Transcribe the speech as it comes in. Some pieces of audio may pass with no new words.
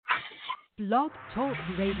Blog Talk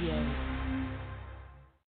Radio.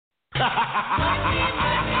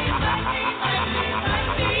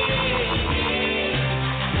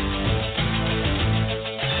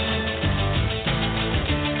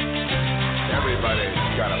 Everybody's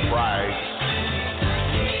got a price.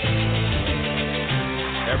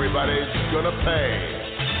 Everybody's gonna pay.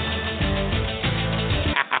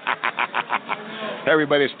 Hey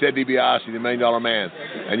everybody, it's Ted DiBiase, the $1 Million Man,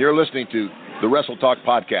 and you're listening to the Wrestle Talk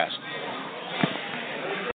Podcast.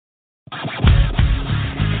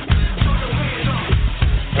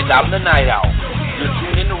 It's out in the night out. You're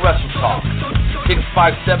tuned in to Wrestle Talk.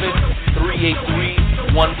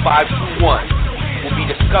 657-383-1521. We'll be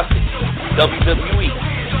discussing WWE,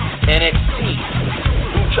 NXT,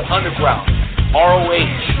 Lucha Underground,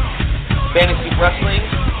 ROH, fantasy wrestling,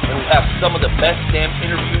 and we'll have some of the best damn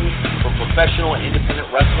interviews from professional and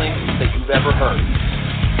independent wrestling that you've ever heard.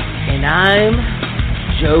 And I'm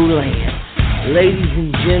Joe Lance. Ladies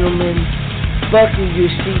and gentlemen, buckle your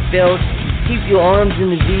seatbelts, keep your arms in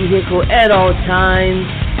the vehicle at all times.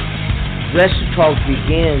 Wrestle Talk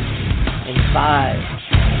begins in 5,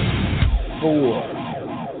 4,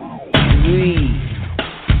 3,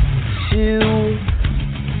 2,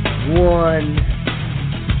 1.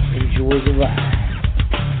 Enjoy the ride.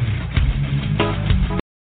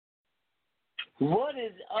 What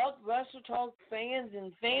is up, Wrestle Talk fans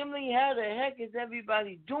and family? How the heck is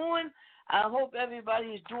everybody doing? I hope everybody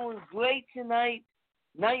is doing great tonight.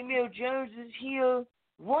 Nightmare Jones is here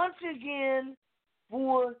once again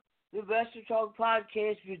for the Wrestle Talk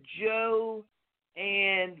Podcast with Joe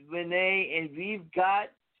and Renee, and we've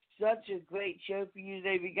got such a great show for you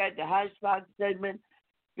today. We got the Hot Spot segment,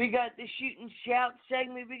 we got the Shoot and Shout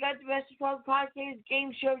segment, we got the Wrestle Talk Podcast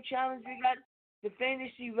Game Show Challenge, we got the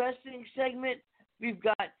Fantasy Wrestling segment. We've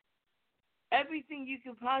got everything you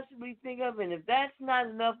can possibly think of, and if that's not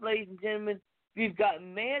enough, ladies and gentlemen, we've got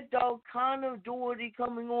Mad Dog Connor Doherty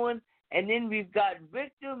coming on, and then we've got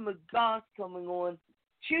Rickter McGoth coming on.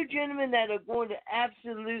 Two gentlemen that are going to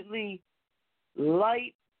absolutely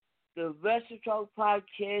light the Wrestle Talk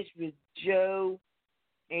Podcast with Joe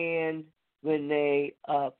and Renee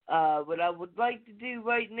up. What I would like to do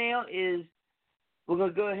right now is we're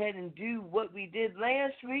going to go ahead and do what we did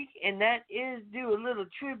last week, and that is do a little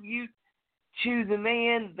tribute to the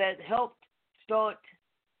man that helped start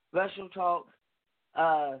Wrestle Talk.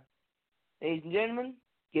 Ladies and gentlemen,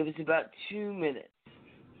 give us about 2 minutes.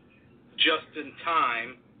 Just in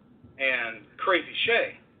Time and Crazy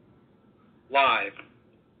Shay live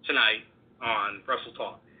tonight on Wrestle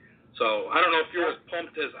Talk. So I don't know if you're as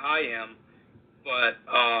pumped as I am, but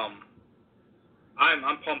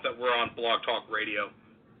I'm pumped that we're on Blog Talk Radio.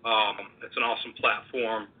 It's an awesome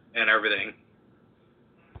platform and everything.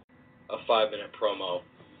 A 5-minute promo.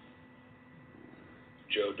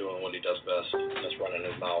 Joe doing what he does best, just running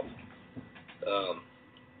his mouth.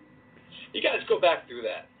 You guys go back through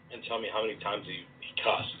that and tell me how many times he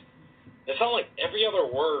cussed. It sounded like every other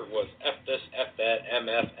word was F this, F that,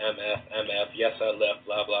 MF, MF, MF, yes I left,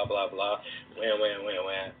 blah, blah, blah, blah, wham, wham, wham,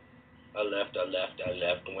 wham. I left,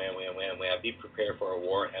 wham, wham, wham, wham. Be prepared for a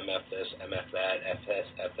war, MF this, MF that, F this,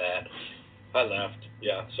 F that. I left.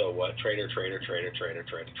 Yeah, so what? Traitor, Patricia,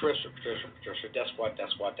 Death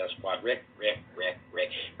Squad, Rick,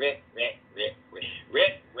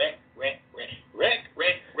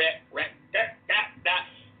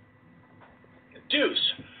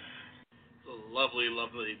 Deuce. It's a lovely,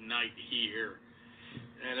 lovely night here,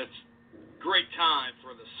 and it's great time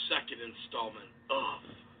for the second installment of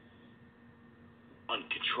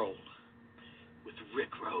Uncontrolled with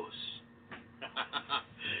Rick Rose.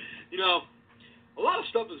 You know, a lot of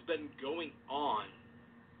stuff has been going on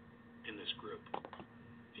in this group.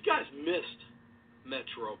 If you guys missed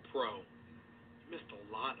Metro Pro, you missed a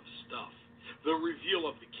lot of stuff. The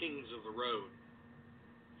reveal of the Kings of the Road,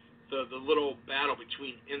 the little battle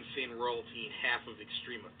between Insane Royalty and half of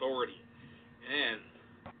Extreme Authority, and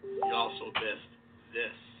you also missed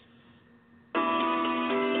this.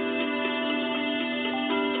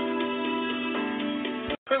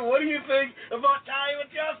 What do you think about Ty with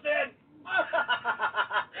Justin?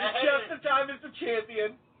 Justin Time is the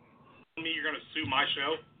champion. You're going to sue my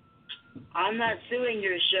show? I'm not suing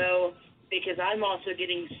your show because I'm also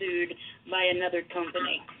getting sued by another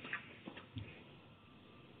company.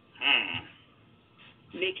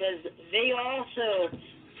 Because they also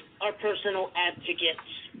are personal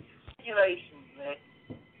advocates.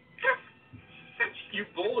 You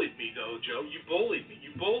bullied me, though, Joe. You bullied me.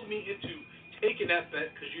 You bullied me into taking that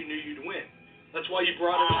bet because you knew you'd win. That's why you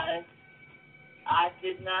brought it up. I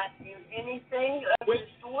did not do anything of the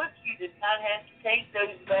sort. You did not have to take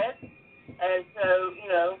those bets. And so,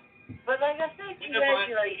 but like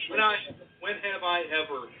Congratulations. When have I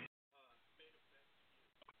ever?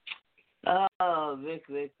 Oh, Rick.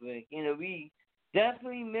 You know, we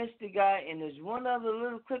definitely missed the guy, and there's one other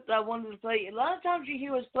little clip that I wanted to play. A lot of times you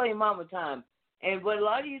hear us play Mama Time, and what a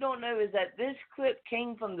lot of you don't know is that this clip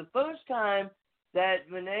came from the first time that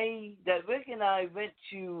Rick and I went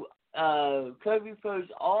to Kirby Pro's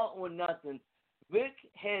All or Nothing. Rick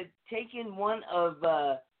had taken one of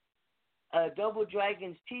Double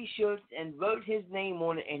Dragon's T-shirts and wrote his name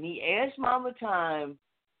on it, and he asked Mama Time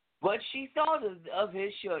what she thought of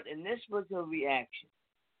his shirt, and this was her reaction.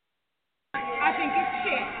 I think it's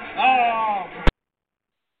shit. Oh.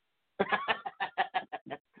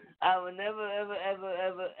 I will never,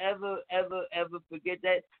 ever forget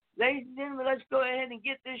that. Ladies and gentlemen, let's go ahead and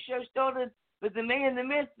get this show started with the man, the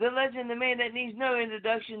myth, the legend, the man that needs no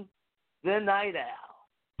introduction, the Night Owl.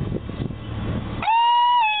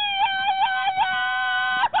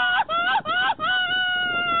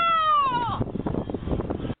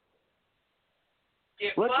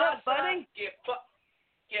 What's up, buddy? Que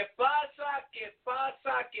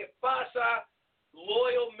pasa,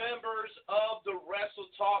 loyal members of the Wrestle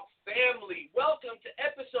Talk family. Welcome to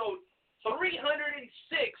episode 306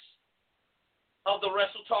 of the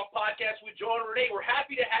Wrestle Talk podcast with John Renee. We're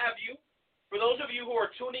happy to have you. For those of you who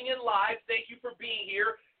are tuning in live, thank you for being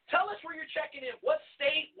here. Tell us where you're checking in, what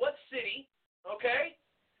state, what city, okay?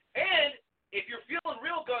 And if you're feeling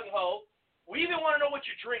real gung-ho, we even want to know what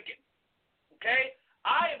you're drinking, okay?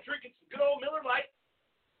 I am drinking some good old Miller Lite,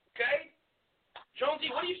 okay? Jonesy,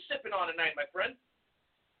 what are you sipping on tonight, my friend?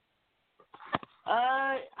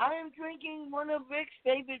 I am drinking one of Rick's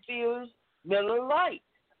favorite beers, Miller Lite.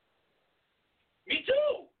 Me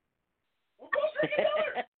too. We're both drinking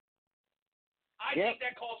Miller. I think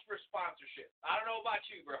that calls for a sponsorship. I don't know about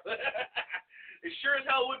you, bro. It sure as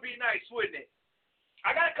hell would be nice, wouldn't it?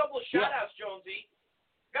 I got a couple of shout-outs, Jonesy.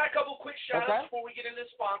 Got a couple quick shout-outs before we get into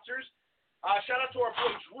sponsors. Shout out to our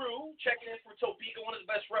boy Drew, checking in from Topeka, one of the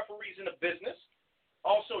best referees in the business,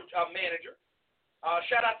 also a manager.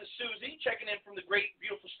 Shout out to Susie, checking in from the great,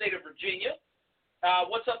 beautiful state of Virginia.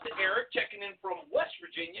 What's up to Eric, checking in from West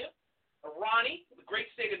Virginia. Ronnie, the great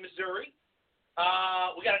state of Missouri.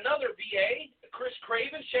 We got another VA, Chris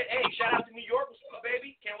Craven. Hey, shout out to New York. What's up,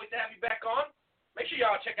 baby? Can't wait to have you back on. Make sure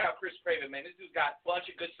y'all check out Chris Craven, man. This dude's got a bunch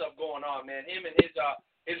of good stuff going on, man. Him and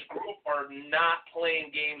his group are not playing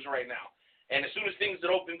games right now. And as soon as things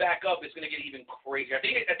that open back up, it's going to get even crazier. I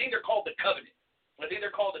think they're called the Covenant. We got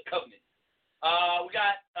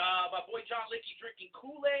my boy John Lickey drinking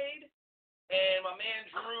Kool-Aid, and my man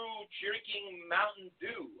Drew drinking Mountain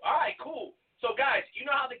Dew. All right, cool. So, guys, you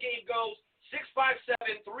know how the game goes.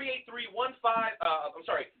 657-383-15. I'm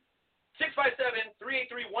sorry,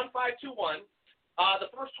 657-383-1521.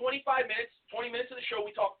 The first 20 minutes of the show,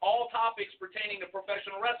 we talk all topics pertaining to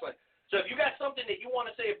professional wrestling. So if you got something that you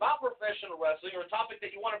want to say about professional wrestling or a topic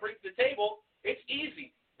that you want to bring to the table, it's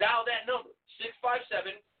easy. Dial that number,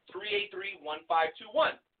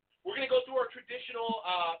 657-383-1521. We're going to go through our traditional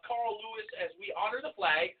Carl Lewis as we honor the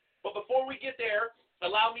flag. But before we get there,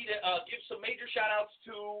 allow me to give some major shout-outs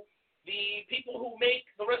to the people who make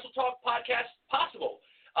the Wrestle Talk podcast possible,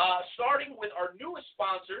 starting with our newest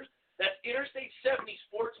sponsors. That's Interstate 70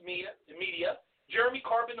 Sports Media. Jeremy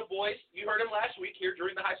Carbon, the boys, you heard him last week here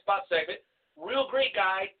during the High Spot segment. Real great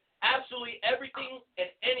guy. Absolutely everything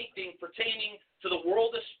and anything pertaining to the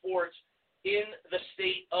world of sports in the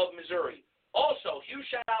state of Missouri. Also, huge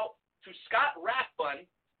shout out to Scott Rathbun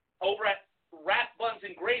over at Rathbun's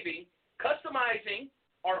Engraving, customizing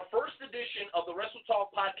our first edition of the Wrestle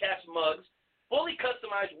Talk podcast mugs, fully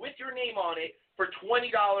customized with your name on it for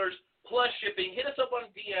 $20 plus shipping. Hit us up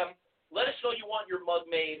on DM. Let us know you want your mug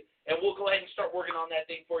made, and we'll go ahead and start working on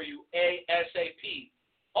that thing for you ASAP.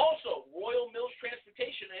 Also, Royal Mills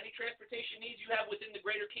Transportation, any transportation needs you have within the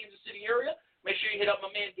greater Kansas City area, make sure you hit up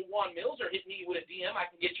my man DeJuan Mills or hit me with a DM.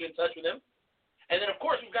 I can get you in touch with him. And then, of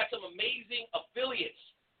course, we've got some amazing affiliates.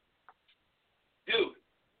 Dude,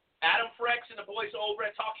 Adam Frex and the boys over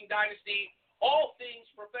at Talking Dynasty, all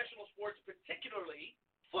things professional sports, particularly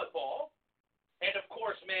football. And, of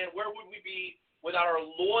course, man, where would we be without our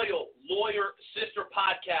lawyer sister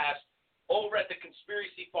podcast over at the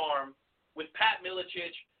Conspiracy Farm with Pat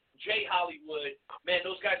Milicic, Jay Hollywood. Man,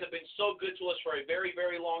 those guys have been so good to us for a very,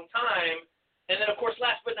 very long time. And then, of course,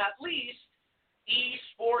 last but not least,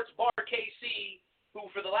 Esports Bar KC, who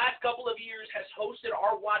for the last couple of years has hosted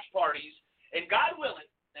our watch parties. And God willing,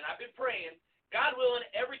 and I've been praying, God willing,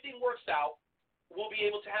 everything works out, we'll be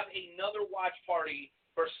able to have another watch party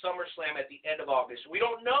for SummerSlam at the end of August. We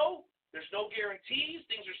don't know. There's no guarantees.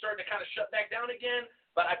 Things are starting to kind of shut back down again.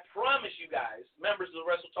 But I promise you guys, members of the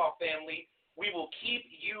Wrestle Talk family, We will keep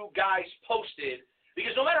you guys posted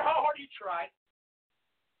because no matter how hard you try,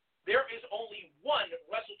 there is only one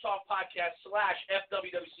Wrestle Talk Podcast /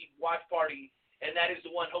 FWWC Watch Party, and that is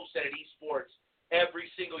the one hosted at Esports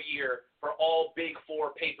every single year for all Big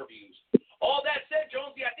Four pay-per-views. All that said,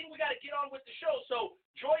 Jonesy, I think we got to get on with the show. So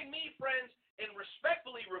join me, friends, in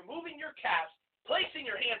respectfully removing your caps, placing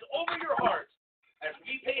your hands over your hearts as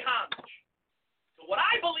we pay homage to what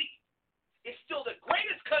I believe is still the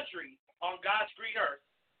greatest country on God's green earth,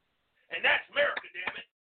 and that's America, damn it.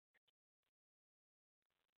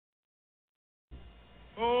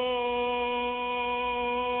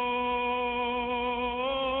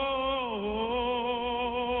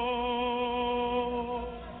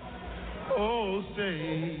 Oh,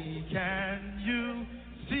 say, can you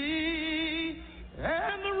see?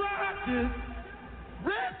 And the rocket,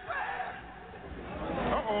 red flag.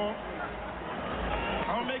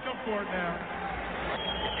 I'll make up for it now.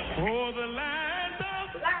 For the land of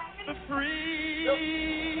the free.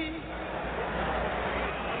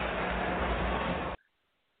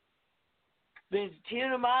 Brings a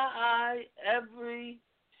tear to my eye every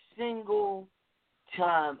single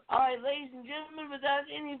time. All right, ladies and gentlemen, without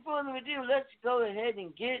any further ado, let's go ahead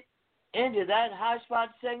and get into that hot spot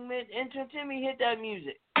segment. Intern Timmy, hit that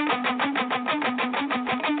music.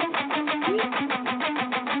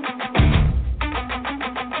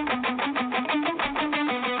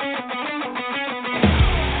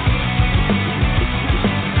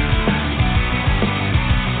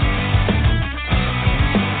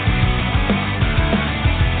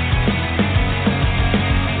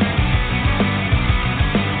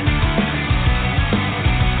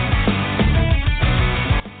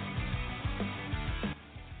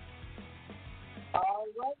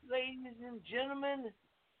 Ladies and gentlemen,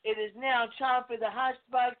 it is now time for the Hot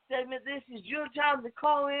Spot segment. This is your time to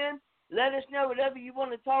call in. Let us know whatever you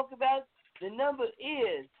want to talk about. The number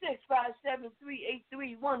is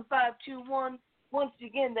 657-383-1521. Once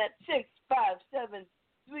again, that's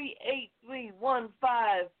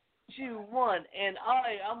 657-383-1521. And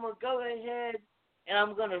I'm going to go ahead and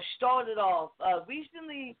I'm going to start it off.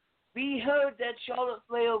 Recently, we heard that Charlotte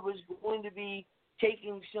Flair was going to be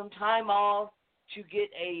taking some time off to get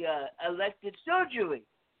a elective surgery.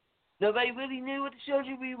 Nobody really knew what the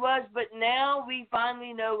surgery was, but now we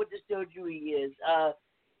finally know what the surgery is.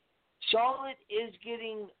 Charlotte is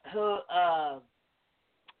getting her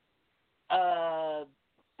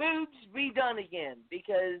boobs redone again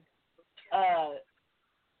because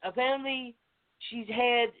apparently she's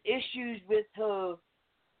had issues with her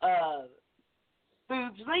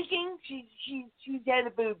boobs leaking. She's had a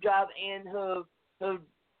boob job and her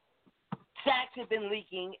sacs have been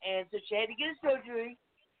leaking, and so she had to get a surgery.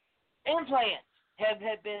 Implants have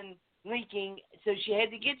been leaking, so she had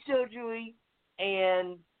to get surgery,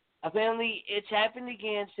 and apparently it's happened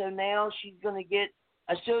again, so now she's going to get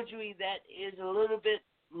a surgery that is a little bit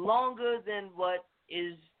longer than what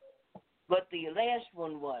the last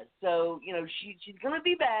one was. So, she's going to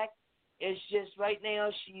be back. It's just right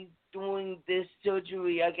now she's doing this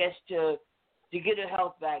surgery, I guess, to get her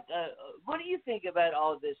health back. What do you think about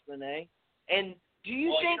all this, Renee? And do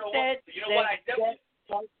you think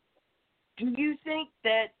do you think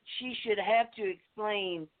that she should have to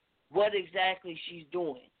explain what exactly she's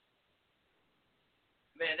doing?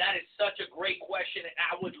 Man, that is such a great question, and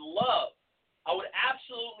I would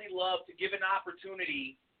absolutely love to give an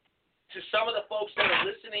opportunity to some of the folks that are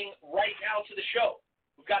listening right now to the show.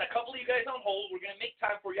 We've got a couple of you guys on hold. We're going to make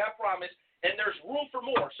time for you, I promise, and there's room for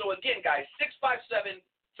more. So again, guys,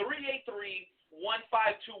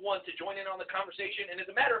 657-383-1521 to join in on the conversation. And as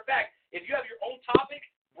a matter of fact, if you have your own topic,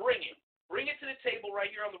 bring it. Bring it to the table right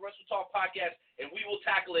here on the Wrestle Talk Podcast, and we will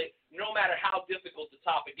tackle it no matter how difficult the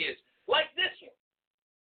topic is. Like this one.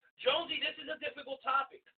 Jonesy, this is a difficult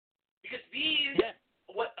topic because these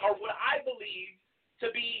are what I believe to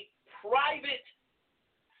be private,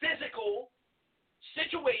 physical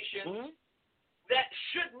situations that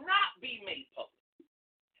should not be made public.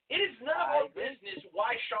 It is none of our business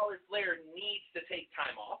why Charlotte Flair needs to take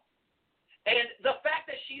time off. And the fact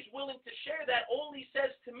that she's willing to share that only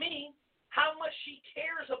says to me how much she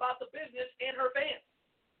cares about the business and her fans.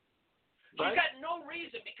 She's got no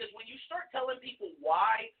reason, because when you start telling people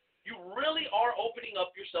why, you really are opening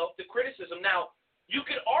up yourself to criticism. Now, you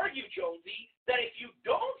could argue, Jonesy, that if you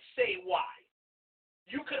don't say why,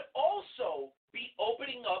 you could also be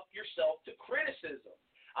opening up yourself to criticism.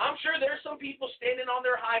 I'm sure there's some people standing on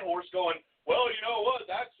their high horse going, well, you know what,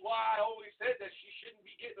 that's why I always said that she shouldn't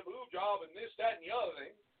be getting a boob job and this, that, and the other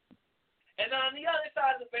thing. And then on the other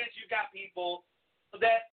side of the fence, you've got people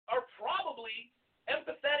that are probably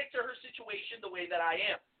empathetic to her situation the way that I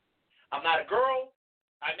am. I'm not a girl.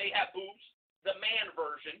 I may have boobs, the man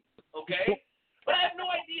version, okay? But I have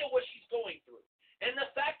no idea what she's going through. And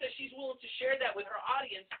the fact that she's willing to share that with her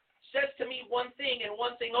audience says to me one thing and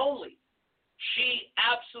one thing only. She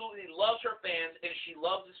absolutely loves her fans, and she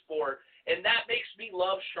loves the sport, and that makes me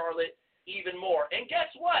love Charlotte even more. And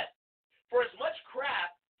guess what? For as much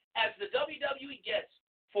crap as the WWE gets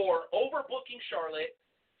for overbooking Charlotte,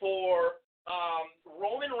 for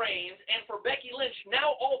Roman Reigns, and for Becky Lynch,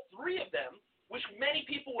 now all three of them, which many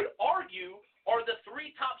people would argue are the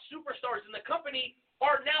three top superstars in the company,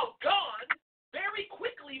 are now gone very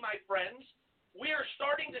quickly, my friends. We are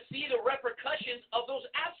starting to see the repercussions of those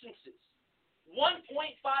absences. 1.5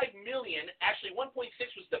 million, actually 1.6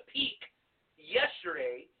 was the peak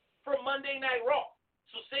yesterday for Monday Night Raw.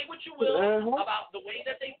 So say what you will about the way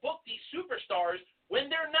that they book these superstars. When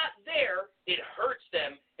they're not there, it hurts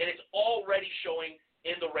them, and it's already showing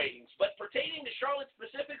in the ratings. But pertaining to Charlotte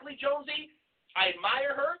specifically, Jonesy, I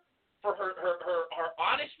admire her for her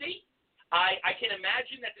honesty. I can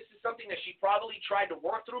imagine that this is something that she probably tried to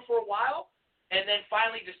work through for a while and then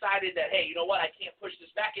finally decided that, hey, you know what, I can't push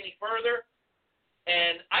this back any further.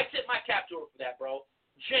 And I tip my cap to her for that, bro,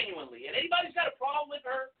 genuinely. And anybody's got a problem with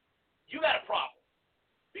her, you got a problem.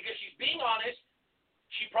 Because she's being honest.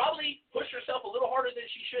 She probably pushed herself a little harder than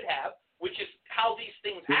she should have, which is how these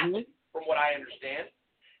things happen, from what I understand.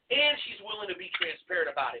 And she's willing to be transparent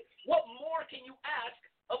about it. What more can you ask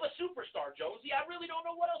of a superstar, Jonesy? I really don't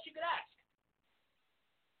know what else you could ask.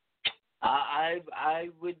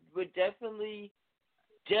 I would definitely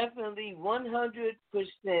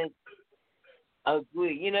 100%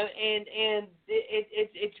 agree. You know, and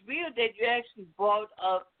it's weird that you actually brought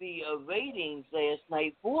up the ratings last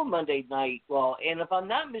night for Monday Night Raw. And if I'm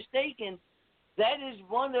not mistaken, that is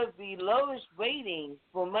one of the lowest ratings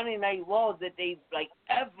for Monday Night Raw that they've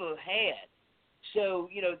ever had. So,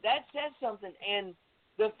 you know, that says something. And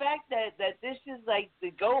the fact that this is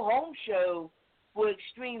the go home show for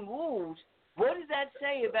Extreme Rules, what does that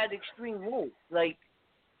say about Extreme Rules?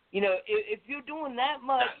 You know, if you're doing that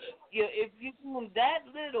much, if you're doing that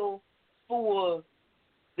little for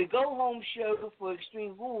the go-home show for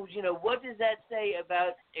Extreme Rules, you know, what does that say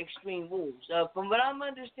about Extreme Rules? From what I'm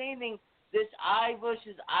understanding, this eye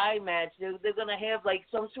versus eye match, they're going to have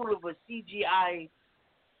some sort of a CGI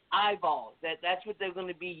eyeball. That's what they're going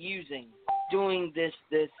to be using during this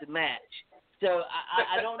match. So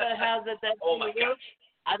I don't know how that's oh going to work.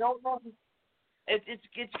 I don't know.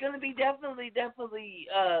 It's going to be definitely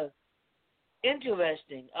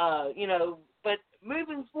interesting. You know, but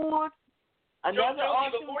moving forward, another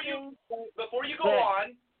awesome thing. Before you go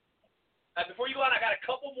on, I got a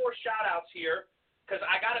couple more shout-outs here because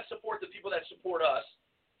I got to support the people that support us.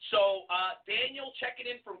 So Daniel checking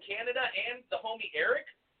in from Canada and the homie Eric.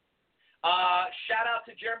 Shout out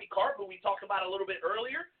to Jeremy Carp, who we talked about a little bit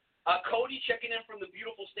earlier. Cody checking in from the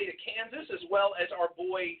beautiful state of Kansas, as well as our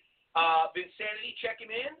boy Vinsanity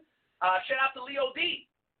checking in. Shout out to Leo D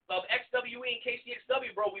of XWE and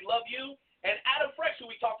KCXW, bro. We love you. And Adam Fresh, who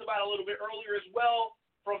we talked about a little bit earlier as well,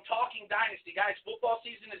 from Talking Dynasty. Guys, football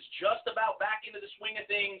season is just about back into the swing of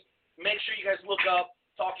things. Make sure you guys look up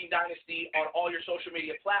Talking Dynasty on all your social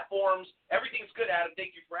media platforms. Everything's good, Adam.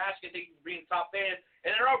 Thank you for asking. Thank you for being a top fan.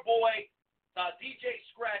 And then our boy, DJ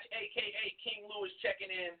Scratch, a.k.a. King Lewis,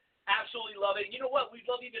 checking in. Absolutely love it. And you know what? We'd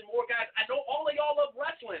love even more, guys. I know all of y'all love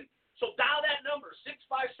wrestling. So dial that number,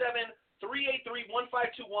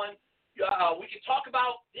 657-383-1521. We can talk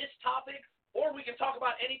about this topic, or we can talk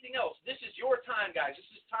about anything else. This is your time, guys. This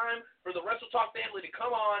is time for the Wrestle Talk family to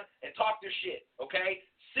come on and talk their shit, okay?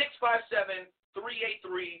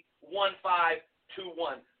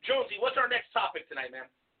 657-383-1521. Jonesy, what's our next topic tonight, man?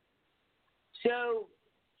 So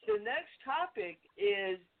the next topic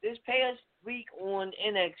is this past week on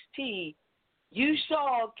NXT, you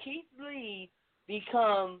saw Keith Lee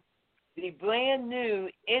become the brand new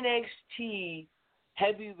NXT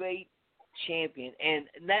heavyweight champion, and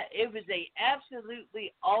that it was a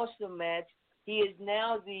absolutely awesome match. He is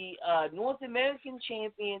now the North American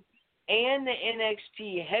champion and the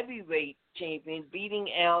NXT heavyweight champion,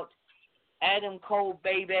 beating out Adam Cole,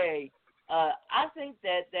 baby. I think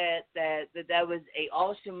that was a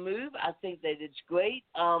awesome move. I think that it's great.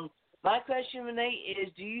 My question, Renee,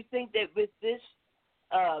 is: do you think that with this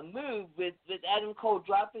move, with Adam Cole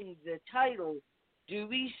dropping the title, do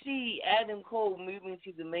we see Adam Cole moving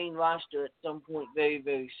to the main roster at some point very,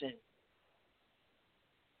 very soon?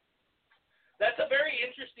 That's a very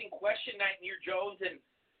interesting question, Night Near Jones. And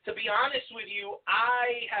to be honest with you,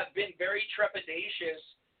 I have been very trepidatious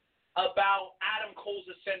about Adam Cole's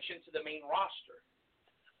ascension to the main roster.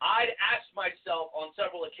 I'd asked myself on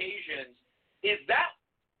several occasions, is that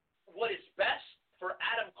what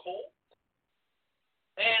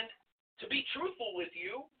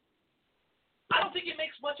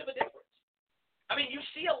much of a difference. I mean, you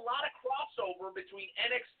see a lot of crossover between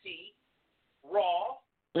NXT, Raw,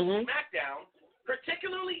 SmackDown,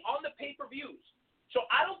 particularly on the pay-per-views. So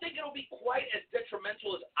I don't think it'll be quite as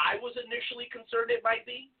detrimental as I was initially concerned it might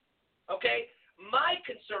be. Okay? My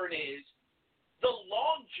concern is the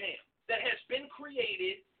logjam that has been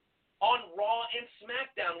created on Raw and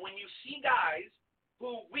SmackDown when you see guys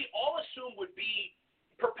who we all assume would be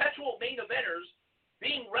perpetual main eventers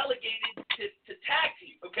being relegated to tag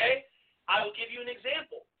team, okay? I will give you an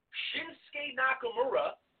example. Shinsuke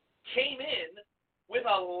Nakamura came in with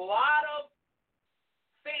a lot of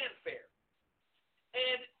fanfare.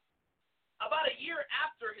 And about a year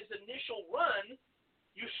after his initial run,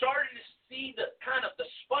 you started to see the kind of the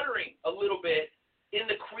sputtering a little bit in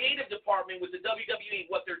the creative department with the WWE,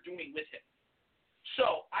 what they're doing with him.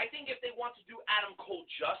 So I think if they want to do Adam Cole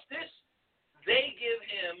justice, they give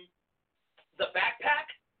him the backpack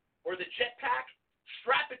or the jetpack,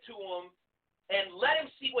 strap it to him, and let him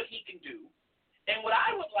see what he can do. And what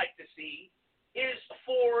I would like to see is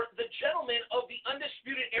for the gentlemen of the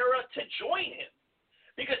Undisputed Era to join him.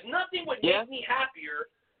 Because nothing would make me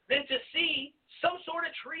happier than to see some sort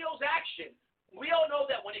of trios action. We all know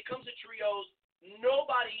that when it comes to trios,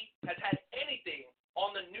 nobody has had anything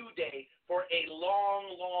on the New Day for a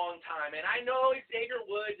long, long time. And I know Xavier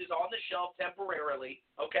Woods is on the shelf temporarily,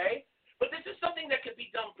 okay? But this is something that could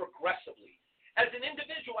be done progressively. As an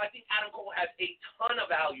individual, I think Adam Cole has a ton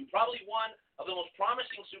of value, probably one of the most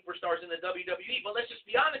promising superstars in the WWE. But let's just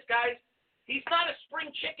be honest, guys, he's not a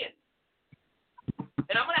spring chicken.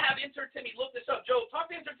 And I'm going to have Intern Timmy look this up. Joe,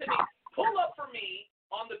 talk to Intern Timmy. Pull up for me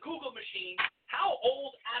on the Google machine how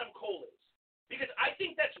old Adam Cole is. Because I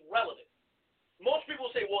think that's relevant. Most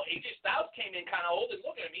people say, well, AJ Styles came in kind of old, and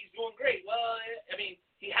look at him, he's doing great. Well, I mean,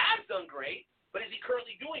 he has done great, but is he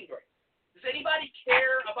currently doing great? Does anybody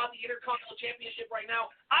care about the Intercontinental Championship right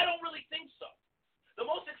now? I don't really think so. The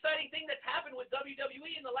most exciting thing that's happened with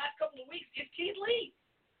WWE in the last couple of weeks is Keith Lee.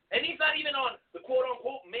 And he's not even on the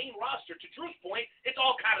quote-unquote main roster. To Drew's point, it's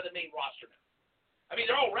all kind of the main roster now. I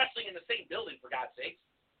mean, they're all wrestling in the same building, for God's sakes.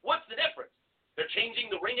 What's the difference? They're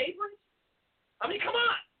changing the ring aprons? I mean, come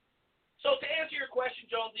on. So to answer your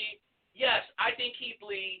question, Jonesy, yes, I think Keith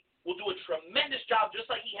Lee will do a tremendous job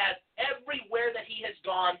just like he has everywhere that he has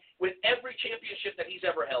gone with every championship that he's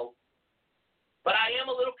ever held. But I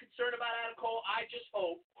am a little concerned about Adam Cole. I just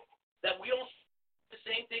hope that we don't see the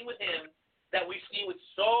same thing with him that we've seen with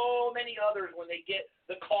so many others when they get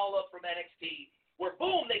the call-up from NXT, where,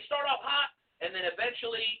 boom, they start off hot, and then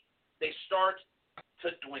eventually they start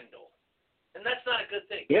to dwindle. And that's not a good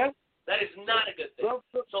thing. Yeah. That is not a good thing.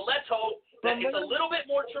 So let's hope that it's a little bit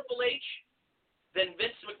more Triple H than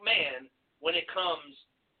Vince McMahon when it comes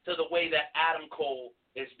to the way that Adam Cole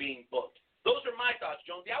is being booked. Those are my thoughts,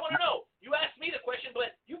 Jonesy. I want to know. You asked me the question,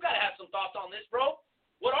 but you got to have some thoughts on this, bro.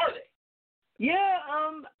 What are they? Yeah,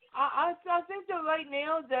 I think that right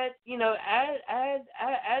now that, you know,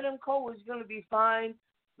 Adam Cole is going to be fine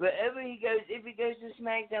wherever he goes. If he goes to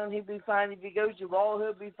SmackDown, he'll be fine. If he goes to Raw,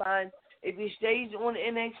 he'll be fine. If he stays on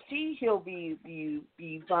NXT, he'll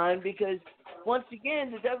be fine because once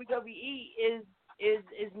again, the WWE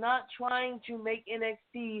is not trying to make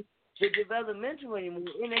NXT the developmental anymore.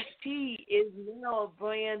 NXT is now a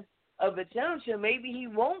brand of its own, so maybe he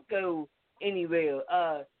won't go anywhere.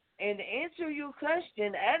 And to answer your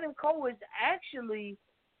question, Adam Cole is actually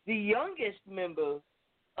the youngest member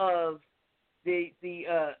of the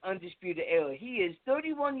Undisputed Era. He is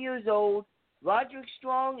 31 years old. Roderick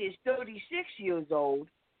Strong is 36 years old.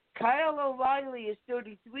 Kyle O'Reilly is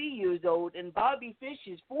 33 years old. And Bobby Fish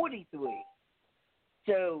is 43.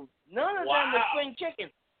 So none of them are spring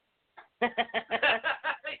chickens.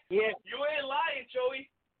 Yeah. You ain't lying, Joey.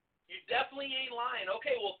 You definitely ain't lying.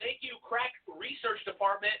 Okay, well, thank you, crack research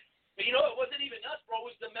department. But you know, it wasn't even us, bro.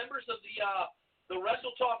 It was the members of the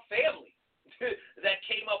Wrestle Talk family that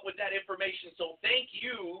came up with that information. So thank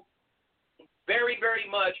you very, very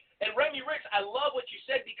much. And Remy Ricks, I love what you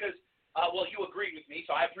said because, well, you agreed with me,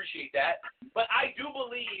 so I appreciate that. But I do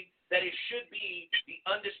believe that it should be the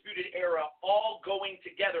Undisputed Era all going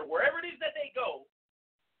together. Wherever it is that they go,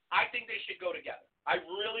 I think they should go together. I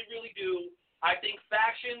really, really do. I think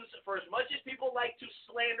factions, for as much as people like to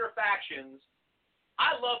slander factions,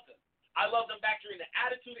 I love them. I love them back during the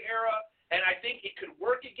Attitude Era, and I think it could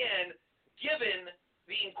work again given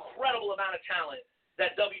the incredible amount of talent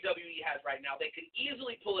that WWE has right now. They could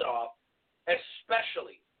easily pull it off,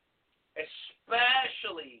 especially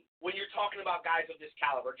when you're talking about guys of this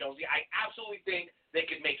caliber, Jonesy. I absolutely think they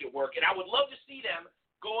could make it work, and I would love to see them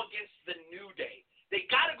go against the New Day. They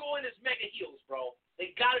got to go in as mega heels, bro.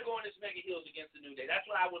 They got to go in as mega heels against the New Day. That's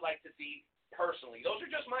what I would like to see. personally. Those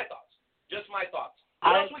are just my thoughts. Just my thoughts.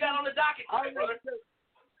 What else we got on the docket today, brother?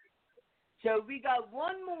 So we got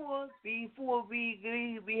one more before we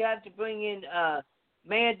have to bring in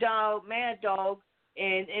Mad Dog,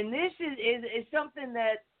 and this is something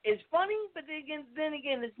that is funny, but then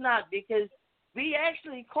again it's not, because we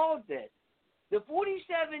actually called this. The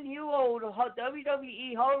 47-year-old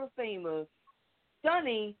WWE Hall of Famer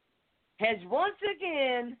Sunny has once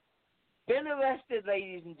again been arrested,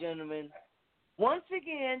 ladies and gentlemen. Once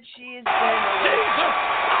again, she has been arrested.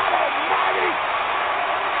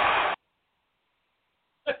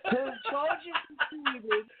 Her charges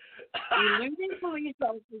included eluding police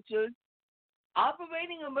officers,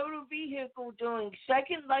 operating a motor vehicle during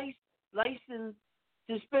second license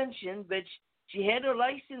suspension, which she had her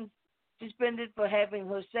license suspended for having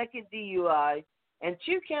her second DUI, and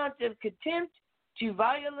 2 counts of contempt to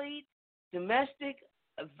violate domestic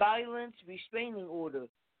violence restraining order.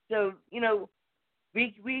 So,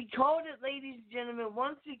 we called it, ladies and gentlemen,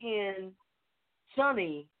 once again,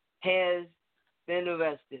 Sunny has been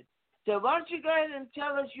arrested. So why don't you go ahead and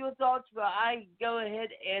tell us your thoughts while I go ahead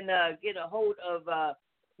and get a hold of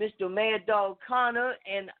Mr. Mad Dog Connor,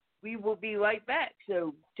 and we will be right back.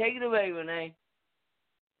 So take it away, Renee.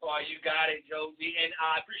 Oh, you got it, Josie. And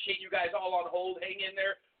I appreciate you guys all on hold. Hang in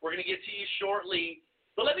there. We're going to get to you shortly.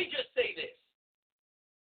 But let me just say this.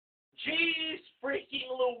 Jeez freaking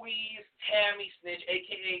Louise, Tammy Snitch,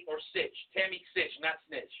 a.k.a. or Sitch. Tammy Sitch, not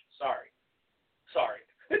Snitch. Sorry.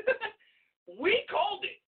 We called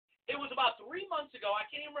it. It was about 3 months ago. I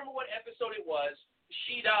can't even remember what episode it was.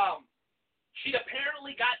 She'd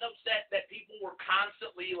apparently gotten upset that people were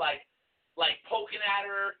constantly like poking at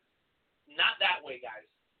her. Not that way, guys.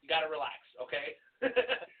 You got to relax, okay?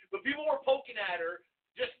 But people were poking at her,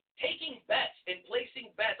 just taking bets and placing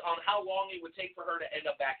bets on how long it would take for her to end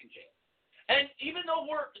up back in jail. And even though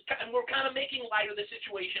we're kind of making light of the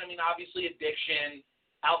situation, I mean, obviously addiction,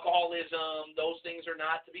 alcoholism, those things are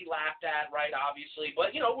not to be laughed at, right, obviously.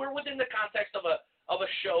 But, we're within the context of a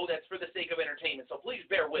show that's for the sake of entertainment, so please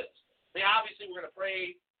bear with us. I mean, obviously we're going to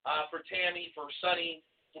pray for Tammy, for Sunny,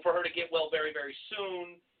 for her to get well very, very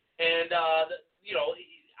soon. And,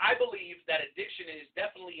 I believe that addiction is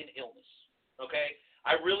definitely an illness, okay?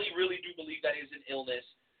 I really, really do believe that is an illness,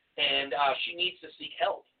 and she needs to seek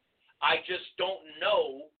help. I just don't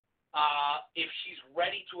know if she's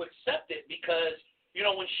ready to accept it because,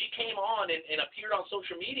 when she came on and appeared on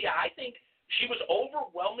social media, I think she was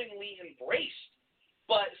overwhelmingly embraced.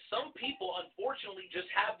 But some people, unfortunately, just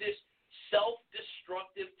have this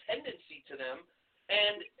self-destructive tendency to them,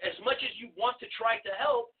 and as much as you want to try to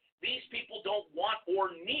help, these people don't want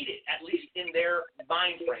or need it, at least in their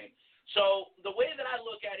mind frame. So the way that I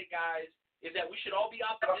look at it, guys, is that we should all be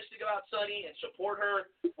optimistic about Sunny and support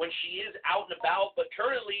her when she is out and about. But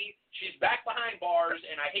currently, she's back behind bars,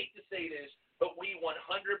 and I hate to say this, but we 100%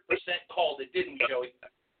 called it, didn't we, Joey?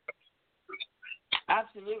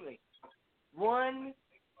 Absolutely. 100%.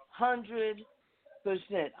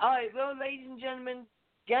 All right, well, ladies and gentlemen,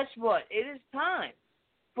 guess what? It is time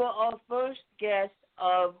for our first guest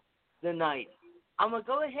of the night. I'm going to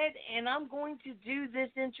go ahead and I'm going to do this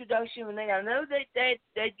introduction, Renee. I know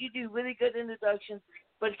that you do really good introductions,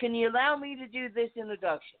 but can you allow me to do this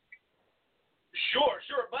introduction? Sure.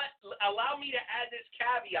 But allow me to add this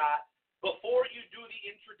caveat before you do the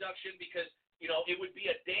introduction because, it would be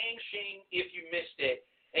a dang shame if you missed it.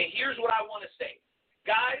 And here's what I want to say.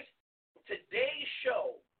 Guys, today's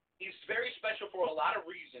show is very special for a lot of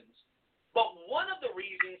reasons, but one of the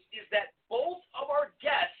reasons is that both of our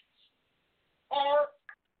guests are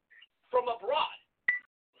from abroad,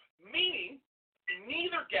 meaning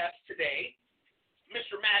neither guest today,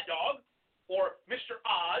 Mr. Mad Dog or Mr.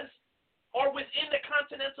 Oz, are within the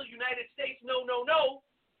continental United States. No.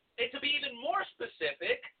 And to be even more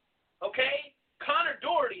specific, okay, Connor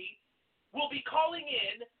Doherty will be calling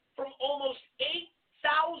in from almost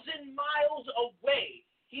 8,000 miles away.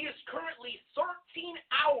 He is currently 13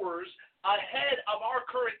 hours ahead of our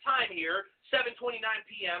current time here, 7:29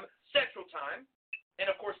 p.m. Central Time, and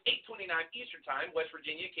of course 8:29 Eastern Time, West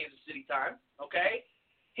Virginia, Kansas City time, okay?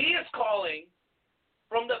 He is calling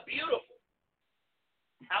from the beautiful,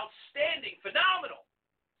 outstanding, phenomenal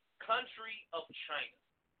country of China.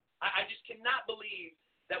 I just cannot believe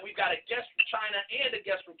that we've got a guest from China and a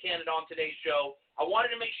guest from Canada on today's show. I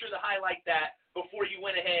wanted to make sure to highlight that before you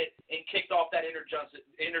went ahead and kicked off that introduction,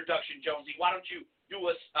 Jonesy. Why don't you do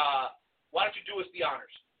us the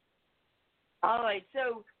honors? All right,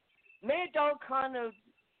 so Mad Dog Connor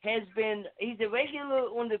he's a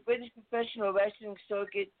regular on the British professional wrestling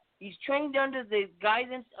circuit. He's trained under the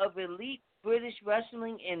guidance of Elite British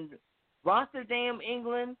Wrestling in Rotterdam,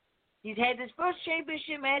 England. He's had his first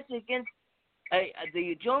championship match against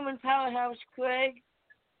the German powerhouse Craig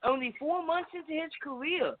only 4 months into his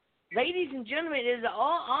career. Ladies and gentlemen, it is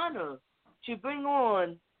our honor to bring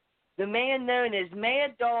on the man known as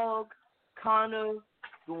Mad Dog Connor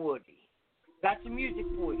Doherty. Got some music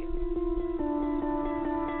for you.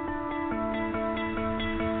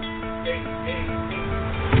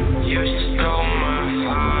 You stole my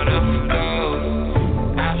heart of gold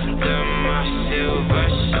after my silver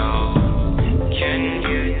soul. Can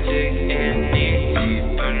you dig any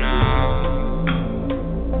deeper now?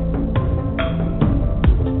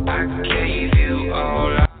 I gave you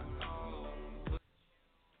all I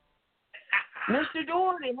Mr.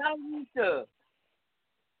 Doherty, how are you, sir?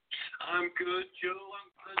 I'm good, Joe.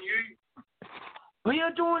 And you? We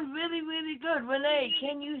are doing really, really good. Renee,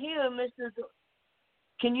 can you hear Mr.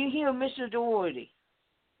 Doherty?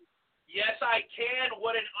 Yes, I can.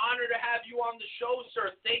 What an honor to have you on the show,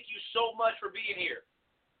 sir. Thank you so much for being here.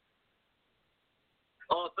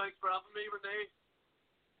 Oh, thanks for having me, Renee.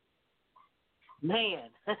 Man.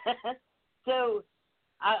 So,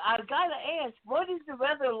 I've got to ask, what is the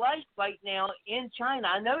weather like right now in China?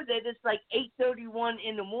 I know that it's like 8:31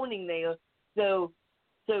 in the morning there. So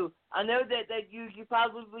I know that you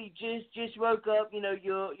probably just woke up. You know,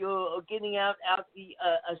 you're getting out the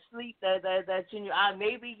asleep that's in your eye.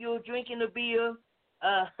 Maybe you're drinking a beer.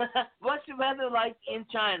 What's the weather like in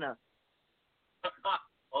China?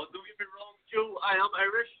 Oh, don't get me wrong, Joe. I am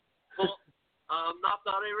Irish, but I'm not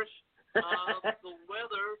that Irish. The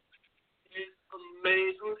weather is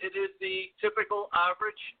amazing. It is the typical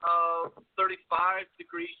average of 35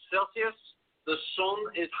 degrees Celsius. The sun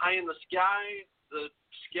is high in the sky. The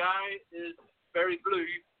sky is very blue,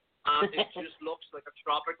 and it just looks like a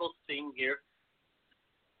tropical scene here.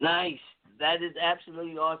 Nice. That is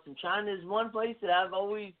absolutely awesome. China is one place that I've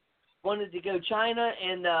always wanted to go. China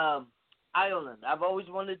and Ireland. I've always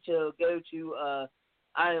wanted to go to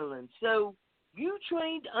Ireland. So you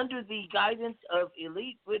trained under the guidance of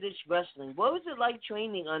Elite British Wrestling. What was it like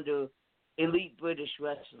training under Elite British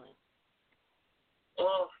Wrestling?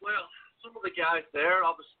 Oh, well, some of the guys there,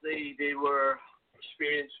 obviously, they were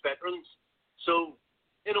experienced veterans. So,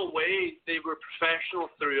 in a way, they were professional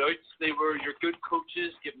throughout. They were your good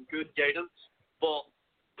coaches, giving good guidance. But,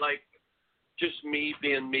 like, just me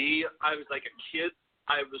being me, I was like a kid.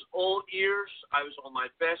 I was all ears. I was on my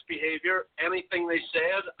best behavior. Anything they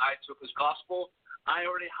said, I took as gospel. I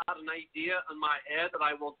already had an idea in my head that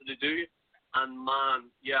I wanted to do. And,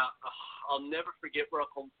 man, yeah, I'll never forget where I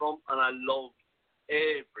come from, and I loved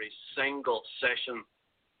every single session.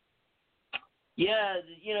 Yeah,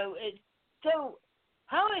 you know, so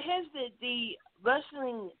how has the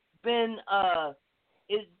wrestling been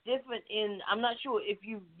is different in, I'm not sure if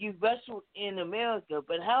you wrestled in America,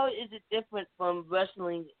 but how is it different from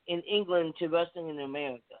wrestling in England to wrestling in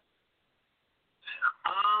America?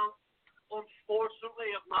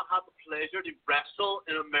 Unfortunately, I've not had the pleasure to wrestle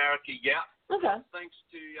in America yet. Okay. Thanks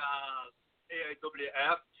to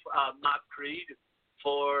AIWF, Matt Creed,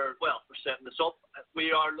 for setting this up.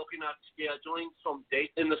 We are looking at scheduling some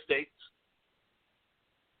date in the States.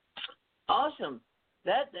 Awesome.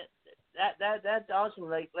 That's awesome.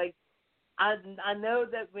 Like I know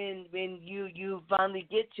that when you finally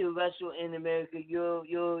get to wrestle in America, you're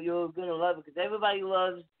gonna love it because everybody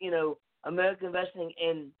loves, you know, American wrestling.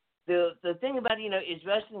 And the thing about it, you know, is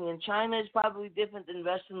wrestling in China is probably different than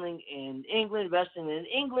wrestling in England. Wrestling in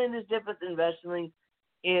England is different than wrestling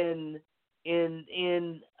in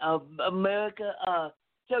America.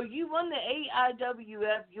 So you won the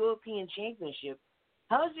AIWF European Championship.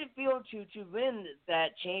 How does it feel to win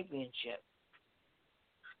that championship?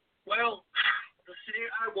 Well,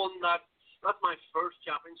 I won that. That's my first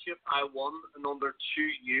championship I won in under 2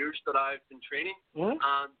 years that I've been training. Mm-hmm.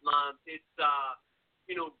 And man, it's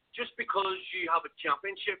you know, just because you have a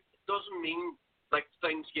championship, it doesn't mean like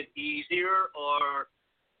things get easier or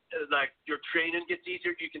like your training gets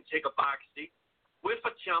easier. You can take a back seat. With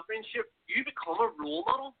a championship, you become a role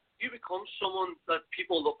model. You become someone that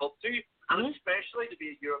people look up to, and especially to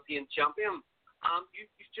be a European champion.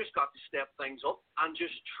 You've just got to step things up and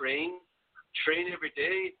just train every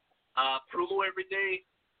day, promo every day,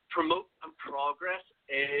 promote and progress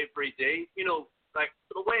every day. You know, like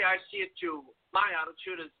the way I see it, Joe, my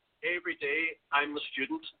attitude is every day I'm a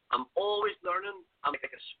student. I'm always learning. I'm like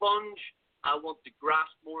a sponge. I want to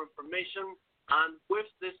grasp more information. And with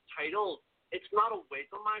this title, it's not a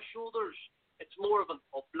weight on my shoulders. It's more of an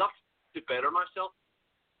uplift to better myself.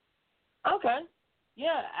 Okay.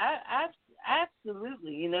 Yeah,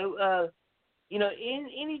 absolutely. You know, in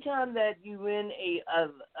any time that you win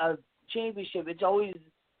a championship, it's always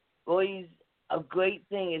a great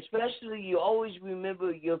thing, especially you always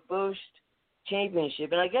remember your first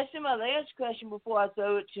championship. And I guess in my last question before I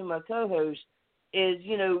throw it to my co-host is,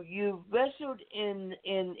 you know, you've wrestled in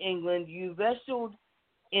England, you wrestled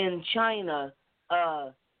in China.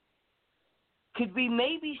 Could we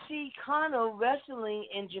maybe see Kano wrestling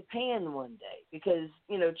in Japan one day? Because,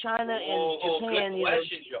 you know, China and Japan, good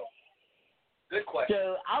question, Joe. Good question.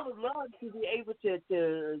 So I would love to be able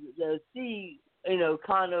to see, you know,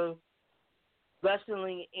 Kano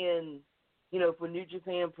wrestling in, you know, for New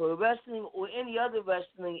Japan Pro Wrestling or any other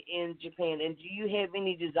wrestling in Japan. And do you have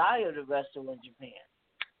any desire to wrestle in Japan?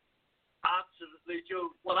 Absolutely, Joe.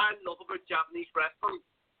 What I love about Japanese wrestling,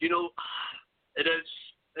 you know, it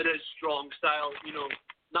is strong style. You know,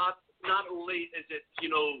 not only is it, you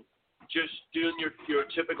know, just doing your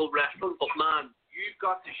typical wrestling, but man, you've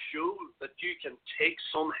got to show that you can take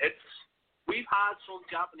some hits. We've had some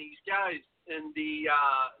Japanese guys in the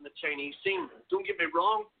Chinese scene. Don't get me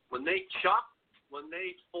wrong. When they chop, when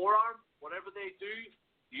they forearm, whatever they do,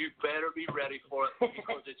 you better be ready for it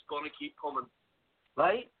because it's going to keep coming.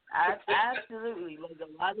 Right? Absolutely. Like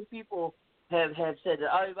a lot of people have said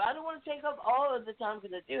that. All right, but I don't want to take up all of the time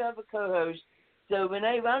because I do have a co-host. So,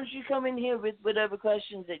 Renee, why don't you come in here with whatever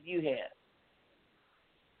questions that you have?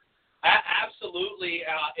 Absolutely.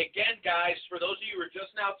 Again, guys, for those of you who are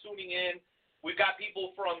just now tuning in, we've got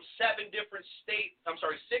people from 6 different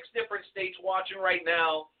states watching right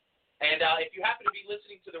now. And if you happen to be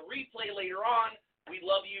listening to the replay later on, we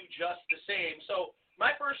love you just the same. So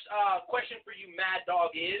my first question for you, Mad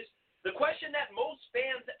Dog, is the question that most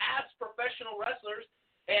fans ask professional wrestlers,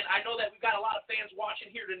 and I know that we've got a lot of fans watching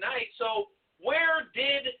here tonight, so where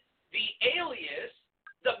did the alias,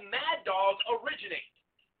 the Mad Dog, originate?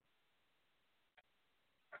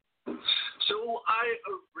 So I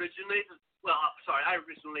originally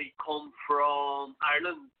come from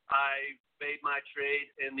Ireland. I made my trade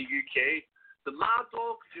in the UK. The Mad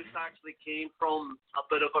Dog just actually came from a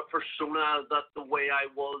bit of a persona that the way I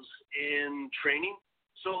was in training.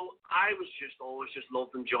 So I was always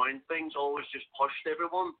loved enjoying things, always just pushed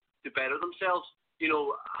everyone to better themselves. You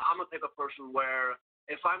know, I'm a type of person where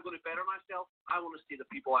if I'm going to better myself, I want to see the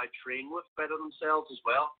people I train with better themselves as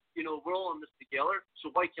well. You know, we're all in this together,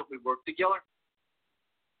 so why can't we work together?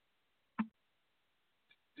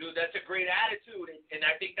 Dude, that's a great attitude, and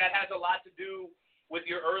I think that has a lot to do with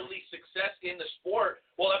your early success in the sport.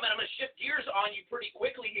 Well, I'm going to shift gears on you pretty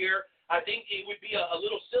quickly here. I think it would be a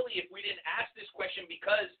little silly if we didn't ask this question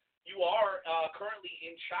because you are currently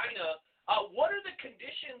in China. What are the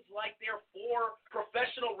conditions like there for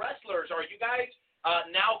professional wrestlers? Are you guys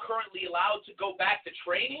now currently allowed to go back to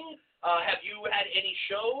training? Have you had any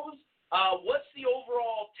shows? What's the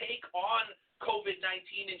overall take on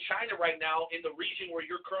COVID-19 in China right now in the region where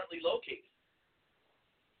you're currently located?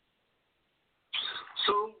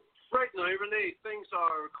 So right now, Renee, things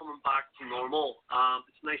are coming back to normal.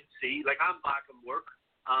 It's nice to see. Like, I'm back in work,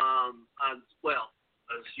 and well,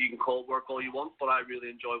 as you can call work all you want, but I really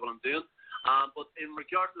enjoy what I'm doing. But in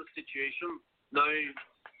regard to the situation, now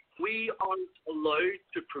we aren't allowed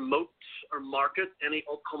to promote or market any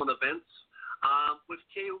upcoming events. With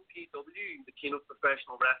KOPW, the Kino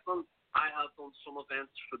Professional Wrestling, I have done some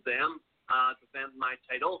events for them to defend my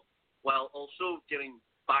title, while also getting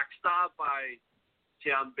backstabbed by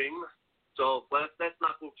Tianbing. So let's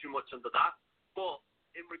not go too much into that. But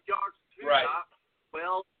in regards to that,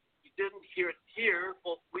 well, you didn't hear it here,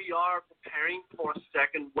 but we are preparing for a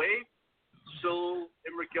second wave. So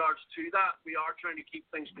in regards to that, we are trying to keep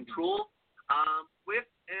things controlled. With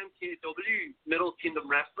MKW, Middle Kingdom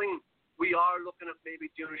Wrestling, we are looking at maybe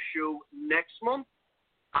doing a show next month.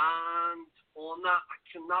 And on that, I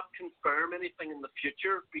cannot confirm anything in the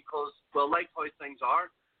future because, well, like how things are,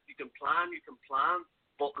 you can plan,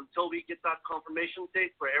 but until we get that confirmation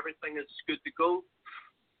date where everything is good to go,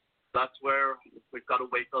 that's where we've got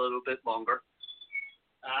to wait a little bit longer.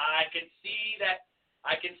 I can see that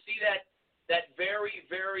very,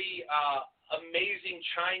 very amazing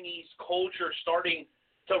Chinese culture starting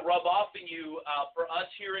to rub off in you. For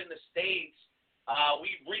us here in the States,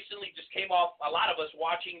 we recently just came off, a lot of us,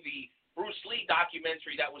 watching the Bruce Lee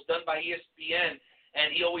documentary that was done by ESPN,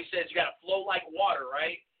 and he always says you got to flow like water,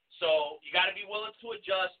 right? So you got to be willing to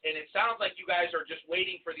adjust, and it sounds like you guys are just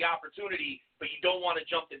waiting for the opportunity, but you don't want to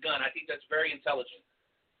jump the gun. I think that's very intelligent.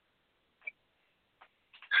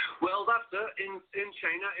 Well, that's it. In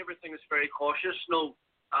China, everything is very cautious. No,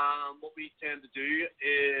 what we tend to do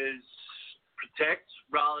is protect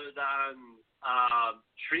rather than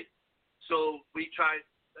treat. So we try,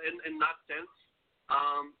 in that sense,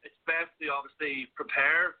 it's best to obviously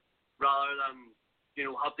prepare rather than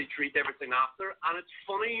how they treat everything after. And it's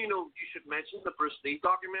funny, you should mention the Bruce Lee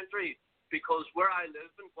documentary, because where I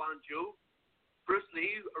live in Guangzhou, Bruce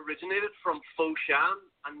Lee originated from Foshan,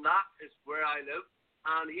 and that is where I live.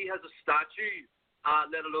 And he has a statue,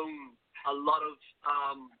 let alone a lot of,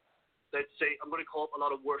 let's say, I'm going to call it a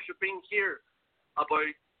lot of worshipping here, about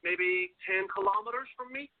maybe 10 kilometers from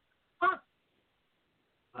me. Huh.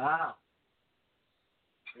 Wow.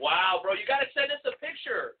 Wow, bro, you got to send us a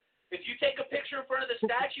picture. If you take a picture in front of the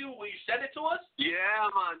statue, will you send it to us? Yeah,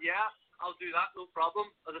 man, yeah. I'll do that, no problem.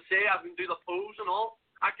 As I say, I can do the pose and all.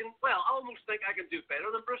 I almost think I can do better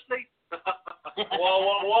than Bruce Lee.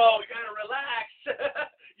 Whoa. You got to relax.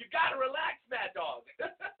 You got to relax, Mad Dog.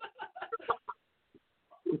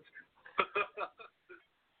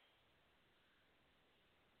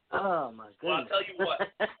 Oh, my goodness. Well, I'll tell you what.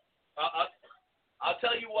 I'll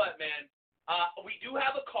tell you what, man. We do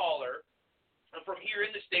have a caller from here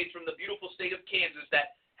in the States, from the beautiful state of Kansas,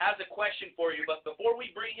 that has a question for you. But before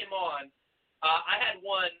we bring him on, I had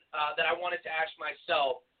one that I wanted to ask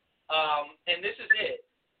myself, and this is it.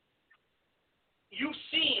 You've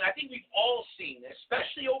seen, I think we've all seen,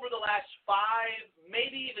 especially over the last 5,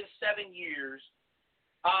 maybe even 7 years,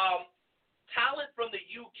 talent from the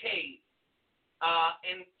UK,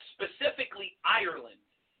 and specifically Ireland,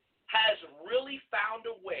 has really found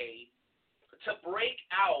a way to break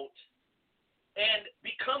out and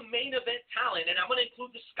become main event talent. And I'm going to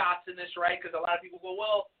include the Scots in this, right? Because a lot of people go,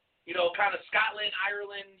 well, kind of Scotland,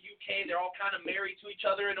 Ireland, UK, they're all kind of married to each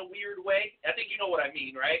other in a weird way. I think you know what I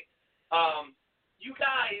mean, right? You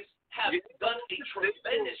guys have done a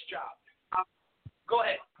tremendous job. Go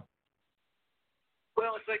ahead.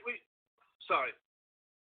 Well, it's like sorry.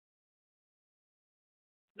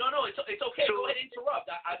 No, it's okay. So, go ahead and interrupt.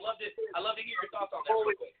 I'd love to hear your thoughts on that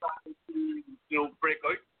real quick. Break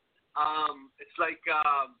out. It's like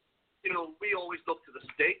we always look to the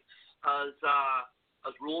States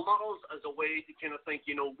as role models, as a way to kind of think,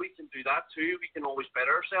 we can do that too. We can always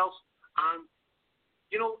better ourselves. And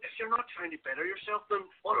if you're not trying to better yourself, then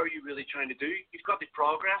what are you really trying to do? You've got to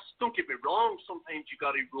progress. Don't get me wrong. Sometimes you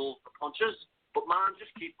got to roll the punches, but man,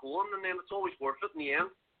 just keep going, and then it's always worth it in the end.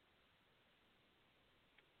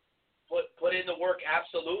 Put in the work,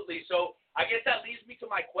 absolutely. So I guess that leads me to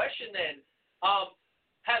my question then.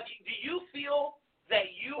 Do you feel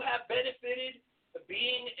that you have benefited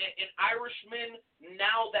being an Irishman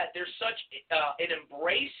now that there's such an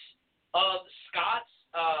embrace of Scots,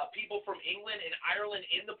 people from England and Ireland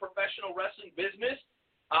in the professional wrestling business?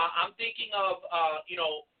 I'm thinking of,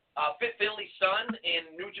 Fit Finley's son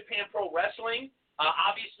in New Japan Pro Wrestling,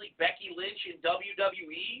 obviously Becky Lynch in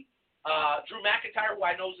WWE, Drew McIntyre, who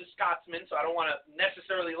I know is a Scotsman, so I don't want to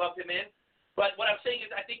necessarily lump him in. But what I'm saying is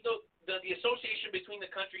I think the association between the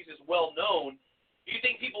countries is well known. Do you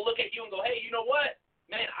think people look at you and go, hey, you know what?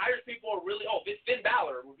 Man, Irish people are really – Finn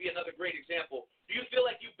Balor would be another great example. Do you feel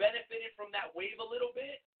like you benefited from that wave a little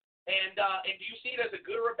bit? And do you see it as a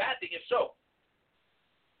good or a bad thing, if so?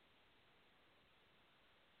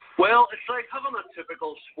 Well, it's like having a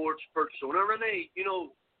typical sports persona, Renee.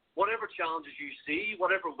 Whatever challenges you see,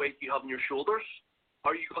 whatever weight you have on your shoulders,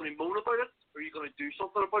 are you going to moan about it? Or are you going to do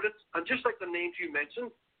something about it? And just like the names you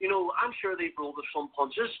mentioned, I'm sure they've rolled with some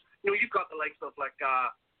punches. You've got the likes of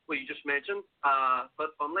you just mentioned,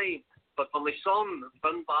 but Finley's son,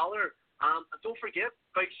 Finn Balor, and don't forget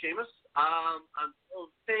Big Sheamus, and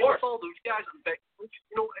all those guys. And Big,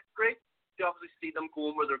 it's great to obviously see them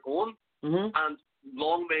going where they're going, and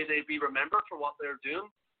long may they be remembered for what they're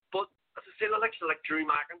doing. But as I say, like Drew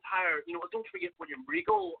McIntyre, don't forget William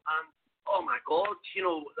Regal, and oh my God,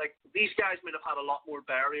 these guys might have had a lot more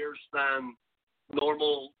barriers than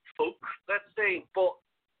normal folk, let's say, but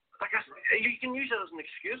I guess you can use it as an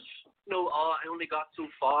excuse. I only got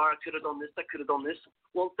so far, I could have done this, I could have done this.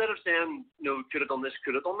 Well, instead of saying, could have done this,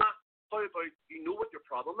 could have done that, how about you know what your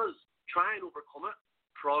problem is, try and overcome it,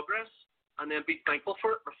 progress, and then be thankful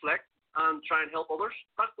for it, reflect, and try and help others.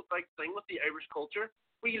 That's the big thing with the Irish culture.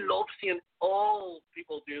 We love seeing all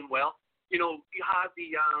people doing well. You had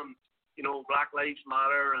the Black Lives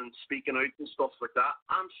Matter and speaking out and stuff like that.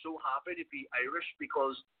 I'm so happy to be Irish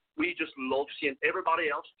because we just love seeing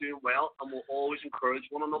everybody else doing well, and we'll always encourage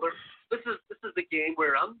one another. This is the game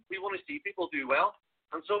we're in. We want to see people do well,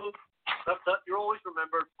 and so that's it. You're always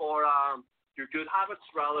remembered for your good habits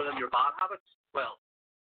rather than your bad habits. Well,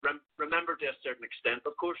 remember to a certain extent,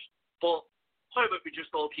 of course, but how about we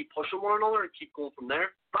just all keep pushing one another and keep going from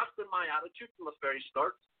there? That's been my attitude from the very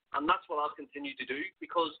start, and that's what I'll continue to do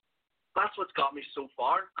because that's what's got me so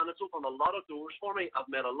far, and it's opened a lot of doors for me.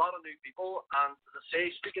 I've met a lot of new people, and as I say,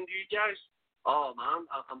 speaking to you guys, Oh man,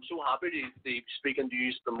 I'm so happy to be speaking to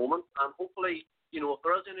you at the moment, and hopefully, if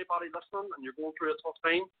there is anybody listening and you're going through a tough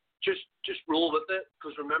time, just roll with it,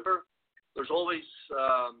 because remember, there's always,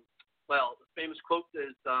 the famous quote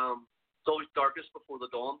is, it's always darkest before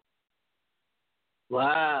the dawn.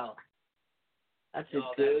 Wow, that's a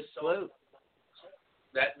good quote.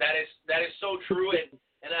 That is so true,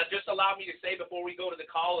 and just allow me to say before we go to the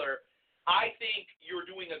caller, I think you're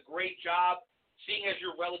doing a great job. Seeing as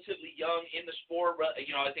you're relatively young in the sport, I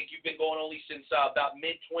think you've been going only since about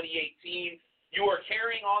mid-2018. You are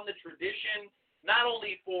carrying on the tradition, not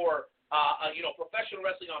only for professional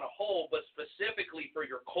wrestling on a whole, but specifically for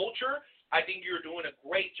your culture. I think you're doing a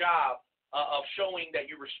great job of showing that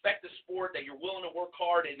you respect the sport, that you're willing to work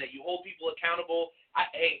hard, and that you hold people accountable.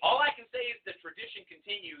 All I can say is the tradition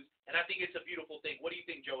continues, and I think it's a beautiful thing. What do you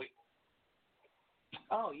think, Joey?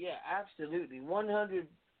 Oh yeah, absolutely, 100%.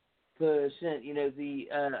 The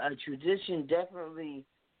tradition definitely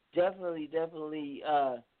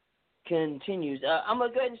continues. I'm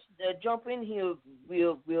gonna go ahead and jump in here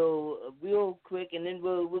real quick, and then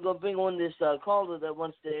we're gonna bring on this caller that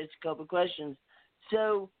wants to ask a couple questions.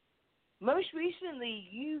 So, most recently,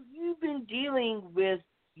 you've been dealing with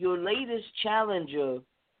your latest challenger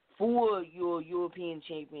for your European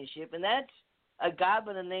Championship, and that's a guy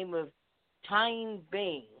by the name of Tyne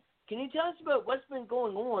Bing. Can you tell us about what's been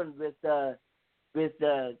going on with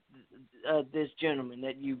this gentleman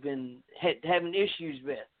that you've been having issues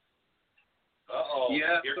with?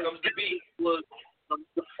 Yeah, here comes the beat. Was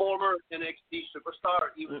the former NXT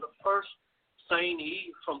superstar. He was the first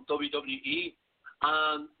signee from WWE,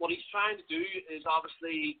 and what he's trying to do is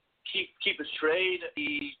obviously keep his trade.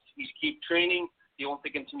 He's keep training. He wants to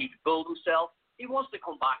continue to build himself. He wants to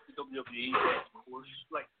come back to WWE, of course.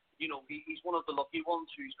 He's one of the lucky ones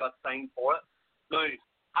who's got signed for it. Now,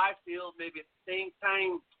 I feel maybe at the same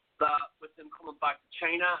time that with him coming back to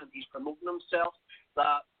China and he's promoting himself,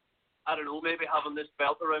 that, I don't know, maybe having this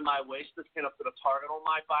belt around my waist has kind of put a target on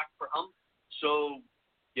my back for him. So,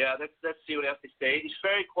 yeah, let's see what I have to say. He's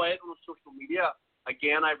very quiet on social media.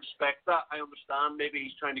 Again, I respect that. I understand maybe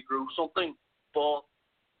he's trying to grow something. But,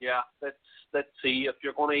 yeah, let's see. If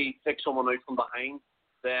you're going to pick someone out from behind,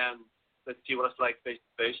 then let's see what it's like face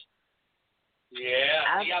to face.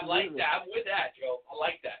 Yeah, see, I like that. I'm with that, Joe. I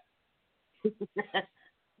like that.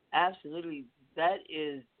 Absolutely. That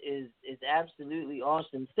is absolutely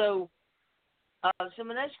awesome. So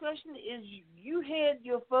my next question is, you had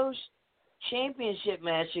your first championship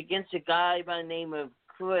match against a guy by the name of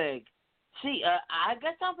Craig. See, I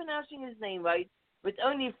guess I'm pronouncing his name right, but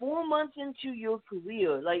only 4 months into your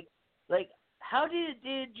career, like how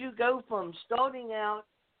did you go from starting out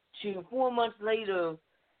to 4 months later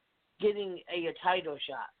getting a title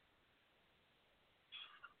shot?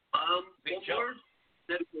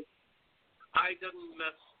 I didn't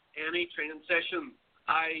miss any training session.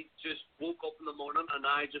 I just woke up in the morning and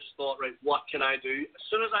I just thought, right, what can I do? As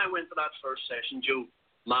soon as I went to that first session, Joe,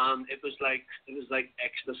 man, it was like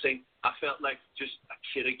ecstasy. I felt like just a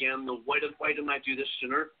kid again. Why didn't I do this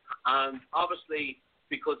sooner? And obviously,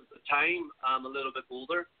 because at the time I'm a little bit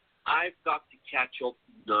older, I've got to catch up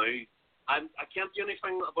now. I can't do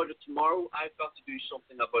anything about it tomorrow. I've got to do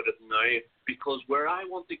something about it now, because where I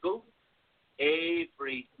want to go,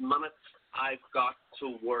 every minute I've got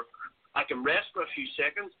to work. I can rest for a few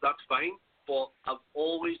seconds, that's fine, but I've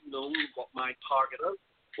always known what my target is,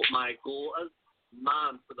 what my goal is.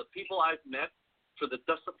 Man, for the people I've met, for the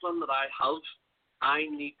discipline that I have, I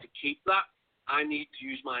need to keep that. I need to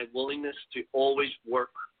use my willingness to always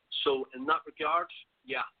work. So in that regard,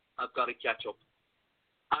 yeah, I've got to catch up.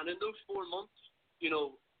 And in those 4 months,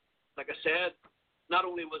 like I said, not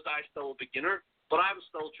only was I still a beginner, but I was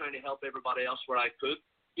still trying to help everybody else where I could.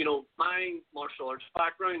 My martial arts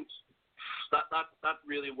background, that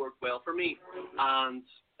really worked well for me. And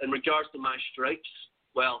in regards to my strikes,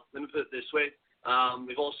 well, let me put it this way.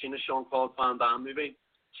 We've all seen the Jean-Claude Van Damme movie.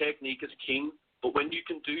 Technique is king, but when you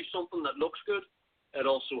can do something that looks good, it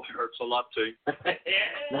also hurts a lot too.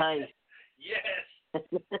 Nice. Yes.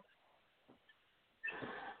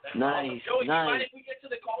 Nice. Joey, nice. You mind if we get to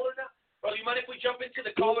the caller now? Brother, you mind if we jump into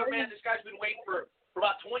the caller, man? This guy's been waiting for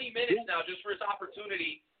about 20 minutes now just for his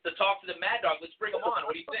opportunity to talk to the Mad Dog. Let's bring him on.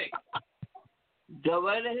 What do you think? Go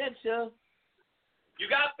right ahead, sir.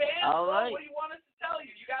 You got fans? All right. What do you want us to tell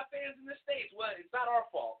you? You got fans in the States. Well, it's not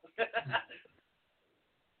our fault.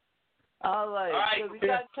 All right. All right. So we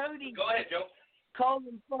got Cody. Go ahead, Joe.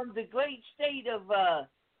 Calling from the great state of,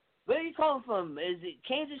 where are you calling from? Is it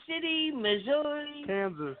Kansas City, Missouri?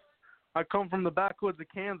 Kansas. I come from the backwoods of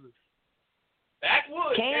Kansas.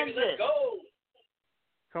 Backwoods, Kansas. baby, let's go.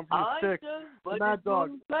 Come from the sticks. But Mad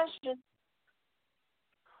Dog. Question.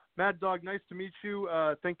 Mad Dog, nice to meet you.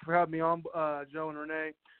 Thank you for having me on, Joe and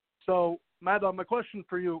Renee. So, Mad Dog, my question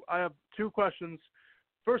for you, I have two questions.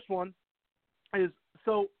 First one is,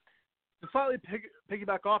 so to slightly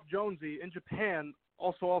piggyback off Jonesy, in Japan,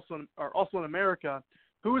 also in America,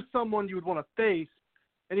 who is someone you would want to face?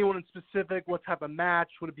 Anyone in specific? What type of match?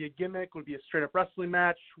 Would it be a gimmick? Would it be a straight-up wrestling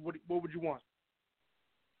match? What would you want?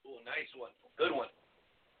 Ooh, nice one. Good one.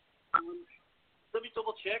 Let me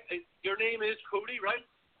double check. Your name is Cody, right?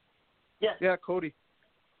 Yes. Yeah, Cody.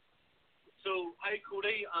 So, hi,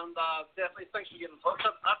 Cody, and definitely thanks for getting in touch.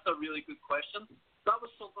 That's a really good question. That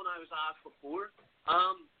was something I was asked before.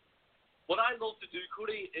 What I love to do,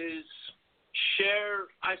 Cody, is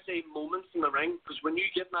share, I say, moments in the ring, because when you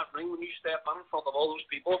get in that ring, when you step in front of all those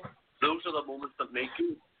people, those are the moments that make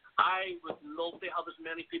you. I would love to have as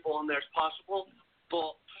many people on there as possible,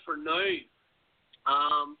 but for now,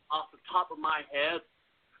 off the top of my head,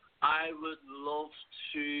 I would love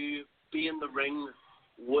to be in the ring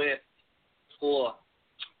with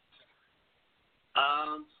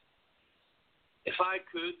if I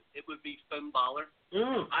could, it would be Finn Balor.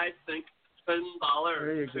 I think Finn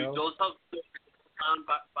Balor, who does have a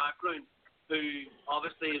background, who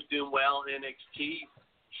obviously is doing well in NXT,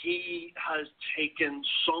 he has taken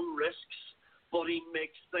some risks, but he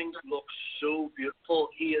makes things look so beautiful.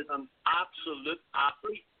 He is an absolute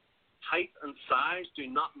athlete. Height and size do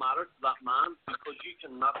not matter to that man, because you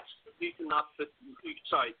cannot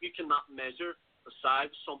measure the size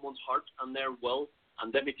of someone's heart and their will.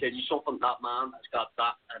 And let me tell you something, that man has got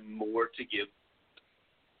that and more to give.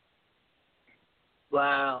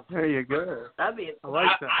 Wow. There you go. That'd be I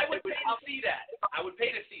like that. I would pay to see that. I would pay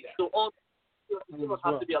to see that. So it would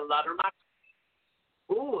have to be a ladder match.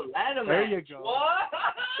 Ooh, ladder match. There you go. What?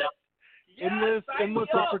 Yes, endless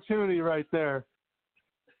opportunity right there.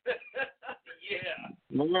 Yeah.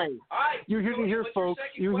 Nice. All right. You hear to hear, what's your folks.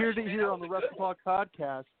 second You hear to question, man? hear That on the was a Wrestle good Talk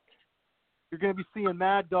podcast. You're going to be seeing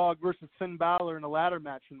Mad Dog versus Finn Balor in a ladder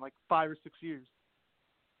match in like 5 or 6 years.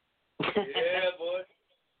 one. Yeah, boy.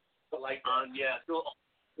 I like that. Yeah, so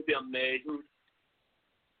it'd be amazing.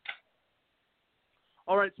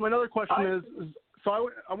 All right, so my other question is so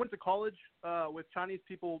I went to college with Chinese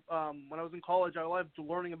people. When I was in college, I loved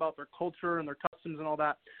learning about their culture and their customs and all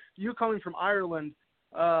that. You coming from Ireland,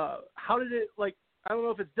 how did it, like, I don't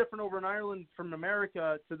know if it's different over in Ireland from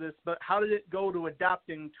America to this, but how did it go to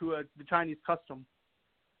adapting to the Chinese custom?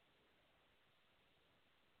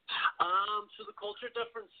 So the culture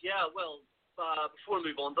difference, yeah, well, before we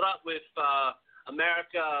move on to that, with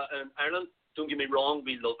America and Ireland, don't get me wrong,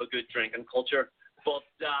 we love a good drinking culture. But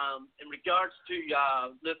in regards to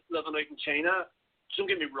living out in China, don't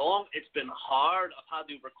get me wrong, it's been hard. I've had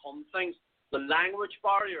to overcome things. The language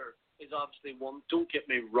barrier is obviously one. Don't get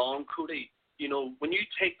me wrong, Cody. You know, when you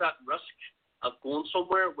take that risk of going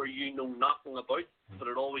somewhere where you know nothing about, but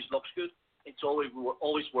it always looks good, it's always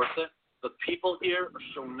worth it. The people here are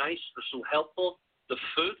so nice, they're so helpful. The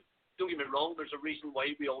food, don't get me wrong, there's a reason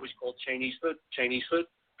why we always call Chinese food,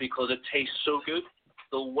 because it tastes so good.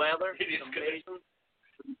 The weather is amazing.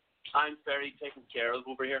 I'm very taken care of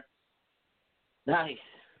over here. Nice.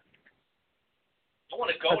 I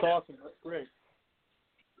want to go That's now. awesome. That's great.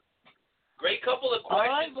 Great couple of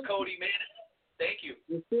questions, Cody, man. Thank you.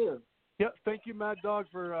 You too. Yeah, thank you, Mad Dog,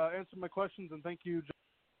 for answering my questions, and thank you.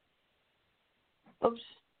 Oops.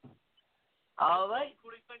 All right.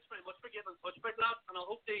 Cody, thanks very much for getting in touch about that. And I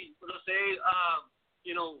hope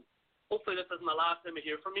hopefully this isn't the last time I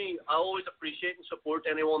hear from me. I always appreciate and support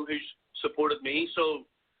anyone who's supported me. So,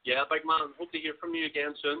 yeah, big man, hope to hear from you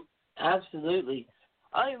again soon. Absolutely.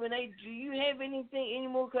 All right, Renee, do you have any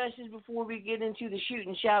more questions before we get into the shoot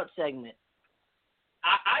and shout segment?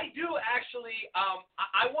 I do actually.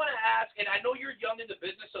 I want to ask, and I know you're young in the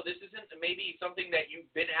business, so this isn't maybe something that you've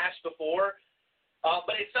been asked before,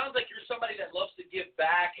 but it sounds like you're somebody that loves to give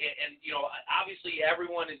back, and you know, obviously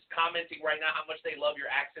everyone is commenting right now how much they love your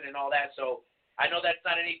accent and all that. So I know that's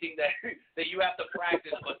not anything that that you have to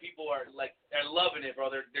practice, but people are they're loving it, bro.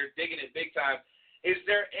 They're digging it big time. Is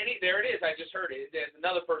there any? There it is. I just heard it. There's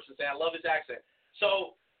another person saying, "I love his accent."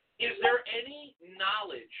 So, is there any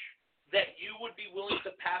knowledge that you would be willing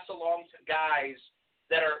to pass along to guys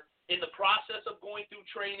that are in the process of going through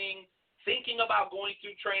training, thinking about going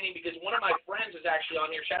through training? Because one of my friends is actually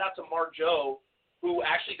on here. Shout out to Mark Joe, who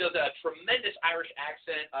actually does a tremendous Irish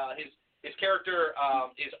accent. His character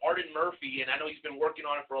is Arden Murphy, and I know he's been working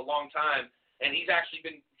on it for a long time. And he's actually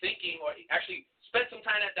been thinking, or actually spent some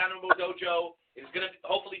time down in Mo Dojo. Is going to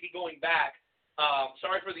hopefully be going back.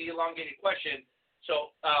 Sorry for the elongated question.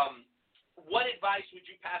 So, what advice would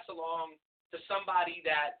you pass along to somebody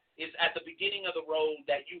that is at the beginning of the road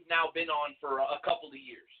that you've now been on for a couple of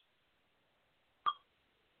years?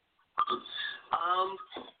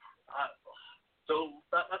 So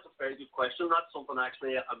that's a very good question. That's something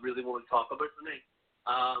actually I really want to talk about tonight.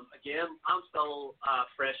 Again, I'm still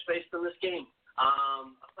fresh-faced in this game.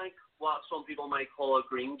 I think what some people might call a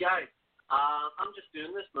green guy. I'm just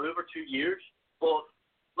doing this now over 2 years, but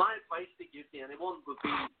my advice to give to anyone would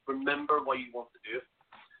be remember why you want to do it.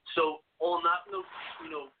 So on that note,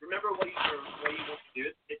 remember why you want to do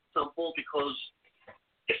it. It's simple because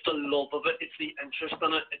it's the love of it, it's the interest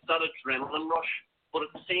in it, it's that adrenaline rush. But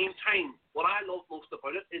at the same time, what I love most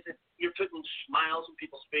about it is that you're putting smiles on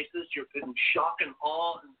people's faces, you're putting shock and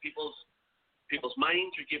awe in people's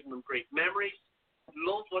minds, you're giving them great memories.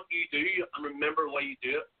 Love what you do and remember why you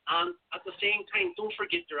do it. And at the same time, don't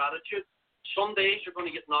forget your attitude. Some days you're going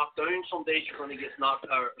to get knocked down, some days you're going to get lifted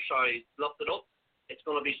up. It's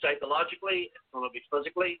going to be psychologically, it's going to be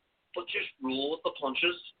physically, but just roll with the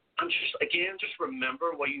punches. And just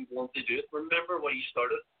remember why you want to do it. Remember why you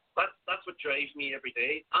started. That's what drives me every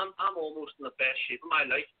day. I'm almost in the best shape of my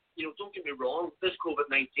life. Don't get me wrong, this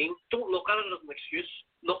COVID-19, don't look at it as an excuse.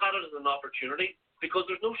 Look at it as an opportunity because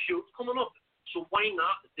there's no shows coming up. So why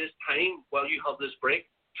not at this time, while you have this break,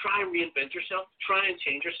 try and reinvent yourself, try and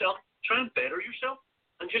change yourself, try and better yourself,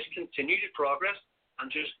 and just continue to progress,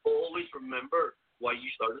 and just always remember why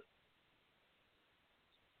you started.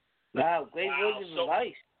 Wow, great words of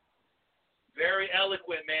advice. Very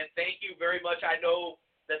eloquent, man. Thank you very much. I know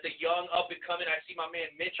that the young up-and-coming, I see my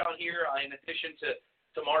man Mitch on here, in addition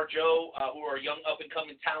to Marjo, who are young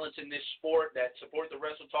up-and-coming talents in this sport that support the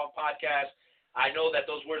Wrestle Talk podcast. I know that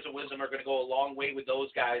those words of wisdom are going to go a long way with those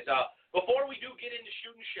guys. Before we do get into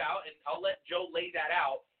Shoot and Shout, and I'll let Joe lay that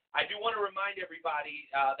out, I do want to remind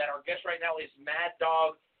everybody that our guest right now is Mad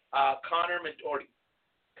Dog Connor Doherty,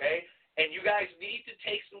 okay? And you guys need to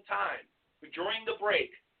take some time during the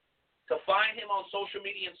break to find him on social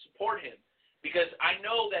media and support him, because I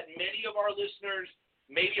know that many of our listeners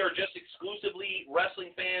maybe are just exclusively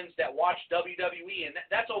wrestling fans that watch WWE, and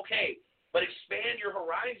that's okay. But expand your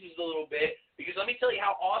horizons a little bit, because let me tell you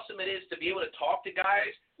how awesome it is to be able to talk to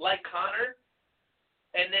guys like Connor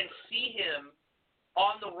and then see him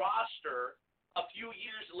on the roster a few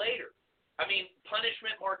years later. I mean,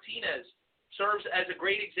 Punishment Martinez serves as a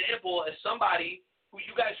great example as somebody who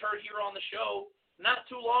you guys heard here on the show not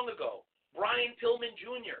too long ago. Brian Pillman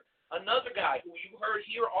Jr., another guy who you heard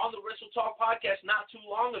here on the Wrestle Talk podcast not too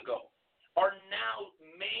long ago, are now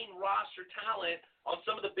main roster talent on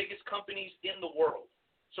some of the biggest companies in the world.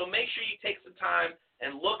 So make sure you take some time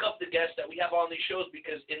and look up the guests that we have on these shows,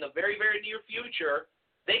 because in the very, very near future,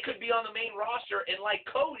 they could be on the main roster. And like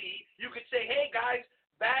Cody, you could say, hey, guys,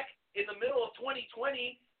 back in the middle of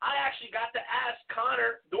 2020, I actually got to ask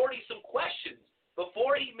Connor Doherty some questions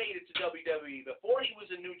before he made it to WWE, before he was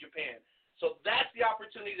in New Japan. So that's the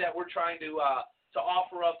opportunity that we're trying to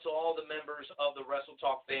offer up to all the members of the Wrestle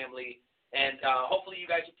Talk family. And hopefully you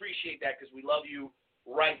guys appreciate that, because we love you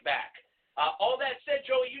right back. All that said,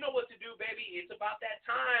 Joey, you know what to do, baby. It's about that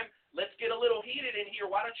time. Let's get a little heated in here.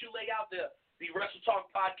 Why don't you lay out the Wrestle Talk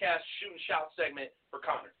podcast Shoot and Shout segment for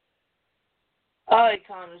Connor? All right,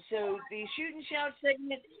 Connor. So the Shoot and Shout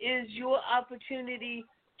segment is your opportunity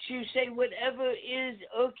to say whatever is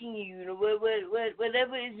irking you,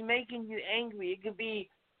 whatever is making you angry. It could be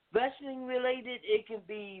wrestling related. It could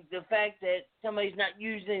be the fact that somebody's not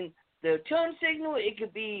using the turn signal. It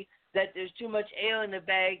could be that there's too much air in the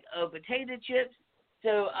bag of potato chips.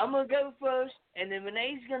 So I'm going to go first, and then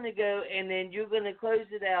Renee's going to go, and then you're going to close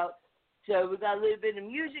it out. So we got a little bit of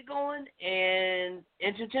music going, and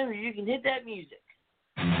entertainment, you can hit that music.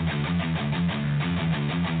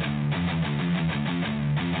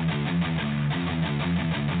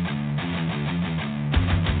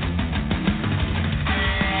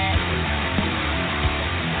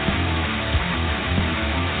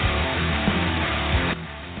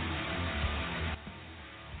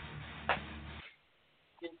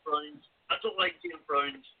 I don't like Jim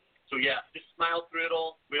Browns. So yeah, just smile through it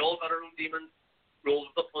all. We all got our own demons. Roll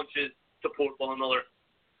with the punches. Support one another.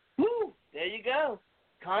 Woo! There you go.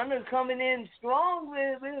 Connor coming in strong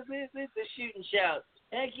with the Shoot and Shout.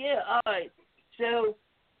 Heck yeah! All right. So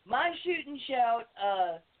my Shoot and Shout,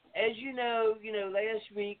 as you know,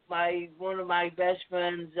 last week one of my best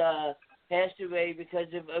friends passed away because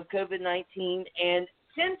of COVID-19, and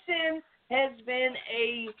since then has been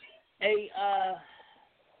a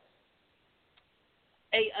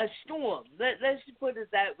storm. Let's put it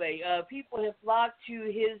that way. People have flocked to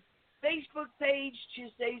his Facebook page to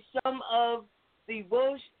say some of the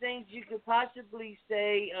worst things you could possibly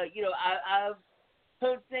say. I've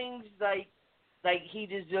heard things like he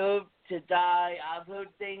deserved to die. I've heard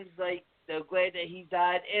things like they're glad that he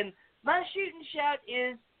died. And my Shoot and Shout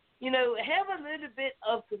is have a little bit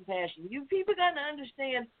of compassion. You people got to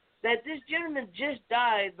understand that this gentleman just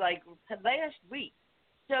died like last week.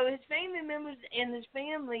 So his family members and his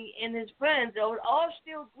family and his friends are all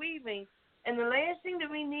still grieving. And the last thing that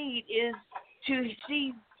we need is to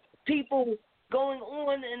see people going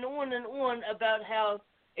on and on and on about how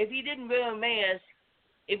if he didn't wear a mask,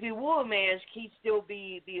 if he wore a mask, he'd still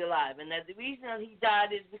be alive. And that the reason that he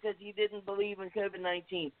died is because he didn't believe in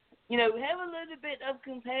COVID-19. Have a little bit of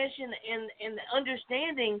compassion and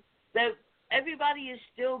understanding that everybody is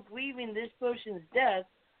still grieving this person's death.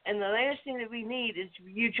 And the last thing that we need is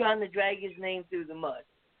you trying to drag his name through the mud.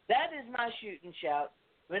 That is my shoot and shout.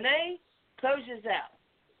 Renee, close us out.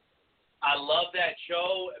 I love that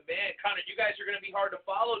show. Man, Connor, you guys are going to be hard to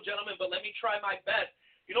follow, gentlemen, but let me try my best.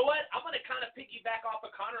 You know what? I'm going to kind of piggyback off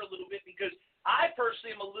of Connor a little bit because I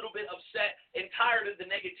personally am a little bit upset and tired of the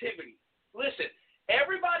negativity. Listen,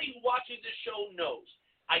 everybody who watches this show knows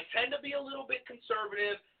I tend to be a little bit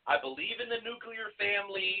conservative. I believe in the nuclear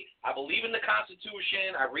family. I believe in the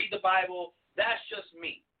Constitution. I read the Bible. That's just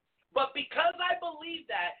me. But because I believe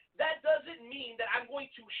that, that doesn't mean that I'm going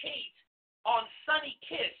to hate on Sonny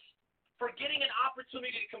Kiss for getting an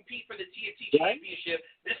opportunity to compete for the TNT Championship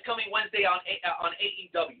this coming Wednesday on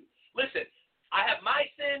AEW. Listen, I have my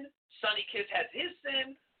sin. Sonny Kiss has his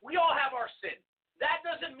sin. We all have our sin. That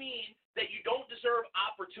doesn't mean that you don't deserve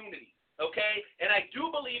opportunity. Okay? And I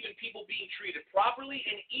do believe in people being treated properly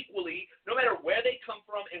and equally, no matter where they come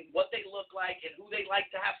from and what they look like and who they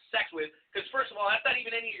like to have sex with. Because, first of all, that's not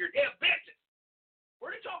even any of your damn business.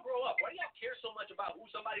 Where did y'all grow up? Why do y'all care so much about who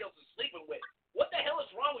somebody else is sleeping with? What the hell is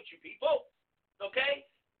wrong with you people? Okay?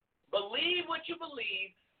 Believe what you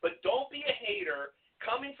believe, but don't be a hater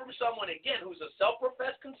coming from someone, again, who's a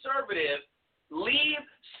self-professed conservative. Leave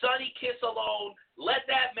Sonny Kiss alone. Let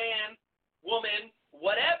that man, woman,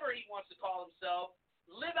 whatever he wants to call himself,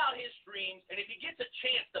 live out his dreams. And if he gets a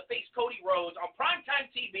chance to face Cody Rhodes on primetime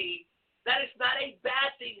TV, that is not a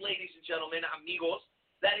bad thing, ladies and gentlemen, amigos.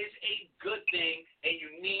 That is a good thing, and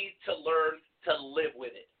you need to learn to live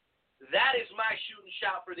with it. That is my shoot and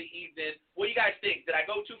shout for the evening. What do you guys think? Did I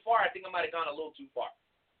go too far? I think I might have gone a little too far.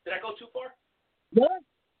 Did I go too far? What?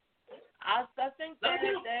 I think that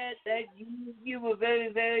you were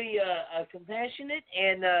very, very compassionate,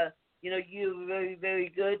 and you were very,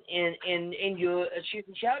 very good in your shoot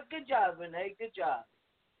and shout. Good job, Renee. Good job.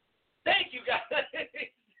 Thank you, guys.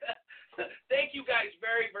 Thank you guys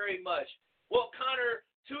very, very much. Well, Connor,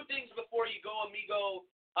 two things before you go, amigo.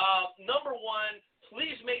 Number one,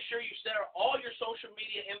 please make sure you share all your social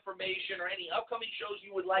media information or any upcoming shows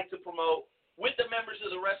you would like to promote with the members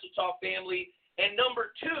of the Wrestle Talk family. And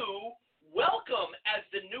number two, welcome as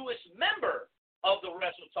the newest member of the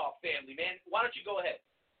Wrestle Talk family, man. Why don't you go ahead?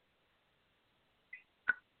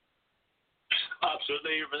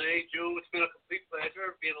 Absolutely, Renee, Joe, it's been a complete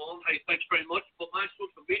pleasure being on. Hey, thanks very much. But my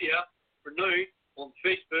social media for now on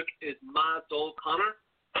Facebook is Mad Dog Connor.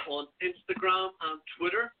 On Instagram and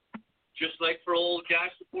Twitter, just like for all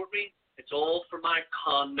guys support me, it's all for my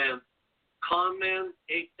Conmen.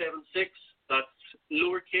 Conmen876, that's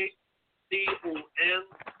lowercase CONMEN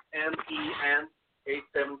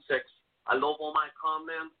 876. I love all my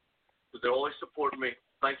Conmen because they're always supporting me.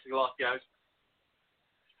 Thanks a lot, guys.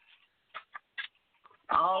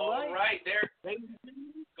 All right, there.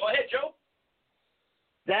 Go ahead, Joe.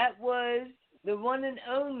 That was the one and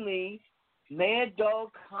only Mad Dog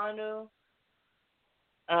Connor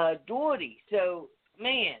Doherty. So,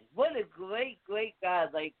 man, what a great, great guy.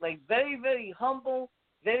 Like very, very humble,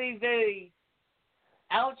 very, very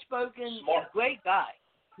outspoken, smart. Great guy.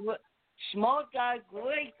 Smart guy,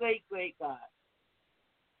 great, great, great guy.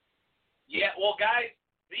 Yeah, well, guys,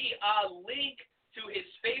 the link to his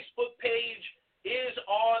Facebook page is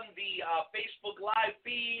on the Facebook Live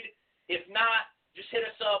feed. If not, just hit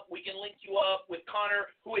us up. We can link you up with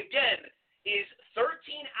Connor, who, again, is 13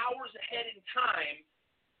 hours ahead in time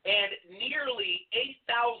and nearly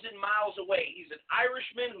 8,000 miles away. He's an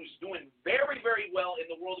Irishman who's doing very, very well in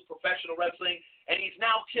the world of professional wrestling, and he's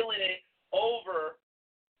now killing it over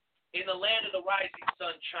in the land of the rising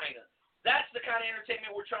sun, China. That's the kind of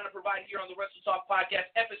entertainment we're trying to provide here on the Wrestle Talk Podcast,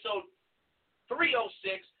 episode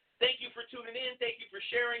 306. Thank you for tuning in. Thank you for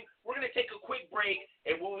sharing. We're going to take a quick break,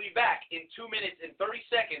 and we'll be back in 2 minutes and 30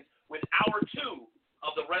 seconds with hour 2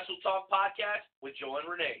 of the Wrestle Talk Podcast with Joe and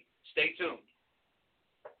Renee. Stay tuned.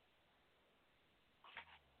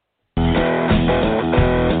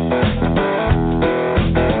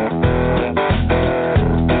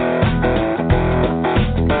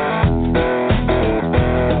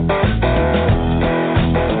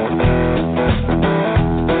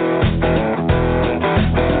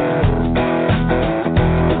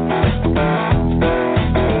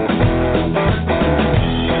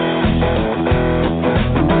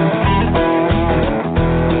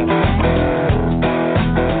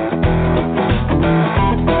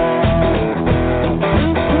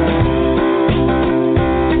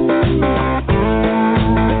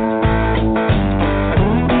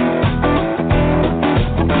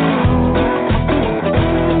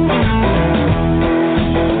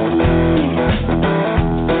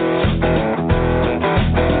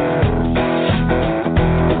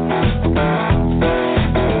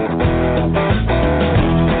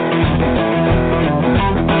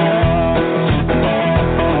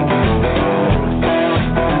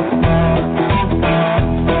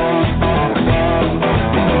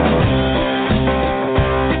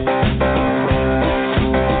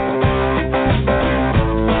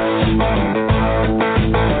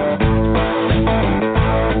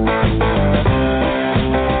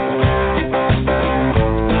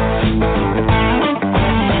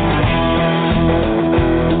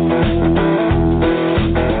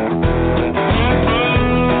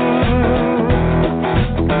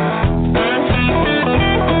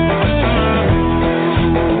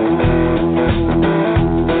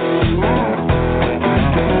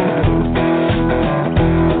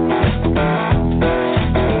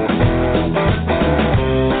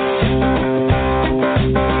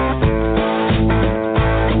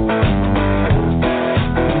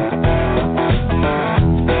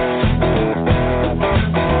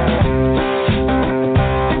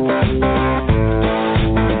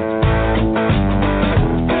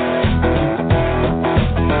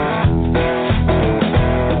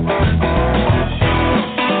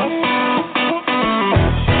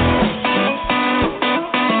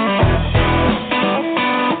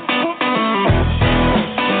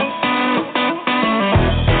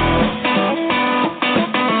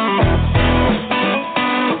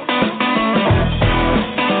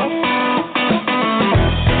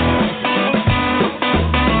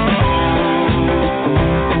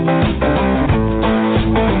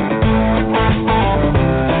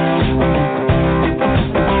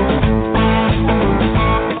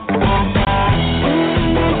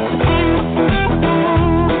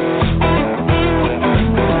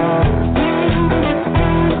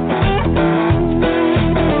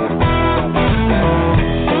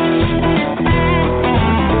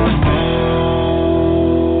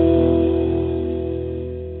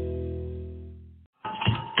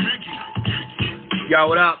 y'all?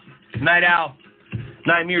 What up? Night Owl,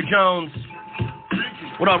 Nightmare Jones.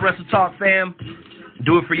 What up, Wrestle Talk fam?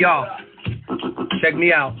 Do it for y'all. Check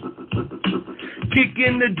me out. Kick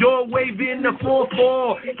in the door, waving the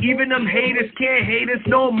 4-4. Even them haters can't hate us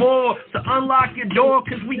no more. So unlock your door,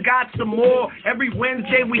 cause we got some more. Every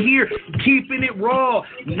Wednesday we here, keeping it raw.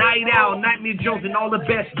 Night Owl, Nightmare Jones, and all the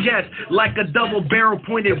best jets. Like a double barrel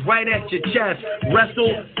pointed right at your chest.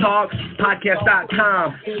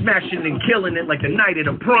 WrestleTalkPodcast.com. Smashing and killing it like the night of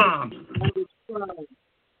the prom.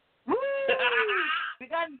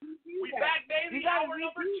 We back, baby. Hour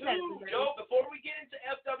number 2. Joe, before we get into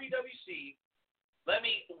FWWC, let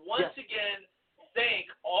me once again thank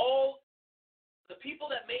all the people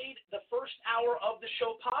that made the first hour of the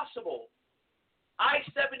show possible.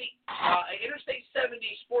 I-70, Interstate 70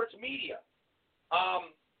 Sports Media,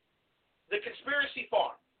 The Conspiracy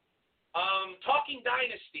Farm, Talking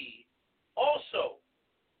Dynasty, also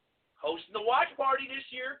hosting the watch party this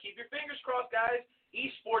year. Keep your fingers crossed, guys.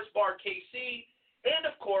 Esports Bar KC, and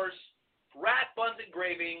of course, Rat Buns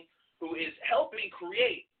Engraving, who is helping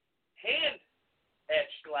create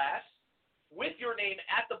hand-etched glass with your name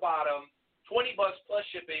at the bottom, $20 plus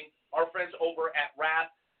shipping. Our friends over at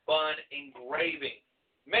Rat Bun Engraving.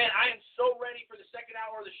 Man, I am so ready for the second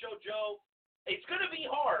hour of the show, Joe. It's going to be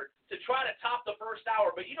hard to try to top the first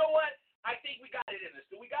hour, but you know what? I think we got it in this.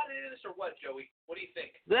 Do we got it in this or what, Joey? What do you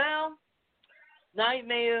think? Well,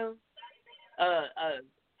 Nightmare, I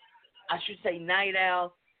should say Night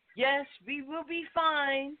Owl. Yes, we will be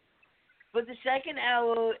fine for the second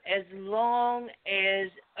hour as long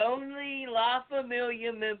as only La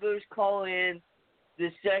Familia members call in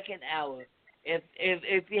the second hour.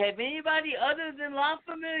 If you have anybody other than La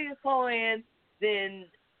Familia call in, then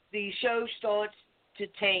the show starts to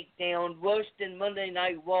tank down worse than Monday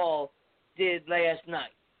Night Raw did last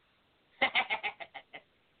night.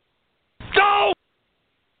 Go!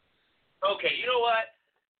 Okay, you know what?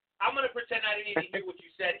 I'm going to pretend I didn't even hear what you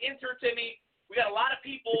said. Enter Timmy. We got a lot of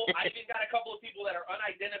people. I even got a couple of people that are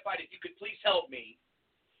unidentified. If you could please help me.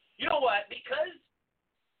 You know what? Because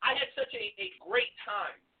I had such a great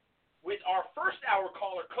time with our first hour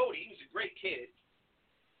caller, Cody. He was a great kid.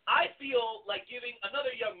 I feel like giving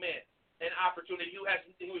another young man an opportunity who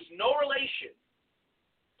is no relation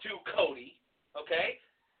to Cody. Okay?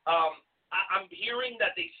 I'm hearing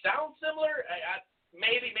that they sound similar.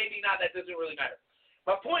 Maybe not. That doesn't really matter.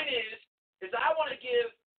 My point is I want to give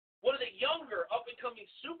one of the younger up-and-coming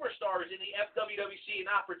superstars in the FWWC an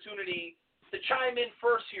opportunity to chime in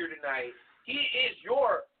first here tonight. He is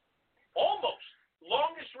your almost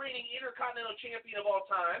longest-reigning Intercontinental Champion of all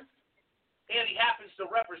time, and he happens to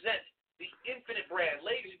represent the Infinite brand.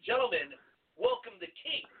 Ladies and gentlemen, welcome the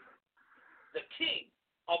king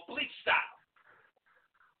of Bleach Style.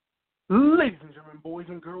 Ladies and gentlemen, boys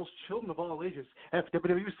and girls, children of all ages,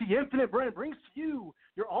 FWWC Infinite brand brings to you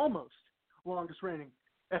your almost longest reigning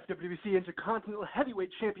FWWC Intercontinental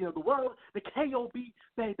Heavyweight Champion of the world, the KOB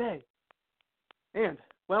Baby. And,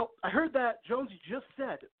 well, I heard that Jonesy just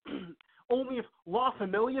said only if La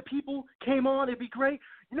Familia people came on, it'd be great.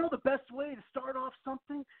 You know the best way to start off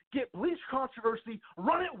something? Get Bleach controversy,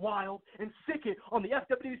 run it wild, and stick it on the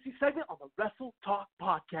FWWC segment on the Wrestle Talk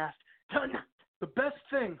podcast tonight. The best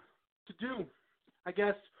thing to do, I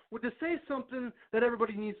guess, would to say something that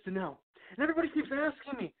everybody needs to know. And everybody keeps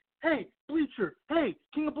asking me, hey, Bleacher, hey,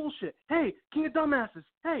 King of Bullshit, hey, King of Dumbasses,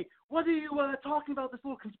 hey, what are you talking about this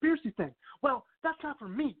little conspiracy thing? Well, that's not for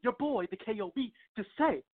me, your boy, the KOB, to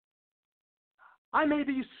say. I may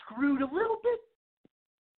be screwed a little bit,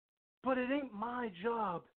 but it ain't my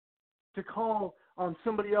job to call on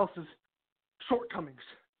somebody else's shortcomings.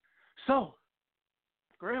 So,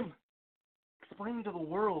 Grim, explain to the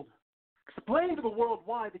world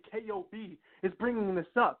why the KOB is bringing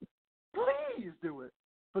this up. Please do it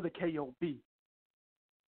for the KOB.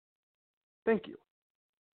 Thank you.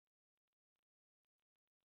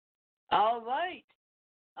 All right.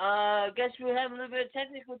 Guess we're having a little bit of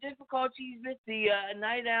technical difficulties with the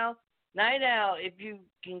Night Owl. Night Owl, if you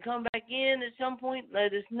can come back in at some point,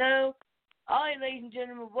 let us know. All right, ladies and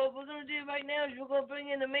gentlemen, what we're going to do right now is we're going to bring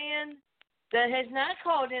in a man that has not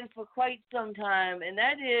called in for quite some time, and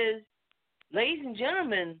that is, ladies and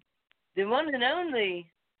gentlemen, the one and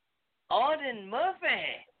only Auden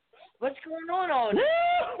Murphy. What's going on, Auden?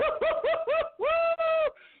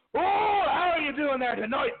 Oh, how are you doing there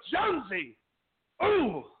tonight, Jonesy?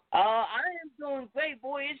 Ooh. I am doing great,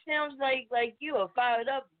 boy. It sounds like you are fired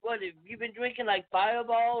up. What, have you been drinking like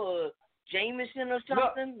Fireball or Jameson or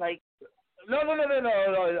something? No.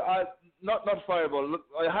 Not Fireball. Look,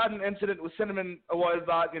 I had an incident with cinnamon a while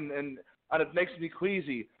back, and it makes me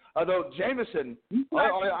queasy. Although Jameson,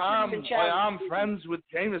 I am friends with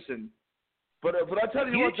Jameson. But I tell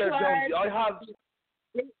you what, there, Jonesy, I have.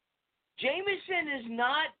 Jameson is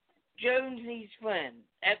not Jonesy's friend.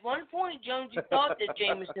 At one point, Jonesy thought that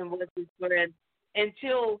Jameson was his friend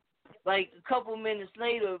until, like, a couple minutes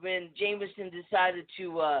later, when Jameson decided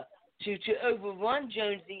to overrun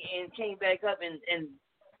Jonesy and came back up, and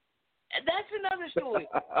that's another story.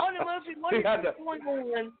 Artie Murphy, what is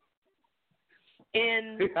going on?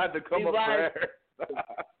 He had to come up there.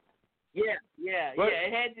 Yeah.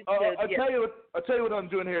 It had to. I'll tell you what I'm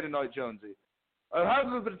doing here tonight, Jonesy. I have a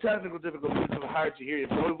little bit of technical difficulties, so it's hard to hear you,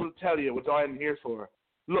 but I will tell you what I am here for.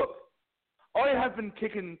 Look, I have been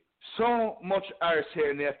kicking so much arse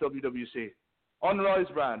here in the FWWC on Rise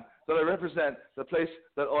brand that I represent the place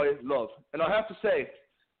that I love. And I have to say,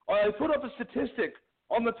 I put up a statistic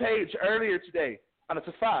on the page earlier today, and it's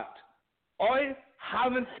a fact. I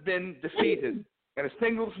haven't been defeated in a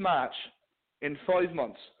singles match in 5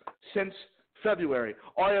 months, since February.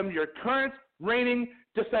 I am your current reigning,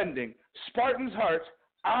 defending Spartan's Heart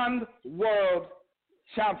and World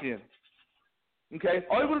Champion. Okay?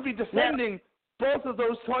 I will be defending both of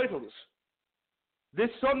those titles this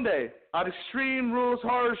Sunday at Extreme Rules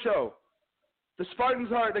Horror Show. The Spartan's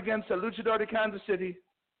Heart against the Luchador de Kansas City,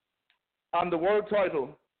 and the world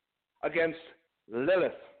title against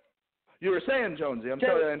Lilith. You were saying, Jonesy, I'm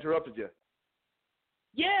sorry I interrupted you.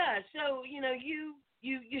 Yeah, so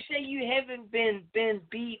you say you haven't been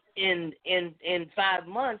beat in 5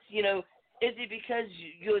 months. Is it because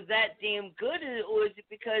you're that damn good, or is it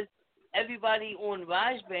because everybody on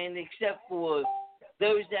Rise Band, except for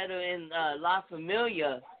those that are in La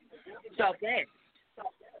Familia, suck ass?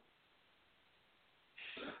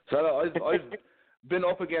 So I've been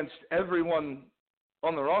up against everyone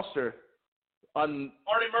on the roster, and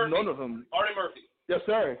none of them. Artie Murphy. Yes,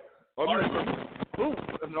 sir. Artie Murphy. Ooh,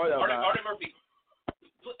 Artie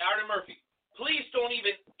Murphy, please don't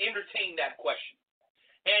even entertain that question.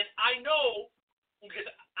 And I know, because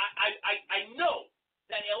I know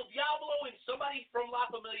that El Diablo and somebody from La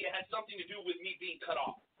Familia had something to do with me being cut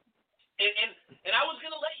off. And I was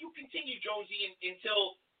going to let you continue, Jonesy,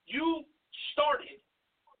 until you started,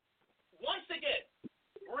 once again,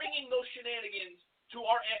 bringing those shenanigans to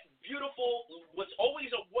our beautiful, what's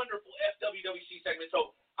always a wonderful FWWC segment.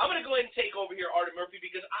 So I'm going to go ahead and take over here, Artie Murphy,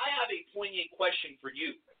 because I have a poignant question for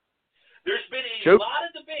you. There's been a lot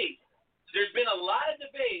of debate. There's been a lot of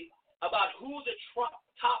debate about who the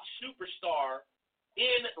top superstar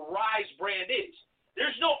in Rise brand is.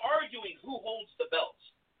 There's no arguing who holds the belts.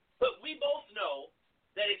 But we both know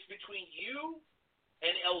that it's between you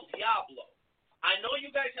and El Diablo. I know you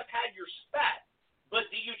guys have had your spat, but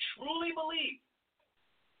do you truly believe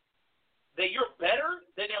that you're better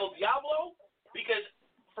than El Diablo? Because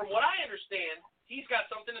from what I understand, he's got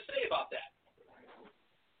something to say about that.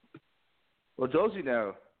 Well, Josie,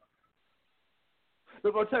 now,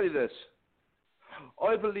 look, I'll tell you this.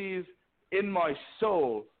 I believe in my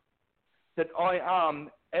soul that I am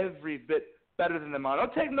every bit better than the man. I'll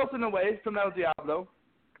take nothing away from El Diablo.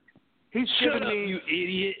 He's given me... you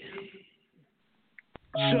idiot.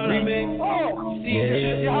 Shut up. Oh,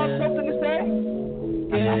 you have something to say?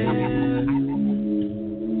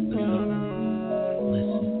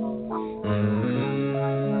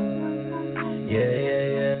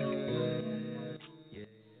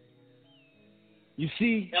 You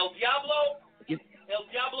see, El Diablo,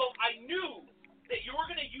 I knew that you were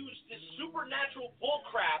going to use this supernatural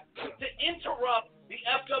bullcrap to interrupt the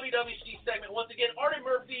FWWC segment. Once again, Artie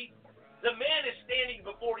Murphy, the man is standing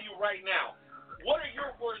before you right now. What are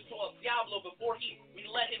your words to El Diablo before we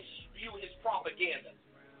let him spew his propaganda?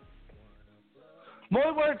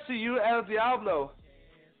 My words to you, El Diablo.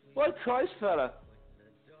 What Christ, fella?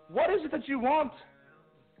 What is it that you want?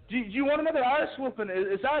 Do you want another arse whooping?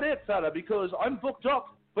 Is that it, fella? Because I'm booked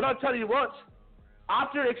up. But I'll tell you what.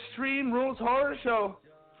 After Extreme Rules Horror Show,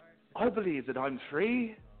 I believe that I'm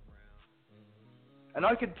free. And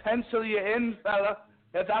I can pencil you in, fella,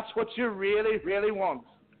 if that's what you really, really want.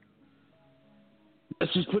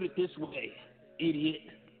 Let's just put it this way, idiot.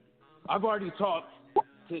 I've already talked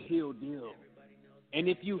to Heel Deal. And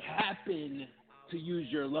if you happen to use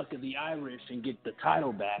your luck of the Irish and get the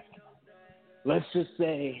title back, let's just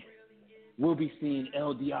say we'll be seeing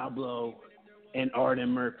El Diablo and Artie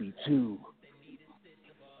Murphy too.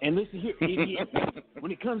 And listen here, idiot.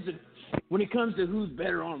 When it comes to who's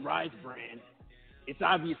better on Rise brand, it's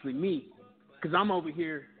obviously me, because I'm over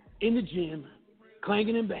here in the gym,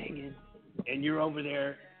 clanging and banging, and you're over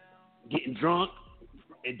there getting drunk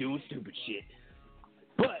and doing stupid shit.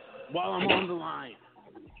 But while I'm on the line,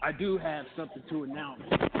 I do have something to announce,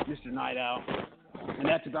 Mr. Night Owl. and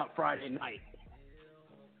that's about Friday night.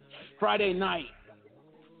 Friday night,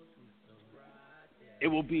 it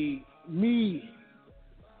will be me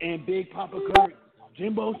and Big Papa Kurt,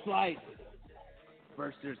 Jimbo Slice,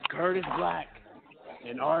 versus Curtis Black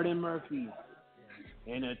and Arden Murphy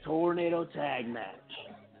in a tornado tag match.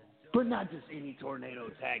 But not just any tornado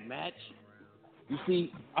tag match. You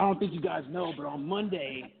see, I don't think you guys know, but on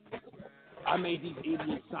Monday, I made these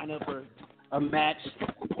idiots sign up for a match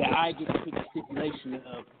that I get to pick a stipulation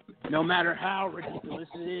of, no matter how ridiculous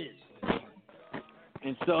it is.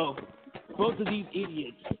 And so, both of these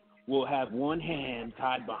idiots will have one hand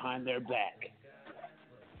tied behind their back.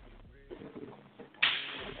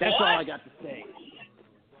 That's all I got to say.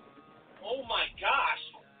 Oh my gosh.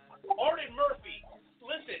 Arden Murphy,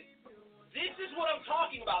 listen, this is what I'm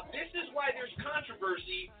talking about. This is why there's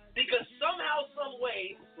controversy, because somehow, some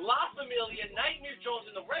way, La Familia, Nightmare Jones,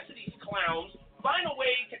 and the rest of these clowns find a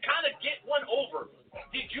way to kind of get one over.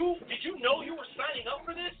 Did you know you were signing up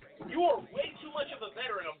for this? You are way too much of a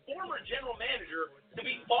veteran, a former general manager, to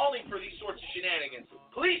be falling for these sorts of shenanigans.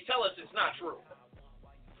 Please tell us it's not true.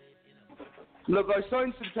 Look, I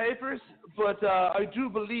signed some papers, but I do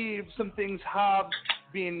believe some things have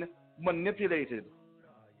been manipulated.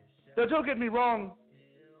 Now, don't get me wrong.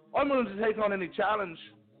 I'm willing to take on any challenge,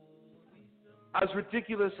 as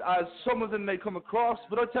ridiculous as some of them may come across.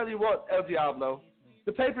 But I'll tell you what, El Diablo,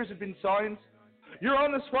 the papers have been signed. You're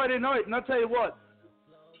on this Friday night, and I'll tell you what,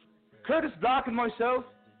 Curtis Black and myself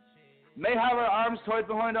may have our arms tied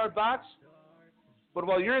behind our backs, but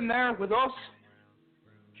while you're in there with us,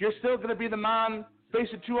 you're still going to be the man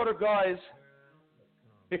facing two other guys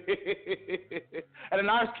and an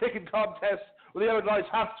arse-kicking contest where the other guys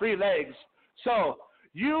have 3 legs. So,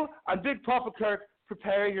 you and Big Papa Kirk,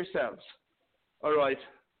 prepare yourselves. All right?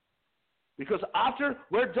 Because after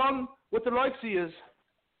we're done with the likes of yous,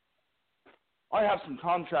 I have some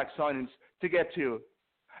contract signings to get to.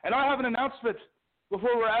 And I have an announcement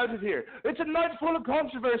before we're out of here. It's a night full of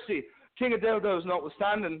controversy, King of Dildos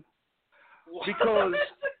notwithstanding. Because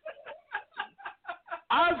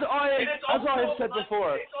as I have said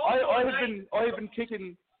before, I've been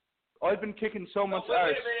kicking so much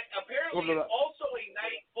ass. Apparently, it's also a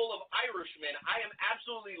night full of Irishmen. I am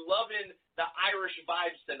absolutely loving the Irish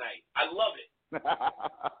vibes tonight. I love it.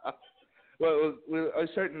 well, I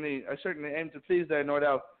certainly aim to please there, no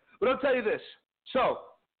doubt. But I'll tell you this. So,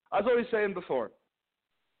 as I was saying before,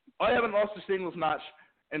 I haven't lost a singles match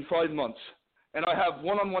in 5 months, and I have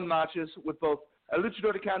one-on-one matches with both El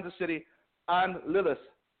Luchador de Kansas City and Lilith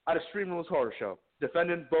at Extreme Rules Horror Show,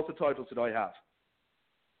 defending both the titles that I have.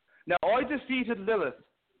 Now, I defeated Lilith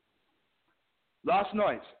last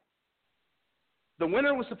night. The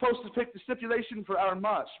winner was supposed to pick the stipulation for our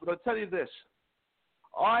match, but I'll tell you this.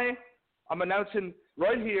 I am announcing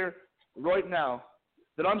right here, right now,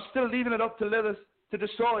 that I'm still leaving it up to Lilith to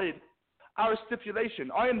decide our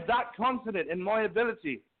stipulation. I am that confident in my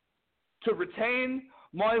ability to retain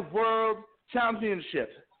my world championship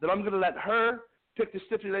that I'm going to let her pick the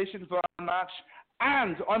stipulation for our match,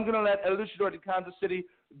 and I'm going to let El Luchador de Kansas City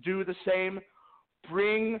do the same.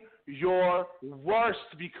 Bring your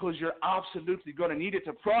worst, because you're absolutely going to need it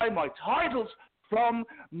to pry my titles from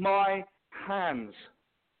my hands.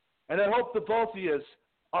 And I hope that both of you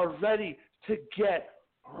are ready to get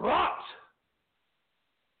rocked.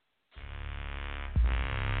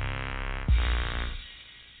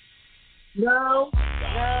 No.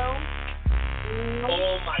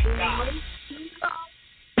 Oh my God.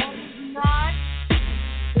 Not.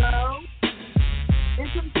 No.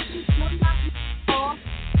 It's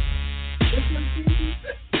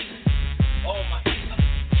Oh my God.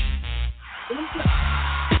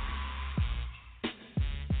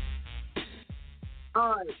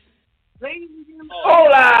 All right. Ladies and gentlemen.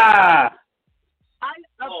 Hola! I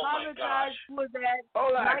apologize for that.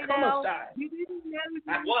 Hola, right ¿cómo now. estás? You didn't know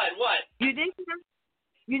this. What? You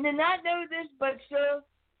did not know this, but sir,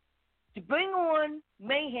 to bring on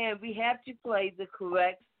mayhem, we have to play the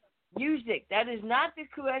correct music. That is not the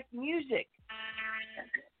correct music.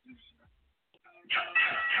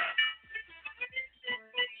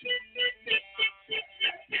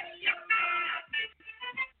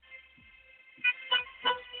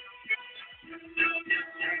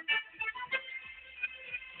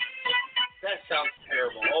 That sounds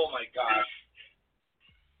terrible. Oh my gosh.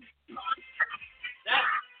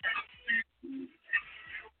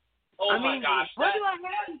 Oh my gosh. What do I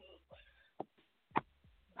have?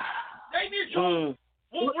 Nightmare Jones.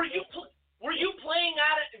 Were you playing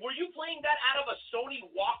that out of a Sony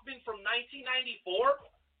Walkman from 1994?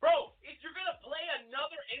 Bro, if you're gonna play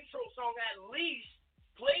another intro song, at least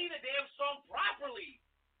play the damn song properly.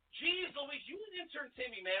 Jeez Louise, you went into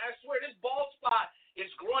Timmy, man. I swear this bald spot is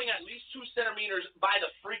growing at least 2 centimeters by the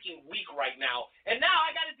freaking week right now. And now I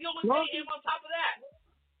got to deal with Mayhem on top of that.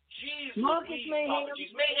 Jeez Louise, Papa G's.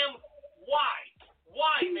 Mayhem, why?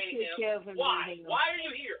 Why, Mayhem? Why? Why are you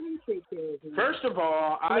here? First of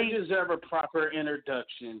all, I deserve a proper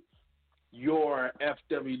introduction. Your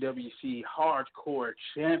FWWC Hardcore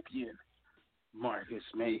Champion, Marcus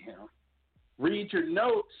Mayhem. Read your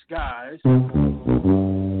notes, guys.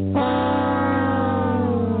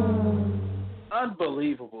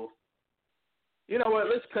 Unbelievable. You know what?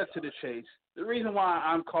 Let's cut to the chase. The reason why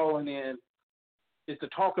I'm calling in is to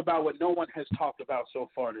talk about what no one has talked about so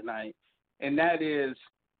far tonight, and that is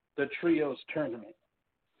the Trios Tournament.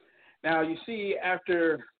 Now, you see,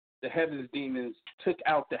 after the Heavens Demons took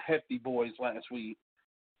out the Hefty Boys last week,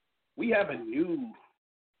 we have a new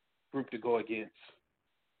group to go against.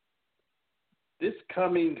 This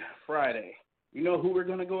coming Friday, you know who we're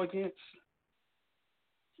going to go against?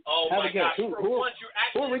 Oh, Have my a guess. gosh. Who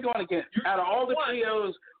are we going against? Out of all the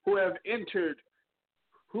trios who have entered,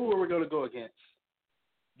 who are we going to go against?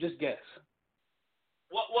 Just guess.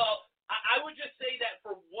 Well, I would just say that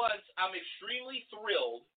for once, I'm extremely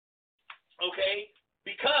thrilled, okay,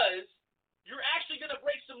 because you're actually going to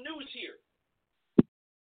break some news here.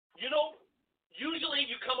 You know, usually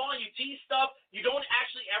you come on, you tease stuff, you don't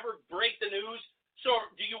actually ever break the news. So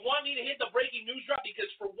do you want me to hit the breaking news drop? Because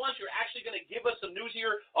for once, you're actually going to give us some news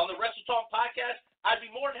here on the Wrestle Talk podcast. I'd be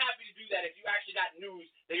more than happy to do that if you actually got news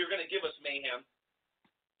that you're going to give us, Mayhem.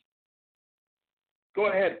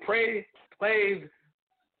 Go ahead. Play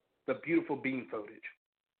the beautiful bean footage.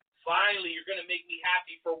 Finally, you're going to make me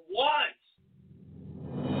happy for once.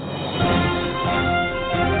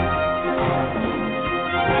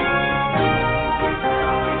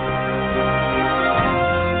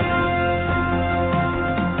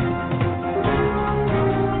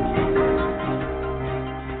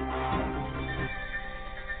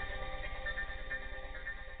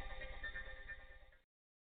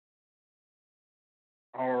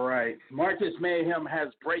 All right. Marcus Mayhem has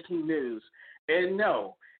breaking news. And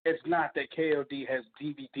no, it's not that KOD has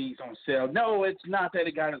DVDs on sale. No, it's not that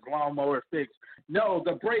he got his lawnmower fixed. No,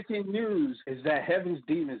 the breaking news is that Heaven's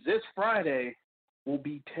Demons this Friday will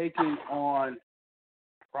be taking on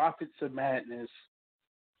Prophets of Madness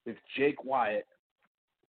with Jake Wyatt.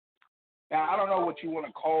 Now, I don't know what you want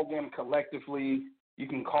to call them collectively. You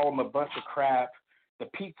can call them a bunch of crap. The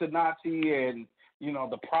Pizza Nazi and, you know,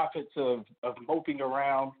 the prophets of moping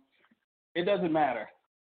around. It doesn't matter.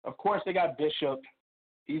 Of course, they got Bishop.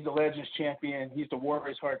 He's the Legends champion. He's the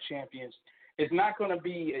Warriors Heart champions. It's not going to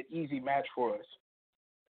be an easy match for us.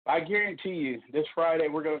 I guarantee you, this Friday,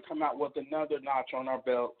 we're going to come out with another notch on our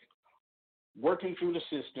belt, working through the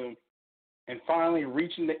system, and finally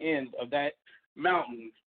reaching the end of that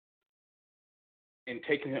mountain and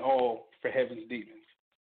taking it all for Heaven's Demons.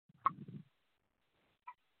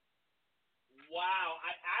 Wow,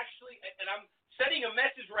 and I'm sending a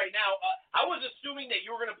message right now. I was assuming that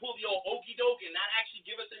you were going to pull the old okey doke and not actually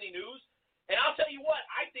give us any news. And I'll tell you what,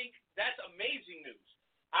 I think that's amazing news.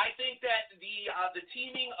 I think that the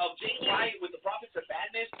teaming of Jake Wyatt with the Prophets of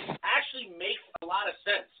Madness actually makes a lot of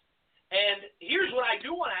sense. And here's what I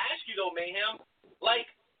do want to ask you, though, Mayhem. Like,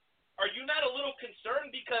 are you not a little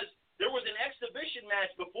concerned because there was an exhibition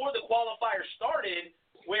match before the qualifier started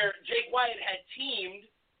where Jake Wyatt had teamed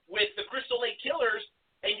with the Crystal Lake Killers,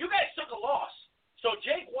 and you guys took a loss. So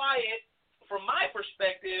Jake Wyatt, from my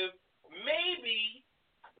perspective, maybe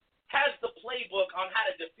has the playbook on how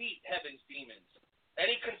to defeat Heaven's Demons.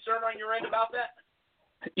 Any concern on your end about that?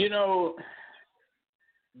 You know,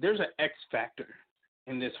 there's an X factor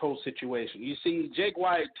in this whole situation. You see, Jake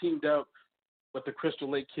Wyatt teamed up with the Crystal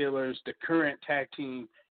Lake Killers, the current tag team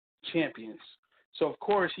champions. So, of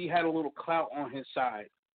course, he had a little clout on his side,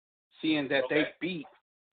 seeing that they beat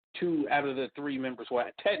 2 out of the 3 members. Well,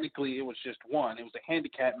 technically, it was just 1. It was a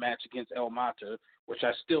handicap match against El Mata, which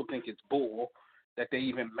I still think it's bull that they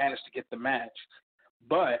even managed to get the match.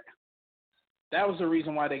 But that was the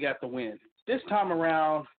reason why they got the win. This time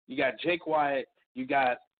around, you got Jake Wyatt, you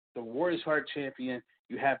got the Warriors Heart champion,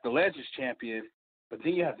 you have the Legends champion, but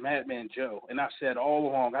then you have Madman Joe. And I've said all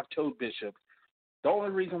along, I've told Bishop, the only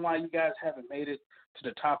reason why you guys haven't made it to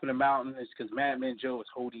the top of the mountain is because Madman Joe is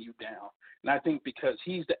holding you down. And I think because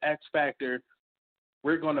he's the X factor,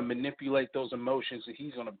 we're going to manipulate those emotions and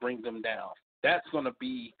he's going to bring them down. That's going to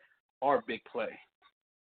be our big play.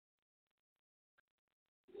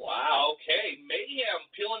 Wow, okay. Mayhem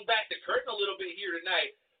peeling back the curtain a little bit here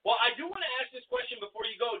tonight. Well, I do want to ask this question before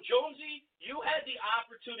you go. Jonesy, you had the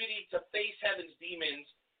opportunity to face Heaven's Demons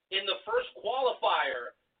in the first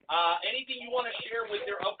qualifier. Anything you want to share with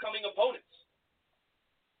their upcoming opponents?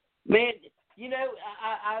 Man, you know,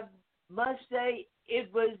 I must say it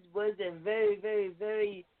was a very, very,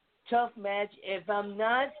 very tough match. If I'm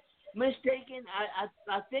not mistaken,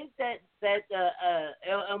 I think that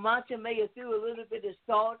El Mata may have threw a little bit of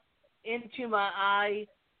salt into my eye,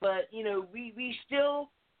 but you know, we still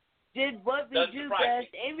did what we do best,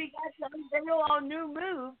 and we got some our new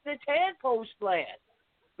move, the tadpole splash,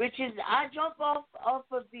 which is I jump off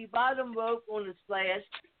of the bottom rope on the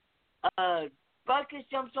splash. Bucket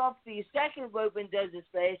jumps off the second rope and does a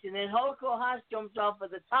splash, and then Hulko Haas jumps off of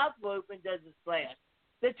the top rope and does a splash.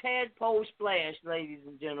 The tadpole splash, ladies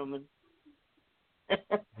and gentlemen.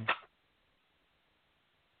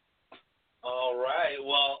 All right.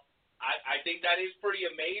 Well, I think that is pretty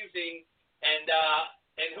amazing,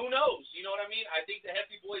 and who knows? You know what I mean? I think the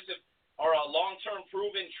Hefty Boys are a long-term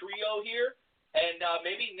proven trio here, and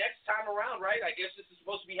maybe next time around, right? I guess this is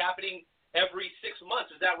supposed to be happening every 6 months.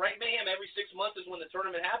 Is that right, Mayhem? Every 6 months is when the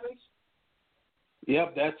tournament happens?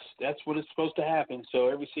 Yep, that's what it's supposed to happen. So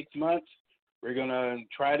every 6 months, we're going to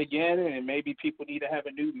try it again, and maybe people need to have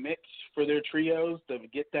a new mix for their trios to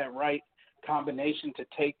get that right combination to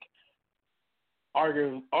take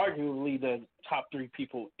arguably the top 3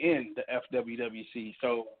 people in the FWWC.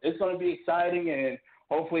 So it's going to be exciting, and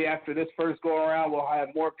hopefully after this first go-around, we'll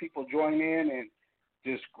have more people join in and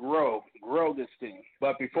just grow this thing.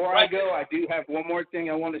 But before I go, I do have one more thing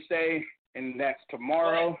I want to say, and that's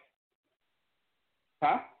tomorrow.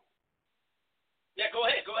 Huh? Yeah, go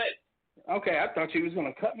ahead. Okay, I thought you was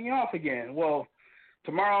going to cut me off again. Well,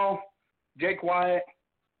 tomorrow, Jake Wyatt,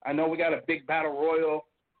 I know we got a big battle royal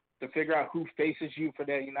to figure out who faces you for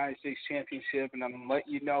that United States Championship, and I'm going to let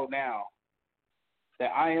you know now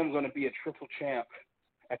that I am going to be a triple champ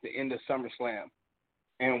at the end of SummerSlam.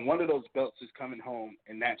 And one of those belts is coming home,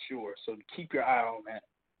 and that's yours. So keep your eye on that.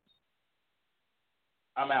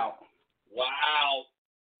 I'm out. Wow.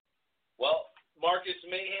 Well, Marcus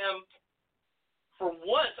Mayhem, for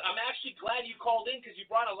once, I'm actually glad you called in because you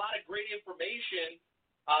brought a lot of great information.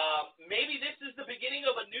 Maybe this is the beginning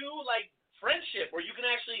of a new, friendship where you can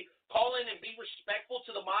actually call in and be respectful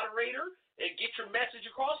to the moderator and get your message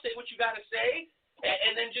across, say what you got to say,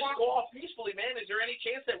 and then just go off peacefully, man. Is there any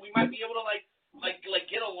chance that we might be able to,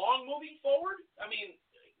 get along moving forward? I mean,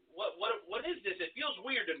 what is this? It feels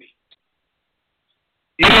weird to me.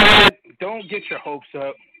 You know what? Don't get your hopes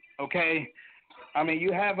up, okay? I mean,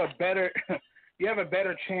 you have a better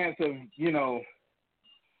chance of,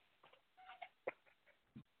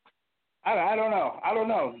 I don't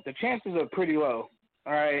know. The chances are pretty low,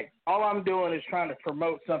 all right? All I'm doing is trying to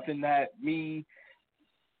promote something that me,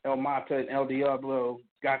 El Mata, and El Diablo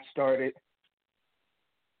got started.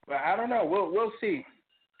 But I don't know. We'll see.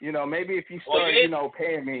 Maybe if you start,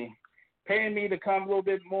 paying me to come a little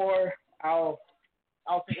bit more, I'll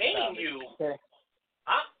paying you. Okay.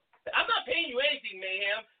 I'm not paying you anything,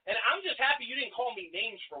 Mayhem, and I'm just happy you didn't call me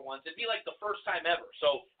names for once. It'd be like the first time ever.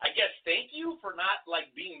 So I guess thank you for not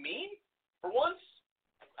being mean for once.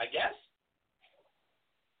 I guess.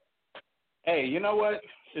 Hey, you know what?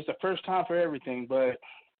 It's the first time for everything, but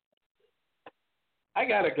I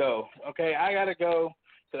gotta go. Okay, I gotta go.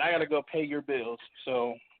 Because I got to go pay your bills.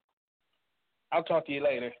 So I'll talk to you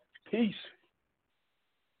later. Peace.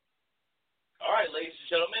 All right, ladies and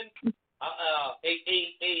gentlemen.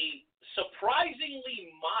 A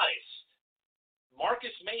surprisingly modest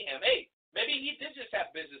Marcus Mayhem. Hey, maybe he did just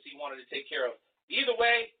have business he wanted to take care of. Either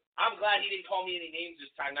way, I'm glad he didn't call me any names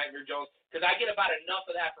this time, Nightmare Jones, because I get about enough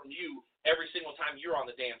of that from you every single time you're on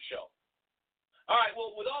the damn show. All right,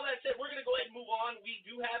 well, with all that said, we're going to go ahead and move on. We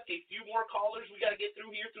do have a few more callers we got to get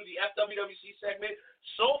through here through the FWWC segment.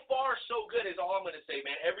 So far, so good is all I'm going to say,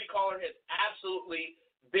 man. Every caller has absolutely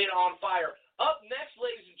been on fire. Up next,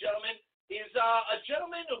 ladies and gentlemen, is a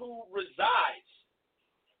gentleman who resides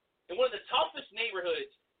in one of the toughest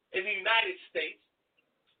neighborhoods in the United States.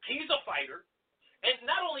 He's a fighter, and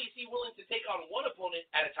not only is he willing to take on one opponent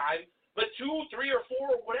at a time, but 2, 3, or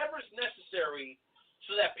 4, or whatever is necessary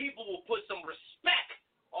so that people will put some respect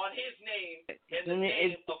on his name and the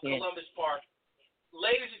name of Columbus Park.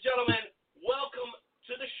 Ladies and gentlemen, welcome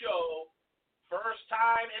to the show. First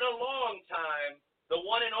time in a long time, the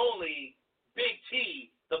one and only Big T,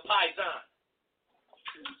 the Paisan.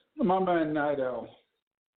 My man, Night Owl.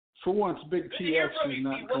 For once, Big T actually is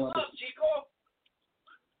not in Columbus. What's up, Chico?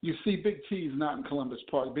 You see, Big T is not in Columbus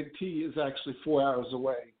Park. Big T is actually 4 hours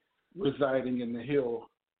away, residing in the Hill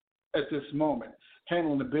at this moment,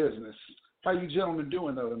 handling the business. How you gentlemen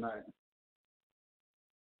doing, though, tonight?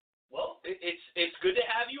 Well, it's good to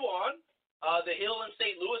have you on. The Hill in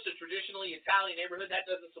St. Louis, a traditionally Italian neighborhood, that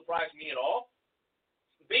doesn't surprise me at all.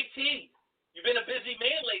 Big T, you You've been a busy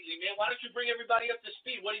man lately, man. Why don't you bring everybody up to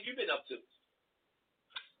speed? What have you been up to?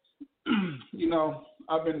 You know,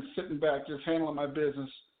 I've been sitting back just handling my business,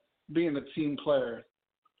 being a team player.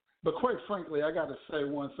 But quite frankly, I got to say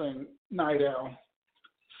one thing, Night Owl.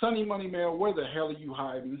 Sonny Money Mail, where the hell are you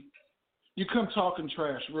hiding? You come talking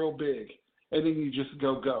trash real big, and then you just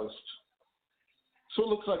go ghost. So it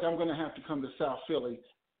looks like I'm going to have to come to South Philly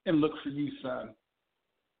and look for you, son.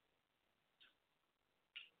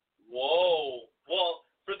 Whoa. Well,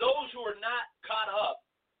 for those who are not caught up,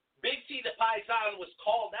 Big T the Paisan was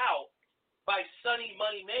called out by Sonny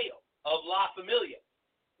Money Mayo of La Familia.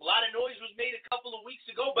 A lot of noise was made a couple of weeks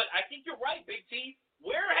ago, but I think you're right, Big T.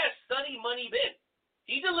 Where has Sonny Money been?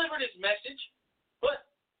 He delivered his message, but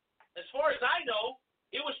as far as I know,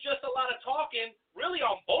 it was just a lot of talking really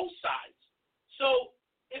on both sides. So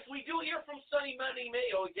if we do hear from Sonny Money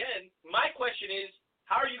Mayo again, my question is,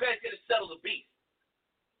 how are you guys going to settle the beef?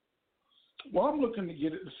 Well, I'm looking to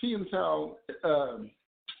get it, seeing how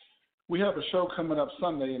we have a show coming up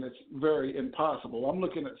Sunday, and it's very impossible. I'm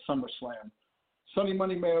looking at SummerSlam. Sonny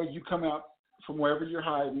Money Mail, you come out from wherever you're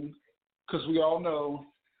hiding, because we all know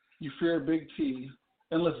you fear Big T,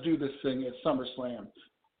 and let's do this thing at SummerSlam.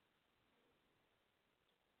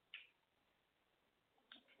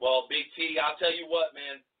 Well, Big T, I'll tell you what,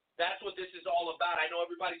 man. That's what this is all about. I know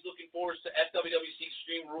everybody's looking forward to FWWC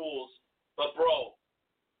Extreme Rules, but, bro,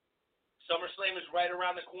 SummerSlam is right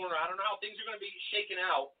around the corner. I don't know how things are going to be shaken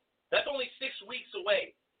out. That's only 6 weeks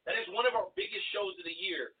away. That is one of our biggest shows of the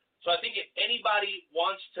year. So I think if anybody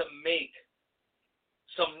wants to make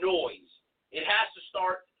some noise, it has to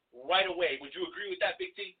start right away. Would you agree with that,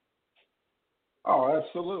 Big T? Oh,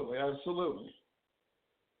 absolutely, absolutely.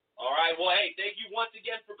 All right. Well, hey, thank you once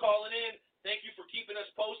again for calling in. Thank you for keeping us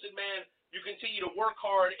posted, man. You continue to work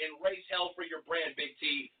hard and raise hell for your brand, Big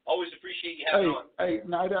T. Always appreciate you having on. Hey,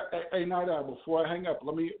 Night Owl, before I hang up,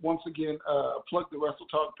 let me once again plug the Wrestle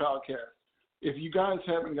Talk podcast. If you guys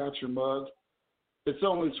haven't got your mug, it's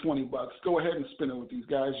only $20. Go ahead and spin it with these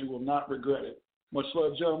guys. You will not regret it. Much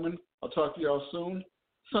love, gentlemen. I'll talk to y'all soon.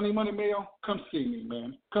 Sonny Money Mail, come see me,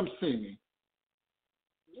 man. Come see me.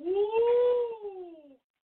 Woo!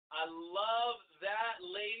 I love that,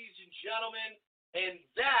 ladies and gentlemen. And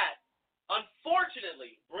that,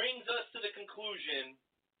 unfortunately, brings us to the conclusion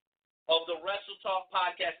of the Wrestle Talk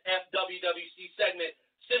Podcast FWWC segment.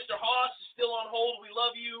 Sister Haas is still on hold. We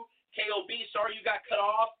love you. KOB, sorry you got cut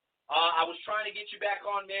off. I was trying to get you back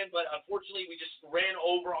on, man, but unfortunately we just ran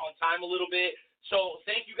over on time a little bit. So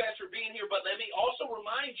thank you guys for being here. But let me also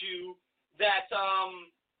remind you that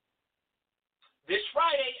this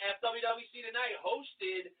Friday, FWWC Tonight,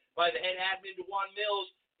 hosted by the head admin, DeJuan Mills,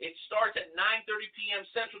 it starts at 9:30 p.m.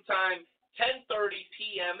 Central Time, 10:30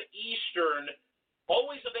 p.m. Eastern.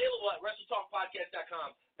 Always available at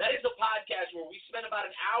WrestleTalkPodcast.com. That is a podcast where we spend about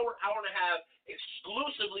an hour, hour and a half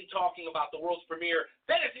exclusively talking about the world's premier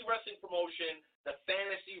fantasy wrestling promotion, the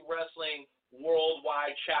Fantasy Wrestling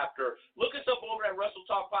Worldwide Chapter. Look us up over at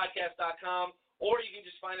WrestleTalkPodcast.com, or you can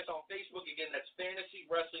just find us on Facebook. Again, that's Fantasy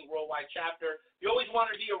Wrestling Worldwide Chapter. If you always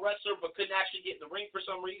wanted to be a wrestler but couldn't actually get in the ring for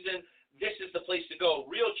some reason, this is the place to go.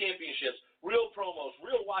 Real championships, real promos,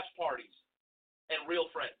 real watch parties, and real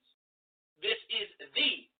friends. This is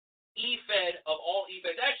the E-Fed of all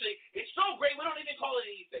E-Feds. Actually, it's so great, we don't even call it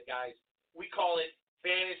E-Fed, guys. We call it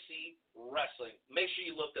Fantasy Wrestling. Make sure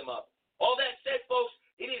you look them up. All that said, folks,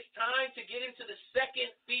 it is time to get into the second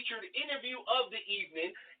featured interview of the evening.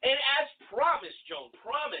 And as promised, Joan,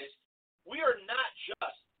 we are not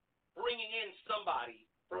just bringing in somebody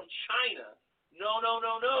from China. No.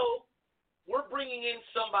 We're bringing in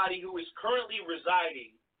somebody who is currently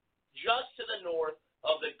residing just to the north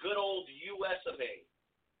of the good old U.S. of A.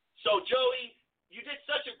 So, Joey, you did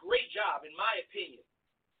such a great job, in my opinion.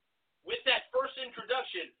 With that first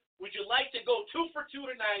introduction, would you like to go 2 for 2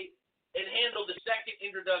 tonight and handle the second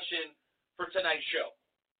introduction for tonight's show?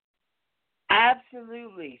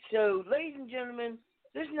 Absolutely. So, ladies and gentlemen,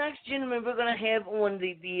 this next gentleman we're going to have on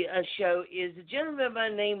the show is a gentleman by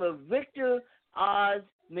the name of Rickter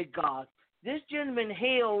McGoth. This gentleman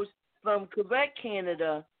hails from Quebec,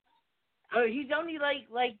 Canada. He's only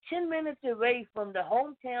like 10 minutes away from the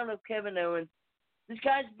hometown of Kevin Owens. This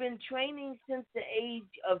guy's been training since the age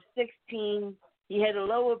of 16. He had a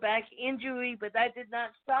lower back injury, but that did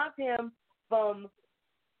not stop him from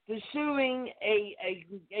pursuing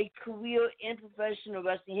a career in professional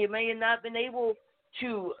wrestling. He may have not been able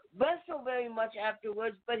to wrestle very much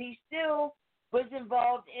afterwards, but he still was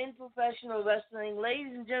involved in professional wrestling.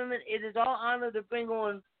 Ladies and gentlemen, it is our honor to bring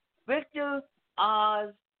on Rickter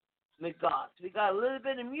McGoth. We got a little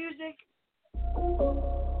bit of music.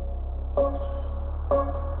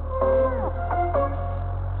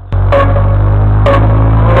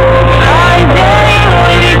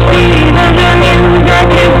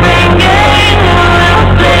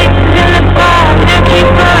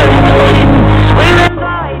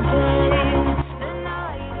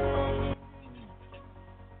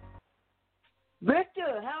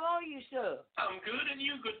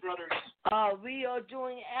 you, good brothers? We are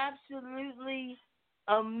doing absolutely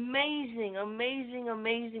amazing.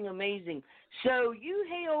 So you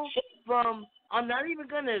hail from, I'm not even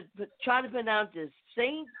going to try to pronounce this,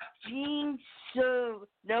 St. Jean sur,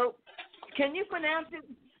 nope. Can you pronounce it?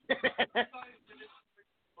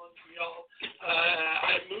 Montreal.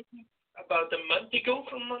 I moved about a month ago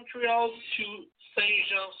from Montreal to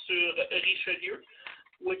Saint-Jean-sur-Richelieu,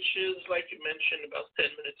 which is, like you mentioned, about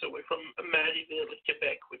 10 minutes away from Marieville,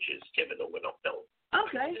 Quebec, which is Kevin Owen Uphill.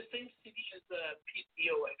 Okay. The same city as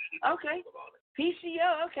PCO, actually. Okay.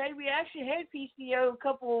 PCO. Okay, we actually had PCO a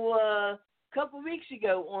couple weeks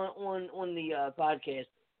ago on the podcast.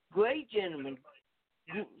 Great gentleman.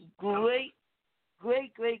 Great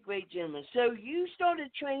gentleman. So you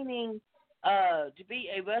started training to be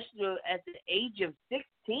a wrestler at the age of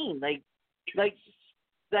 16. Like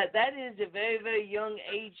that is a very, very young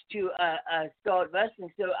age to start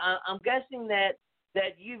wrestling. So I'm guessing that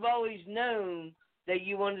you've always known that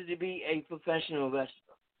you wanted to be a professional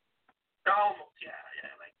wrestler. Almost, yeah.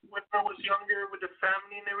 Like when I was younger with the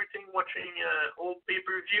family and everything, watching old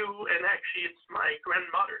pay-per-view, and actually it's my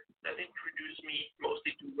grandmother that introduced me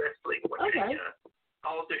mostly to wrestling, watching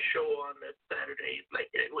all the show on the Saturdays,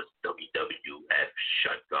 like it was WWF,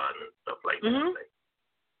 Shotgun, and stuff like that. Like,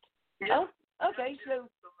 yeah. Oh, okay, so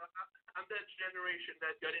I'm that generation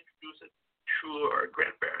that got introduced through our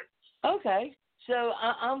grandparents. Okay. So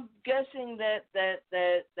I'm guessing that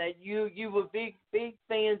you were big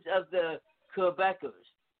fans of the Quebecers.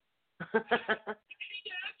 Yeah,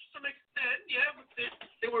 to some extent, yeah, but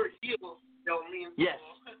they were heels, you know what I mean? Yes.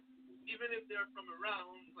 So, even if they're from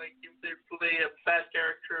around, like if they play a bad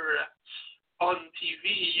character on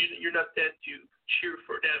TV, you're not there to cheer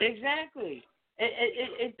for them. Exactly.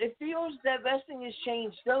 It feels that wrestling has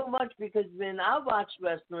changed so much, because when I watched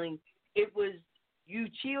wrestling, it was you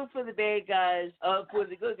cheer for the bad guys, for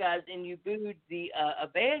the good guys, and you booed the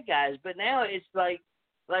bad guys. But now it's like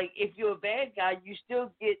if you're a bad guy, you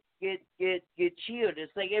still get cheered.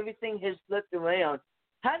 It's like everything has flipped around.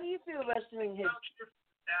 How do you feel wrestling has?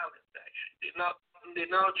 Talent, actually. They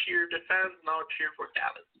now cheer, the fans now cheer for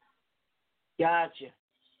talent. Gotcha.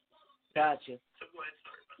 So go ahead,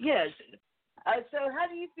 sorry. Yes. So how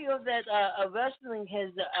do you feel that wrestling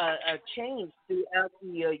has changed throughout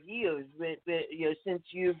the years with since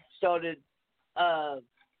you've started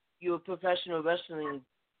your professional wrestling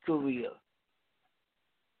career?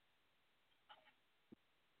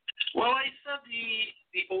 Well, I said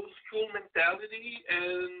the old school mentality,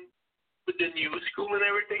 and with the new school and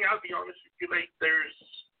everything, I'll be honest with you, like there's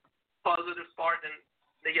positive part and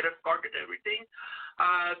negative part of everything.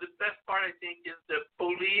 The best part, I think, is the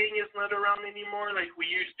bullying is not around anymore. Like we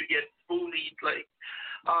used to get bullied. Like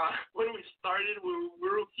when we started, we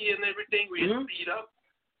were rookie and everything. We had beat up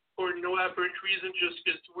for no apparent reason, just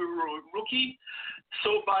because we were a rookie.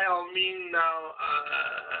 So by all means, now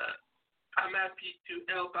I'm happy to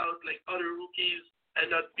help out like other rookies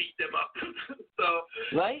and not beat them up. So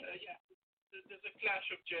right. Yeah. There's a clash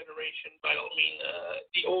of generation, by all means.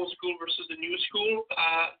 The old school versus the new school.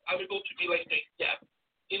 I'm able to be like the gap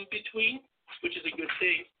in between, which is a good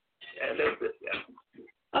thing. And that's it, yeah.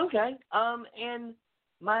 Okay. And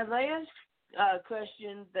my last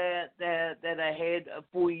question that I had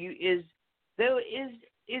for you is there is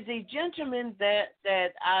a gentleman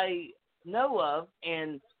that I know of,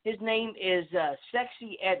 and his name is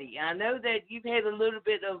Sexy Eddie. I know that you've had a little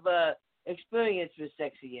bit of experience with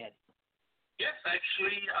Sexy Eddie. Yes,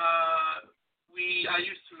 actually, I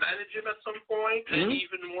used to manage him at some point, and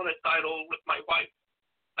even won a title with my wife,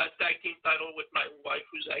 a tag team title with my wife,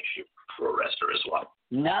 who's actually a pro wrestler as well.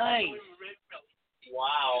 Nice.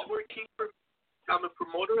 Wow. I'm a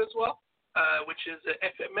promoter as well, which is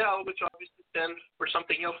FML, which obviously stands for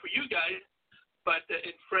something else for you guys, but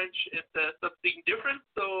in French it's something different.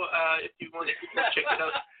 So if you want to check it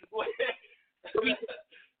out.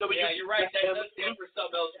 Yeah, you're right. That does stand for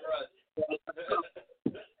something else for us.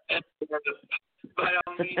 By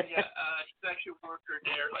all means, he's actually a worker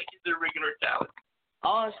there. Like he's a regular talent.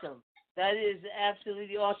 Awesome. That is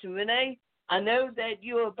absolutely awesome. Renee, I know that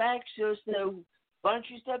you are back, so why don't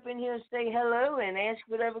you step in here and say hello and ask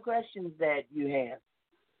whatever questions that you have.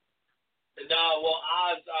 No, well,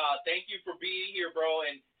 Oz, thank you for being here, bro.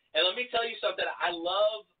 And let me tell you something. I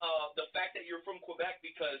love the fact that you're from Quebec,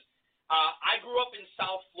 because I grew up in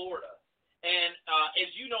South Florida. And as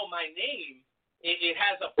you know, my name, it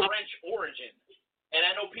has a French origin. And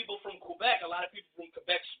I know people from Quebec, a lot of people from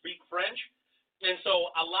Quebec speak French. And so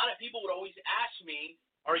a lot of people would always ask me,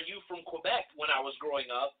 are you from Quebec, when I was growing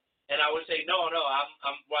up? And I would say, no,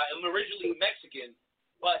 I'm originally Mexican.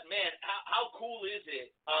 But, man, how cool is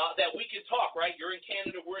it that we can talk, right? You're in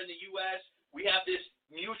Canada, we're in the U.S. We have this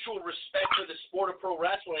mutual respect for the sport of pro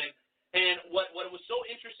wrestling. And what was so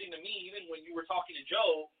interesting to me, even when you were talking to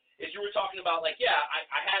Joe, is you were talking about, like, yeah,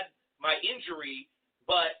 I had my injury,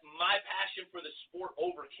 but my passion for the sport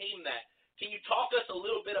overcame that. Can you talk us a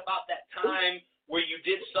little bit about that time where you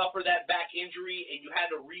did suffer that back injury and you had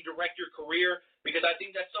to redirect your career? Because I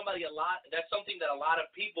think that's something that a lot of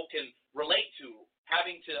people can relate to,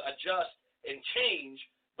 having to adjust and change,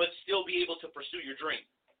 but still be able to pursue your dream.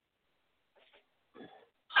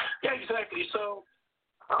 Yeah, exactly. So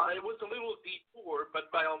it was a little detour, but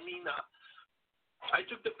by all means, I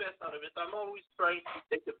took the best out of it. I'm always trying to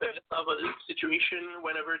take the best out of the situation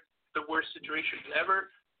whenever it's the worst situation ever.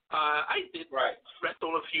 I did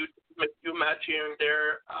wrestle a few matches here and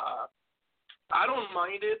there. I don't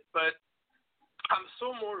mind it, but I'm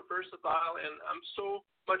so more versatile and I'm so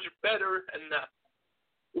much better and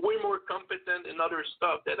way more competent in other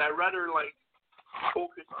stuff that I rather like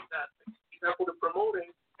focus on that. For example, the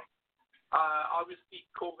promoting, obviously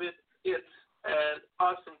COVID hit, and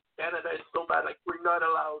us in Canada is so bad. Like we're not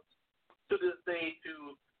allowed to this day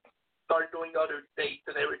to start doing other dates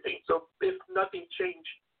and everything. So if nothing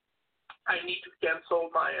changed, I need to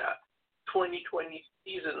cancel my 2020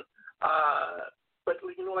 season. But,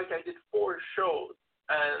 like I did 4 shows,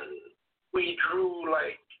 and we drew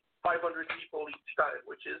like 500 people each time,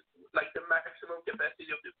 which is like the maximum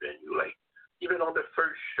capacity of the venue, like even on the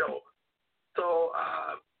first show. So,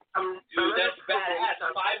 Dude, that's badass.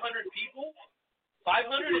 500 people?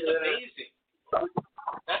 500 is amazing.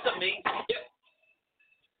 That's amazing.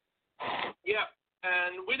 Yeah.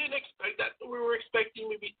 And we didn't expect that. We were expecting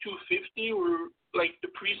maybe 250.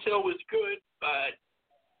 The pre-sale was good, but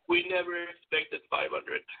we never expected 500.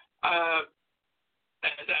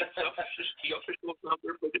 And that's just the official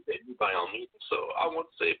number for the venue by all means. So I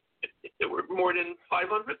won't say if there were more than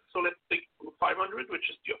 500. So let's take 500, which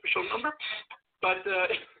is the official number. But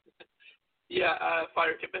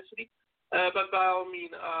fire capacity. But by all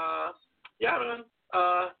means, man.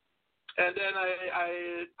 And then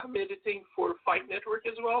I'm editing for Fight Network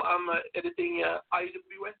as well. I'm editing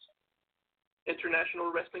IWS,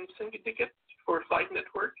 International Wrestling Syndicate, for Fight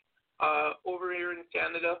Network over here in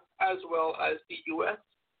Canada as well as the US.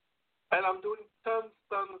 And I'm doing tons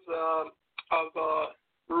of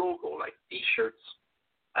logo, like T-shirts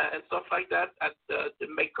and stuff like that at the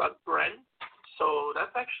McGoth brand. So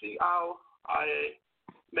that's actually how I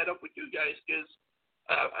met up with you guys, because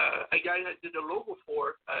a guy that did a logo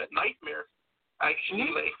for Nightmare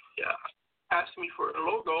actually asked me for a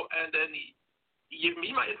logo, and then he gave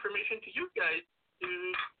me my information to you guys to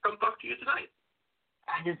come talk to you tonight.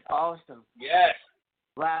 That is awesome. Yes.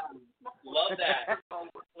 Wow. Love that. I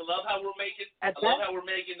love how we're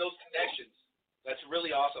making those connections. That's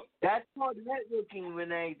really awesome. That's called networking,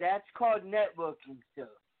 Renee. That's called networking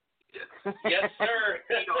stuff. Yes, sir.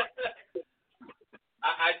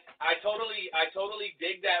 I totally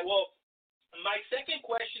dig that. Well, my second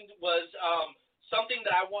question was something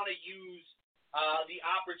that I want to use the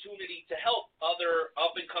opportunity to help other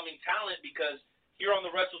up-and-coming talent, because here on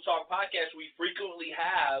the Wrestle Talk podcast, we frequently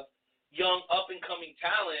have young up-and-coming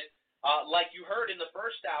talent, like you heard in the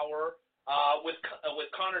first hour with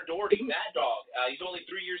Connor Doherty, Mad Dog. He's only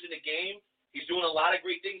 3 years in the game. He's doing a lot of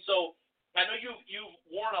great things. So I know you've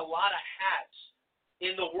worn a lot of hats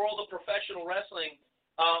in the world of professional wrestling.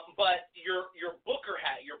 But your booker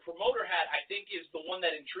hat, your promoter hat, I think is the one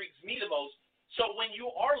that intrigues me the most. So when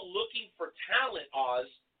you are looking for talent, Oz,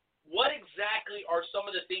 what exactly are some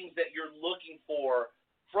of the things that you're looking for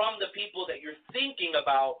from the people that you're thinking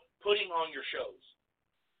about putting on your shows?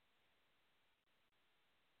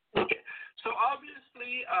 Okay. So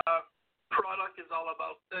obviously, product is all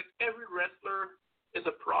about, like, every wrestler is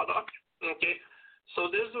a product. Okay. So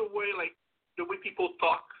there's a way, like the way people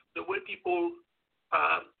talk, the way people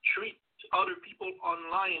treat other people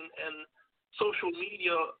online and social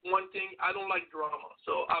media. One thing, I don't like drama,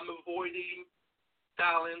 so I'm avoiding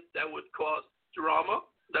talent that would cause drama.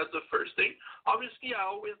 That's the first thing. Obviously, I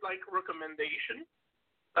always like recommendation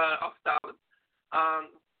of talent.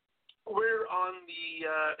 We're on the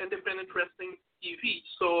Independent Wrestling TV,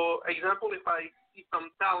 so example, if I see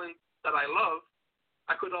some talent that I love,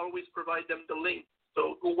 I could always provide them the link.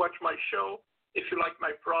 So go watch my show. If you like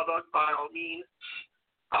my product, by all means,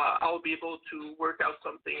 I'll be able to work out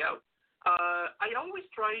something out. I always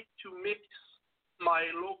try to mix my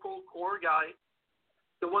local core guy,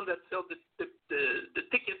 the one that sells the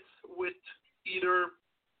tickets, with either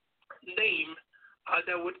name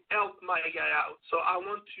that would help my guy out. So I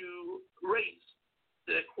want to raise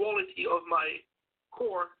the quality of my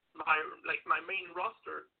core, my main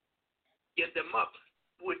roster, get them up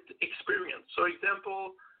with experience. So,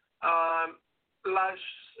 example, last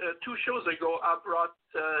 2 shows ago, I brought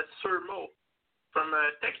Sir Mo from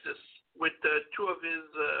Texas with 2 of his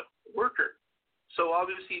workers. So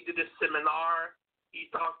obviously he did a seminar.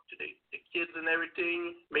 He talked to the kids and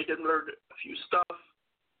everything, made them learn a few stuff.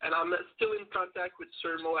 And I'm still in contact with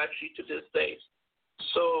Sir Mo actually to this day.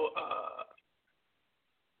 So,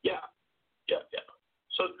 yeah.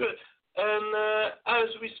 So good. And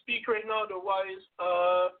as we speak right now, otherwise,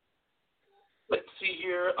 let's see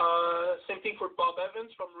here. Same thing for Bob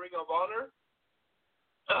Evans from Ring of Honor.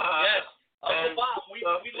 Yes, Uncle Bob. We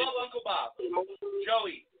love Uncle Bob.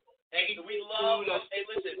 Joey. Hey, we love. Hey,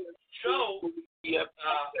 listen, Joe. Yep.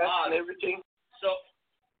 And everything.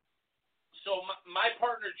 So my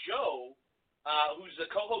partner Joe, who's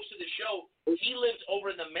the co-host of the show, he lives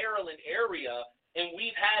over in the Maryland area, and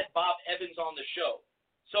we've had Bob Evans on the show.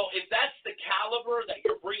 So if that's the caliber that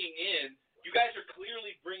you're bringing in, you guys are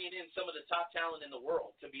clearly bringing in some of the top talent in the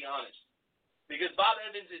world, to be honest. Because Bob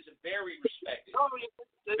Evans is very respected.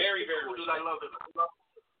 Very, very respected. I love him.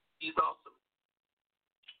 He's awesome.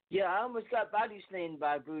 Yeah, I almost got body slammed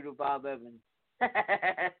by Brutal Bob Evans.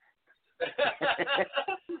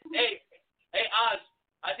 Hey, Oz,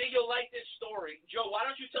 I think you'll like this story. Joe, why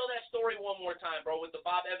don't you tell that story one more time, bro, with the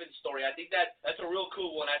Bob Evans story? I think that's a real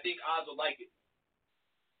cool one. I think Oz will like it.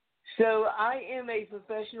 So I am a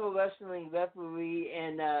professional wrestling referee,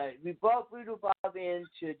 and we brought Brutal Bob in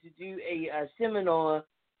to do a seminar,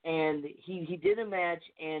 and he did a match,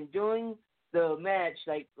 and during the match,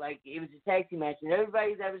 like it was a tag team match, and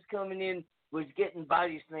everybody that was coming in was getting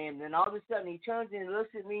body slammed, and all of a sudden he turns and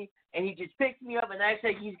looks at me, and he just picks me up and acts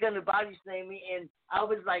like he's gonna body slam me, and I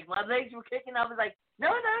was like, my legs were kicking, I was like, no,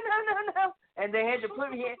 and they had to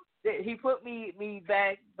put me, he put me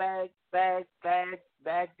back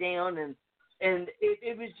down, and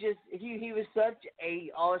it was just, he was such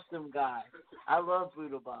a awesome guy. I love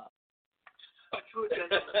Brutal Bob. A true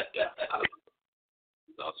gentleman, yeah.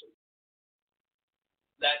 He's awesome.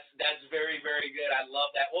 That's very, very good. I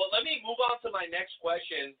love that. Well, let me move on to my next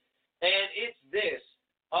question, and it's this.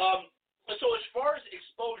 So as far as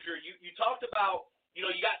exposure, you talked about, you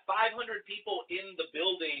got 500 people in the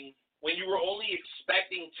building when you were only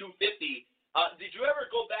expecting 250. Did you ever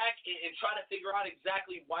go back and try to figure out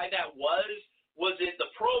exactly why that was? Was it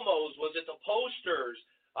the promos? Was it the posters?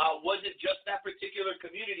 Was it just that particular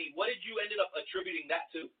community? What did you end up attributing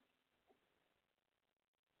that to?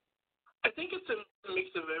 I think it's a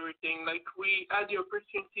mix of everything. Like, we had the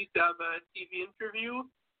opportunity to have a TV interview.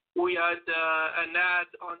 We had an ad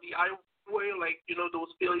on the highway, like,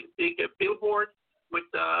 those big billboards with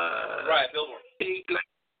billboard. Big, like,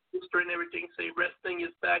 poster and everything, say wrestling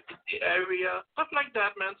is back in the area, stuff like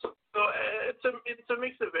that, man. So it's a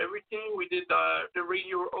mix of everything. We did the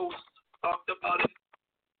radio host talked about it.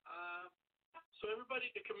 So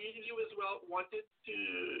everybody, the community as well, wanted to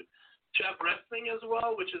have wrestling as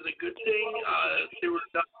well, which is a good thing. They were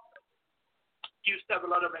used to have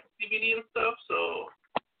a lot of activity and stuff, so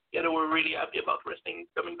they were really happy about wrestling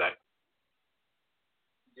coming back.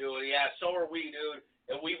 Dude, yeah, so are we, dude.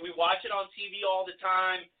 And we watch it on TV all the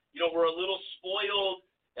time. We're a little spoiled.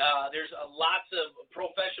 There's lots of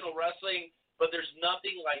professional wrestling, but there's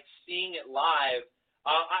nothing like seeing it live.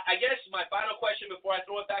 I guess my final question before I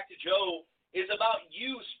throw it back to Joe is about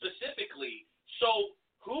you specifically. So,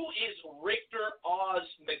 who is Rickter Oz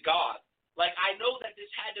McGoth? Like, I know that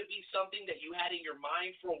this had to be something that you had in your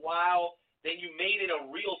mind for a while, then you made it a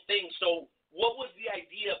real thing. So what was the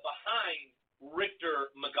idea behind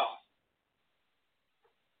Rickter McGoth?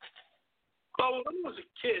 Well, when I was a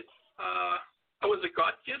kid, I was a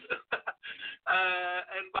God kid.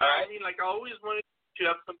 And by all means, like, I always wanted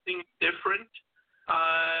to have something different.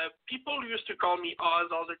 People used to call me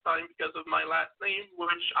Oz all the time because of my last name,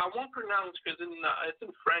 which I won't pronounce because it's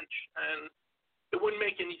in French, and it wouldn't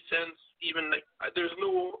make any sense. Even like there's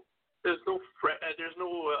no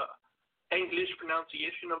English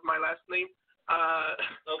pronunciation of my last name.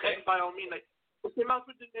 Okay. And by all means, like, I came out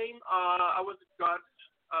with the name. I was a God,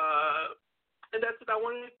 and that's it. I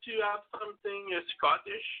wanted to have something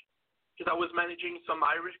Scottish because I was managing some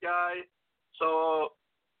Irish guy, so.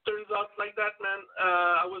 Turns out like that, man.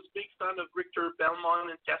 I was a big fan of Rickter Belmont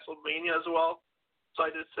and Castlevania as well. So I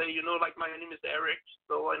just say, like, my name is Eric,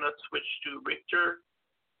 so why not switch to Rickter?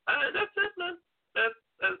 That's it, man. That's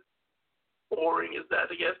as boring as that,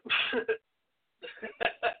 I guess.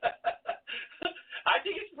 I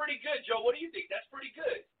think it's pretty good, Joe. What do you think? That's pretty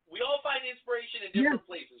good. We all find inspiration in different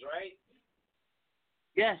places, right?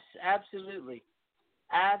 Yes, absolutely.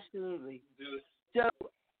 Absolutely. Dude. So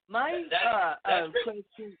my that's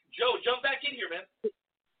question. Joe, jump back in here, man.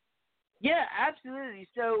 Yeah, absolutely.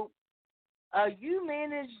 So, you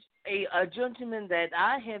managed a gentleman that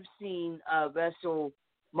I have seen wrestle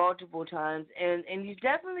multiple times, and he's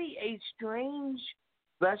definitely a strange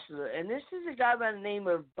wrestler. And this is a guy by the name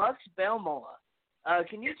of Bucks Belmore.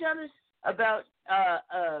 Can you tell us about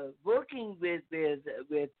working with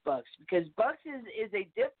Bucks? Because Bucks is a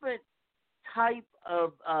different type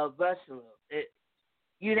of wrestler.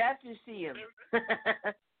 You'd have to see him.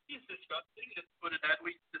 He's disgusting. Let's put it that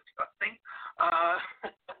way. He's disgusting.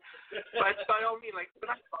 But by all means, like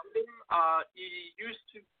when I found him, he used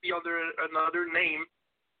to be under another name,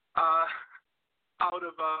 out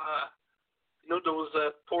of those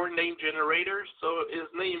porn name generators. So his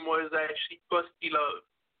name was actually Busty Love.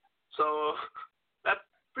 So that's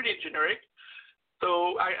pretty generic.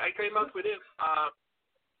 So I came up with him,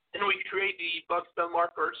 and we created the Bucks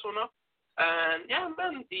Belmore persona. And yeah,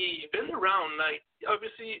 man, he's been around. Like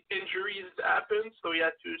obviously injuries happened, so he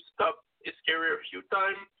had to stop his career a few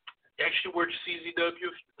times. He actually worked CZW a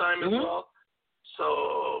few times as well.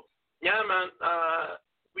 So yeah, man,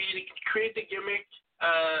 we create the gimmick,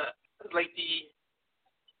 like the,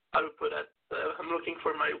 how to put it? I'm looking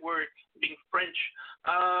for my word, being French.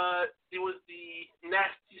 It was the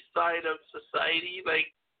nasty side of society, like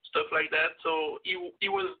stuff like that. So he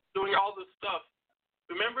was doing all this stuff.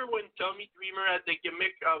 Remember when Tommy Dreamer had the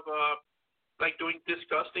gimmick of like doing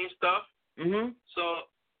disgusting stuff? Mm-hmm. So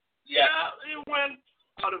yeah, it went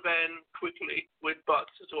out of hand quickly with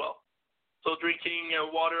Bucks as well. So drinking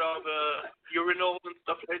water out of urinals and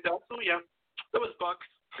stuff like that. So yeah, that was Bucks.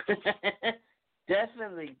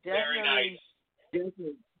 Definitely. Very nice.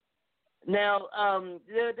 Definitely. Now,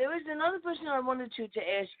 there was another person I wanted to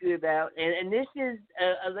ask you about, and this is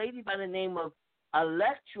a lady by the name of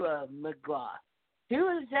Electra McGoth. Who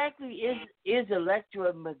exactly is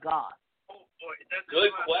Electra McGoth? Oh boy, that's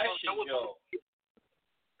good question, Joe.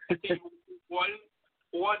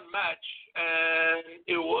 one match, and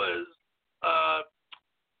it was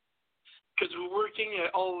because we were working an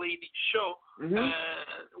all-lady show, and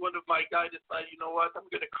one of my guys decided, you know what, I'm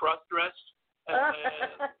gonna cross-dress.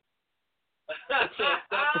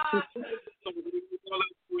 So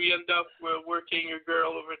we end up working a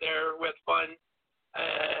girl over there. We had fun.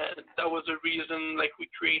 And that was the reason, like, we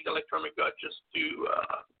created Electra McGoth just to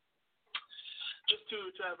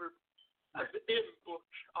have her as the book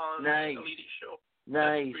on the lady show.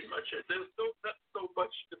 Nice. That's pretty much it. There's not so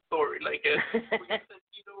much the story. Like, we got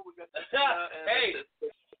Santino, we got hey,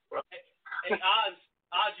 Oz,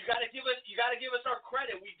 you gotta give us our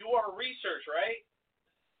credit. We do our research, right?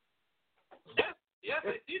 Yes,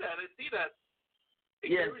 I see that.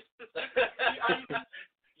 Yes.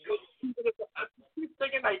 I'm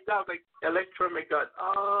thinking like that, like Electra McGoth.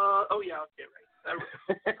 Oh yeah, okay, right. I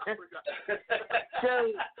forgot.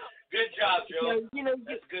 So good job, Joe.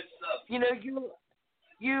 That's good stuff.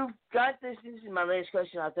 You got this. This is my last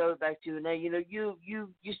question. I'll throw it back to you. Now,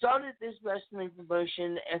 you started this wrestling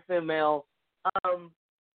promotion, FML.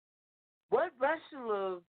 What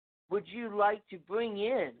wrestler would you like to bring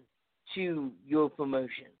in to your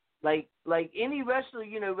promotion? Like any wrestler,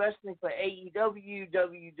 wrestling for AEW,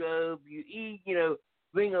 WWE,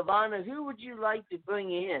 Ring of Honor, who would you like to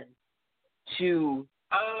bring in to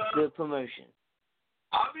the promotion?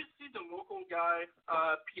 Obviously, the local guy,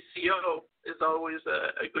 PCO, is always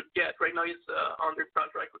a good get. Right now, he's under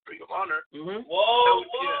contract with Ring of Honor. Mm-hmm. Whoa!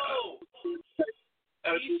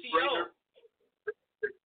 PCO.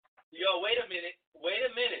 Yo, wait a minute.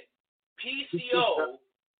 PCO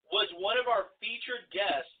was one of our featured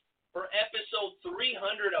guests for episode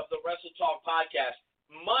 300 of the Wrestle Talk podcast.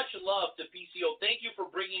 Much love to PCO. Thank you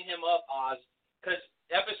for bringing him up, Oz, because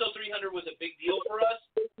episode 300 was a big deal for us,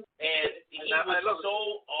 and he was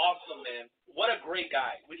so awesome, man. What a great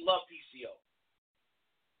guy. We love PCO.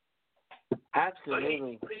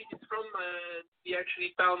 Absolutely. He's from the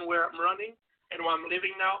actually town where I'm running and where I'm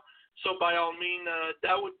living now, so by all means,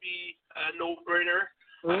 that would be a no-brainer.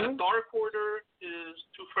 Dark Order is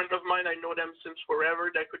two friends of mine. I know them since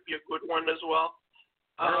forever. That could be a good one as well.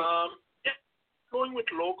 Yeah, going with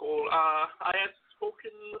local. I had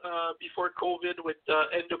spoken before COVID with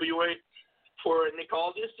NWA for Nick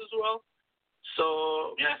Aldis as well.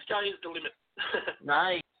 So yeah, sky is the limit.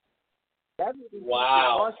 Nice. That would be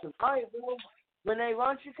awesome. All right, well, Renee,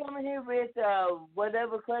 why don't you come in here with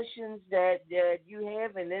whatever questions that you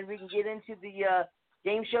have, and then we can get into the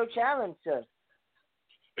game show challenge, sir.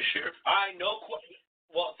 Sure. All right, no question.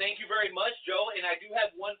 Well, thank you very much, Joe. And I do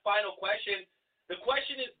have one final question. The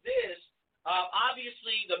question is this.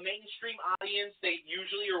 Obviously, the mainstream audience, they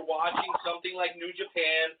usually are watching something like New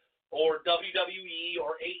Japan or WWE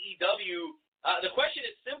or AEW. The question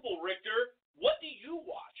is simple, Rickter. What do you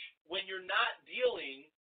watch when you're not dealing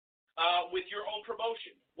with your own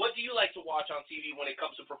promotion? What do you like to watch on TV when it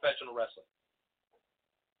comes to professional wrestling?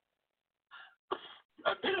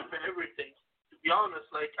 A bit of everything, to be honest.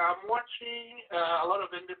 Like, I'm watching a lot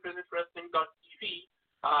of independent wrestling.tv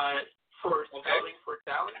for scouting for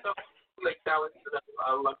talent. Like talent that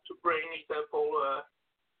I love to bring. Example,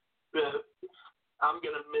 I'm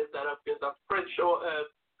gonna miss that up because I'm French show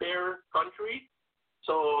Bear Country.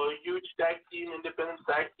 So huge tag team, independent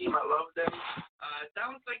tag team. I love them.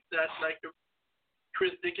 Talent like that, like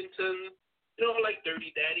Chris Dickinson, like Dirty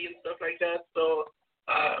Daddy and stuff like that. So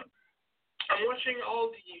I'm watching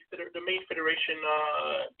all the main federation.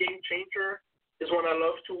 Game Changer is one I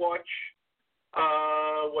love to watch.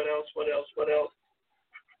 What else?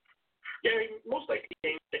 Yeah, most likely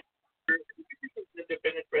Game Changer.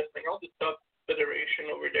 Independent wrestling, all the top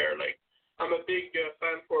federation over there. Like, I'm a big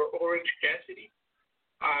fan for Orange Cassidy.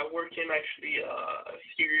 I worked him actually a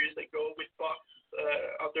few years ago with Fox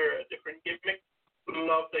under a different gimmick.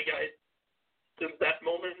 Love the guy since that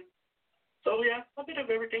moment. So yeah, a bit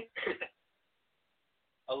of everything.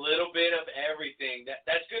 A little bit of everything.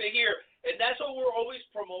 That's good to hear. And that's what we're always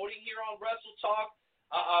promoting here on Wrestle Talk.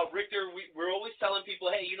 Rickter, we're always telling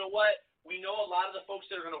people, hey, you know what? We know a lot of the folks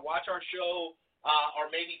that are going to watch our show are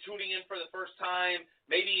maybe tuning in for the first time.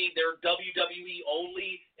 Maybe they're WWE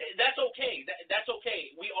only. That's okay. That's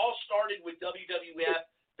okay. We all started with WWF,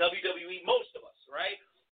 WWE, most of us, right?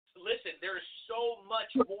 Listen, there's so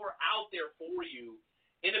much more out there for you.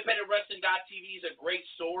 IndependentWrestling.tv is a great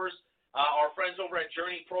source. Our friends over at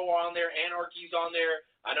Journey Pro are on there. Anarchy's on there.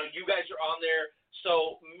 I know you guys are on there.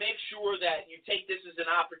 So make sure that you take this as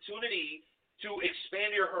an opportunity to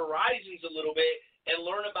expand your horizons a little bit and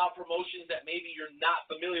learn about promotions that maybe you're not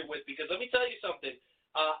familiar with. Because let me tell you something.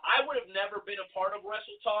 I would have never been a part of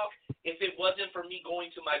Wrestle Talk if it wasn't for me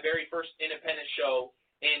going to my very first independent show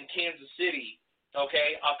in Kansas City,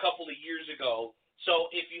 okay, a couple of years ago.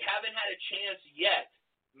 So if you haven't had a chance yet,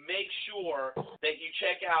 make sure that you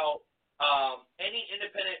check out any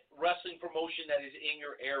independent wrestling promotion that is in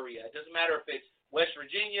your area. It doesn't matter if it's West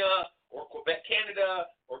Virginia or Quebec,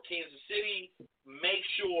 Canada, or Kansas City. Make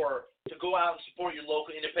sure to go out and support your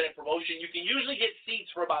local independent promotion. You can usually get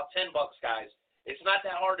seats for about $10, guys. It's not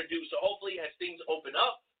that hard to do. So hopefully as things open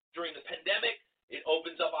up during the pandemic, it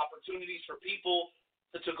opens up opportunities for people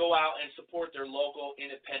to go out and support their local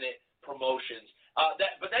independent promotions.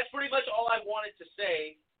 But that's pretty much all I wanted to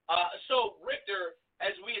say. So, Rickter,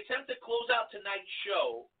 as we attempt to close out tonight's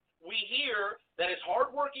show, we hear that as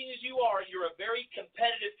hardworking as you are, you're a very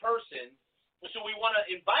competitive person. So we want to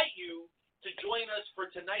invite you to join us for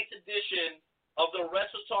tonight's edition of the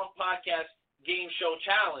Wrestle Talk Podcast Game Show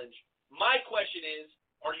Challenge. My question is,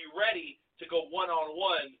 are you ready to go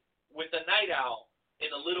one-on-one with the Night Owl in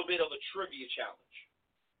a little bit of a trivia challenge?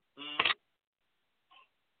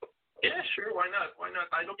 Yeah, sure. Why not?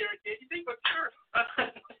 I don't guarantee anything, but sure.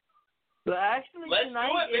 But actually, Let's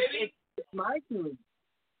tonight do it, baby. it's my turn.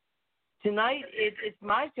 Tonight it's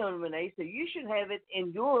my turn, Renee. So you should have it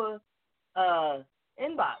in your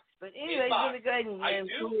inbox. But anyway, let me go ahead and I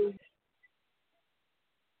do.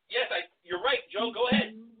 Yes, you're right, Joe. Go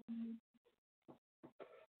ahead.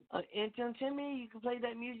 Intern Timmy, you can play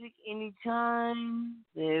that music anytime.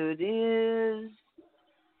 There it is.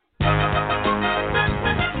 Here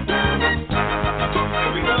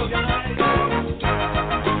we go, guys.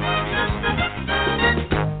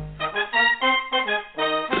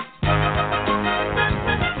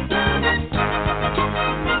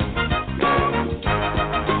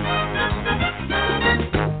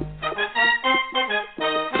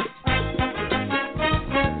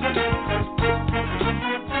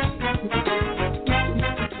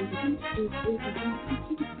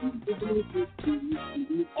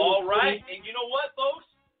 All right, and you know what, folks?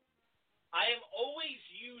 I am always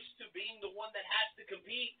used to being the one that has to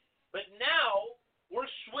compete, but now we're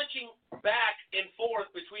switching back and forth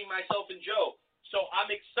between myself and Joe. So I'm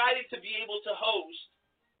excited to be able to host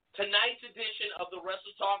tonight's edition of the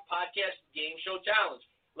Wrestle Talk Podcast Game Show Challenge.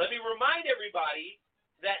 Let me remind everybody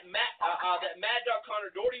that Mad Dog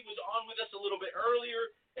Connor Doherty was on with us a little bit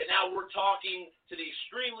earlier, and now we're talking to the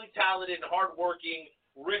extremely talented and hardworking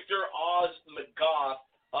Rickter Oz McGoth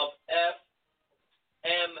of FML.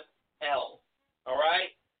 All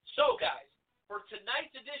right? So, guys, for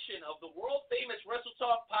tonight's edition of the world-famous Wrestle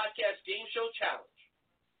Talk Podcast Game Show Challenge,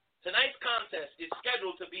 tonight's contest is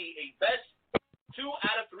scheduled to be a best 2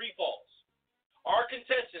 out of 3 falls. Our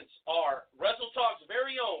contestants are Wrestle Talk's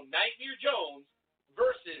very own Nightmare Jones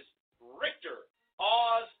versus Rickter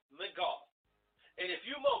Oz McGoth. In a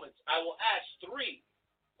few moments, I will ask 3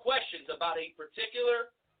 questions about a particular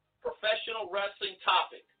professional wrestling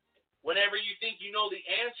topic. Whenever you think you know the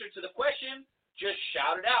answer to the question, just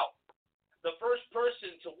shout it out. The first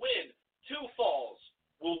person to win 2 falls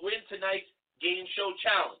will win tonight's game show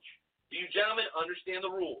challenge. Do you gentlemen understand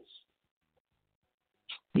the rules?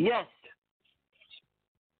 Yes.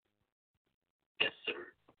 Yes,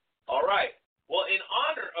 sir. All right. Well, in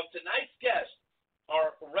honor of tonight's guest,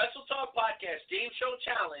 our Wrestle Talk Podcast Game Show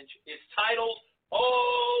Challenge is titled,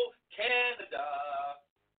 Oh, Canada.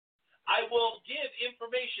 I will give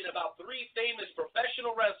information about 3 famous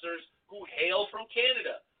professional wrestlers who hail from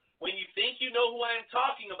Canada. When you think you know who I am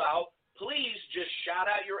talking about, please just shout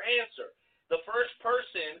out your answer. The first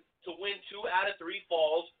person to win 2 out of 3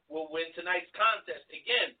 falls will win tonight's contest.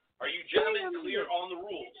 Again, are you gentlemen clear on the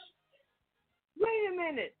rules? Wait a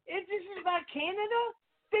minute. Is this about Canada?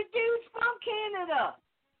 The dude's from Canada.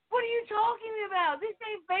 What are you talking about? This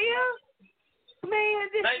ain't fair. Man,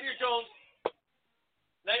 this Nightmare Jones,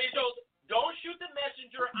 don't shoot the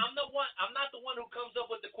messenger. I'm not the one who comes up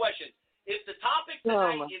with the questions. If the topic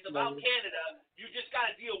tonight is about Canada, you just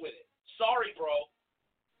gotta deal with it. Sorry, bro.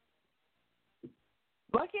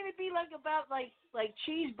 Why can't it be about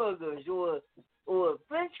cheeseburgers or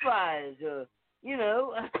French fries or you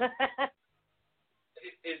know?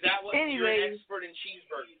 Is that what you're an expert in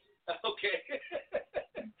cheeseburgers? Okay.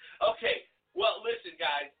 Okay. Well, listen,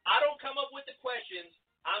 guys. I don't come up with the questions.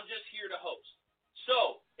 I'm just here to host.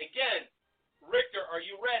 So, again, Rickter, are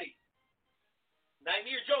you ready?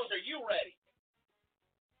 Nightmare Jones, are you ready?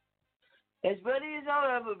 As ready as I'll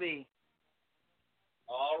ever be.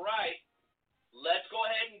 All right. Let's go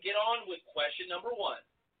ahead and get on with question number 1.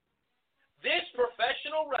 This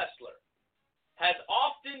professional wrestler has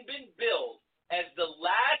often been billed as the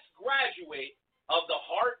last graduate of the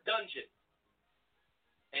Hart Dungeon.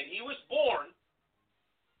 And he was born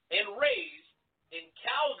and raised in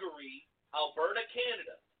Calgary, Alberta,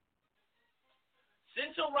 Canada.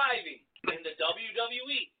 Since arriving in the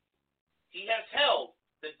WWE, he has held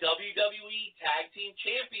the WWE Tag Team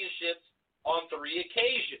Championships on 3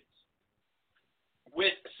 occasions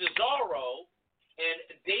with Cesaro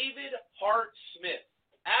and David Hart Smith.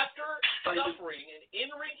 After suffering an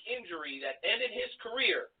in-ring injury that ended his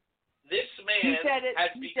career, this man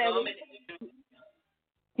has become an...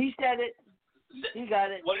 He said it. He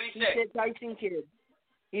got it. What did he say? He said Tyson Kidd.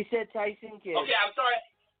 He said Tyson Kidd. Okay, I'm sorry.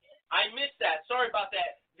 I missed that. Sorry about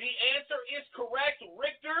that. The answer is correct.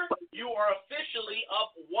 Rickter, you are officially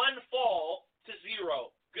up 1 fall to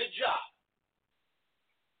 0. Good job.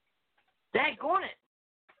 Daggone it.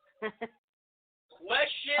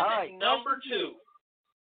 Question number 2.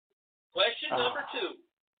 Question number 2.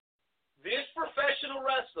 This professional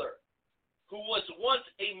wrestler, who was once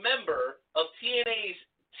a member of TNA's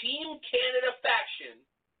Team Canada faction,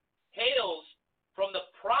 hails from the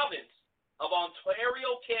province of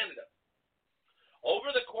Ontario, Canada.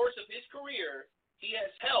 Over the course of his career, he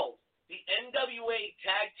has held the NWA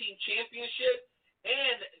Tag Team Championship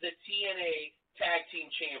and the TNA Tag Team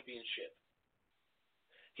Championship.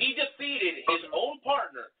 He defeated his own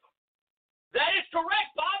partner. That is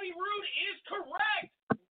correct. Bobby Roode is correct.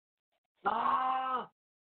 Oh!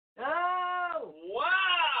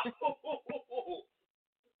 Wow!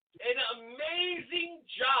 An amazing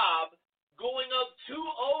job going up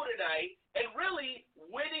 2-0 tonight and really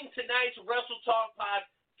winning tonight's Wrestle Talk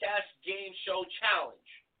Podcast Game Show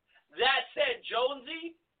Challenge. That said,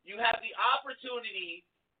 Jonesy, you have the opportunity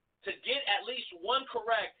to get at least 1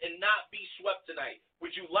 correct and not be swept tonight.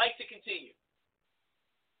 Would you like to continue?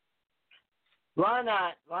 Why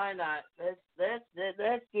not? Why not? Let's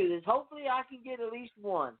do this. Hopefully I can get at least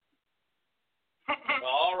 1.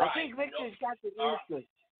 All right. I think Rickter's got the answer.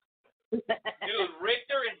 Dude,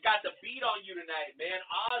 Rickter has got the beat on you tonight, man.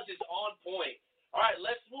 Oz is on point. All right,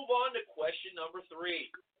 let's move on to question number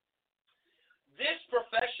 3. This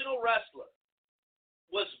professional wrestler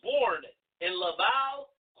was born in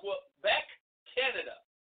Laval, Quebec, Canada.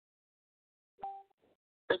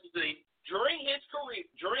 During his career,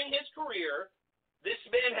 this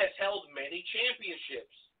man has held many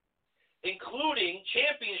championships, including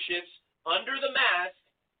championships under the mask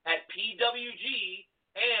at PWG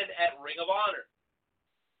and at Ring of Honor.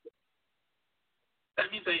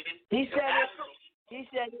 He said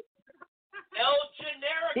it. El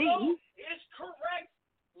Generico is correct.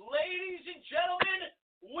 Ladies and gentlemen,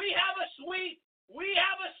 we have a sweep. We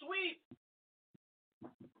have a sweep.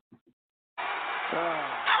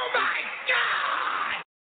 Oh my God!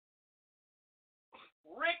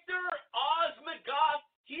 Rickter, Oz, McGoth,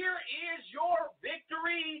 here is your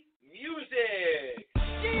victory music.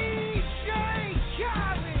 DJ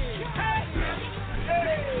Khaled!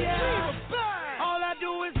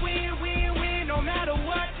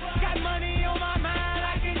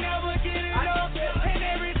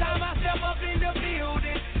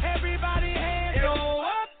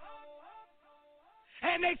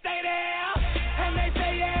 they stay there, and they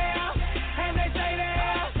say yeah, and they say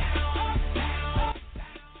there.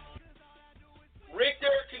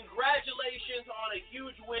 Rickter, congratulations on a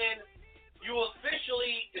huge win. You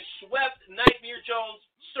officially swept Nightmare Jones.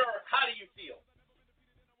 Sir, how do you feel?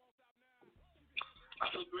 I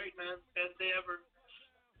feel great, man. Best day ever.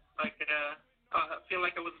 Like, I feel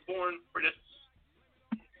like I was born for this.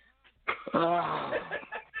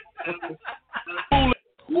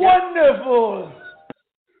 Wonderful.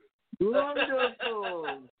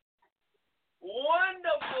 Wonderful.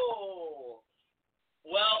 Wonderful.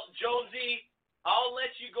 Well, Jonesy, I'll let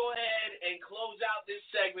you go ahead and close out this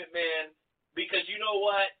segment, man, because you know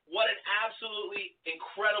what? What an absolutely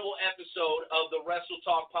incredible episode of the Wrestle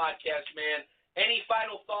Talk podcast, man. Any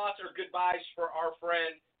final thoughts or goodbyes for our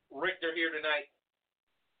friend Rickter here tonight?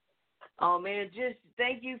 Oh, man, just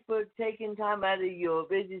thank you for taking time out of your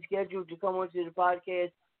busy schedule to come onto the podcast.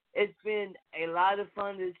 It's been a lot of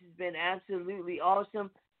fun. This has been absolutely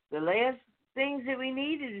awesome. The last things that we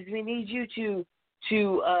needed is we need you to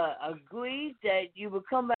agree that you will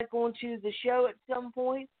come back onto the show at some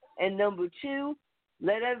point. And number two,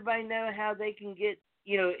 let everybody know how they can get,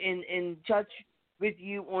 in touch with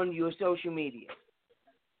you on your social media.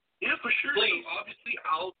 Yeah, for sure. Please. So obviously,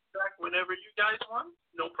 I'll be back whenever you guys want.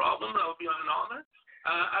 No problem. That'll be an honor.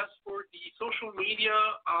 As for the social media,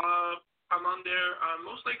 I'm on there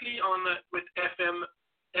most likely with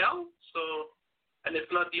FML. So, and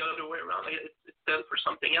it's not the other way around. It stands for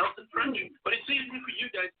something else in French, but it's easy for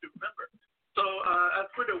you guys to remember. So, as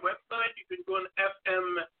for the website, you can go on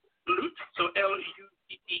FMLute, so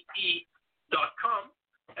LUTTE.com,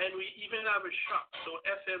 and we even have a shop, so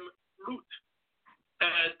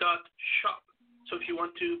FMLute.shop. So if you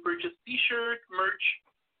want to purchase T-shirt, merch,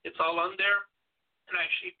 it's all on there. And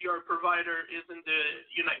actually, your provider is in the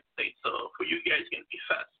United States, so for you guys, it's going to be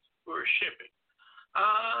fast for shipping.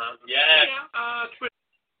 Twitter,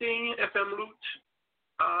 FMLute,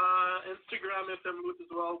 Instagram, FMLute as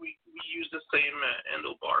well. We use the same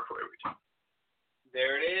handlebar for everything.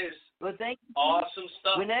 There it is. Well, thank you. Awesome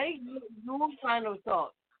stuff. Renee, your final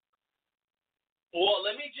thoughts. Well,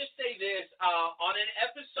 let me just say this. On an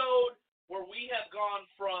episode where we have gone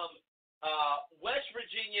from West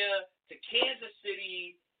Virginia to Kansas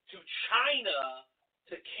City to China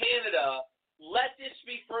to Canada, let this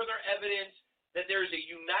be further evidence that there is a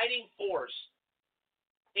uniting force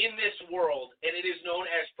in this world, and it is known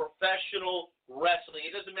as professional wrestling.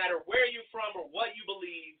 It doesn't matter where you're from or what you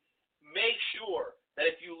believe. Make sure that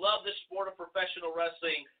if you love the sport of professional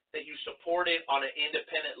wrestling, that you support it on an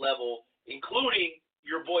independent level, including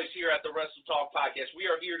your boys here at the Wrestle Talk podcast. We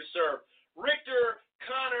are here to serve. Rickter,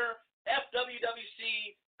 Connor,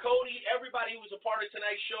 FWWC, Cody, everybody who was a part of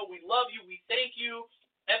tonight's show, we love you. We thank you.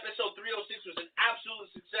 Episode 306 was an absolute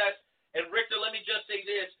success. And Rickter, let me just say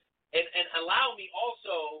this, and allow me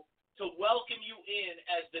also to welcome you in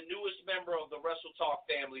as the newest member of the Wrestle Talk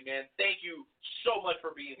family, man. Thank you so much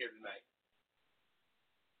for being here tonight.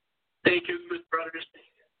 Thank you, good brothers.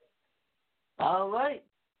 All right.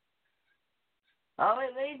 All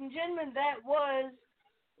right, ladies and gentlemen, that was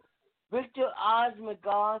Rickter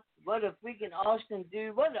McGoth. What a freaking awesome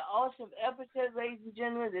dude. What an awesome episode, ladies and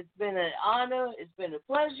gentlemen. It's been an honor. It's been a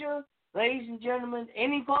pleasure. Ladies and gentlemen,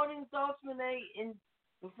 any parting thoughts, Renee,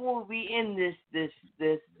 before we end this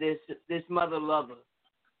mother lover?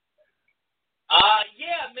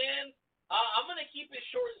 Yeah, man. I'm going to keep it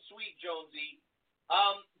short and sweet, Jonesy.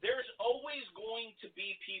 There's always going to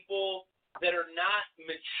be people that are not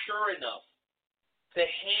mature enough to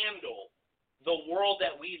handle the world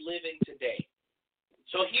that we live in today.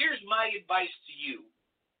 So here's my advice to you.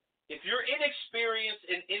 If you're inexperienced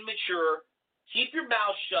and immature, keep your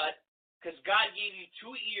mouth shut, because God gave you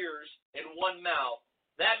 2 ears and 1 mouth.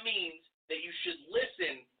 That means that you should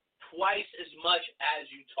listen twice as much as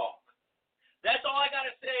you talk. That's all I got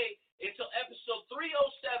to say until episode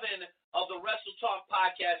 307 of the Wrestle Talk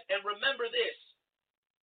podcast. And remember this,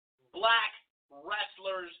 Black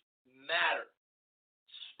Wrestlers Matter.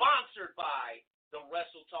 Sponsored by the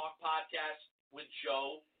Wrestle Talk podcast with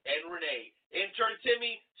Joe and Renee. Intern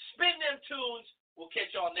Timmy, spin them tunes. We'll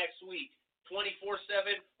catch y'all next week,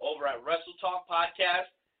 24/7 over at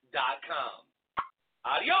WrestleTalkPodcast.com.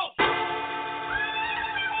 Adios.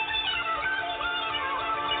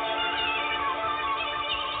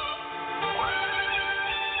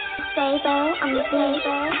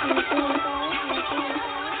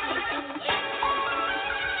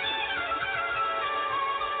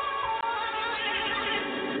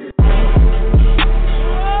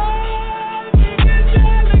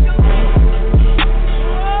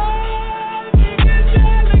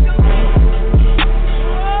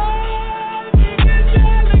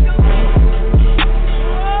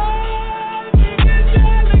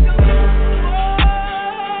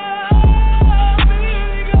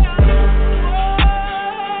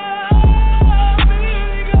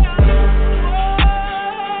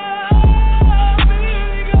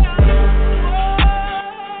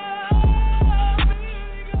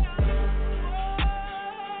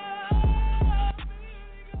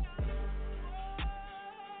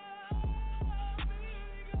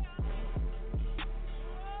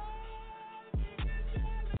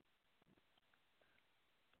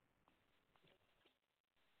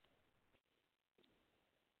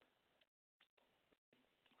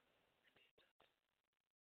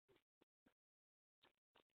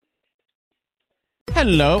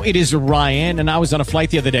 Hello, it is Ryan, and I was on a flight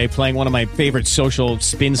the other day playing one of my favorite social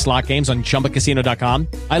spin slot games on ChumbaCasino.com.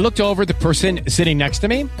 I looked over at the person sitting next to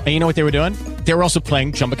me, and you know what they were doing? They were also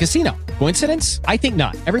playing Chumba Casino. Coincidence? I think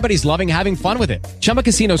not. Everybody's loving having fun with it. Chumba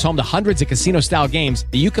Casino is home to hundreds of casino-style games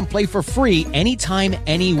that you can play for free anytime,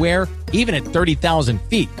 anywhere, even at 30,000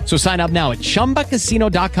 feet. So sign up now at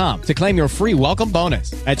ChumbaCasino.com to claim your free welcome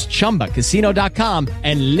bonus. That's ChumbaCasino.com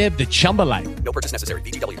and live the Chumba life. No purchase necessary.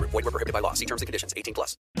 VGW. Void where prohibited by law. See terms and conditions.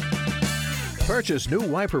 18+. Purchase new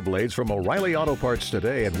wiper blades from O'Reilly Auto Parts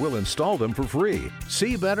today and we'll install them for free.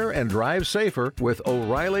 See better and drive safer with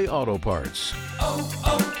O'Reilly Auto Parts.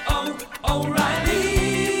 O'Reilly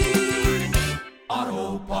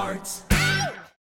Auto Parts.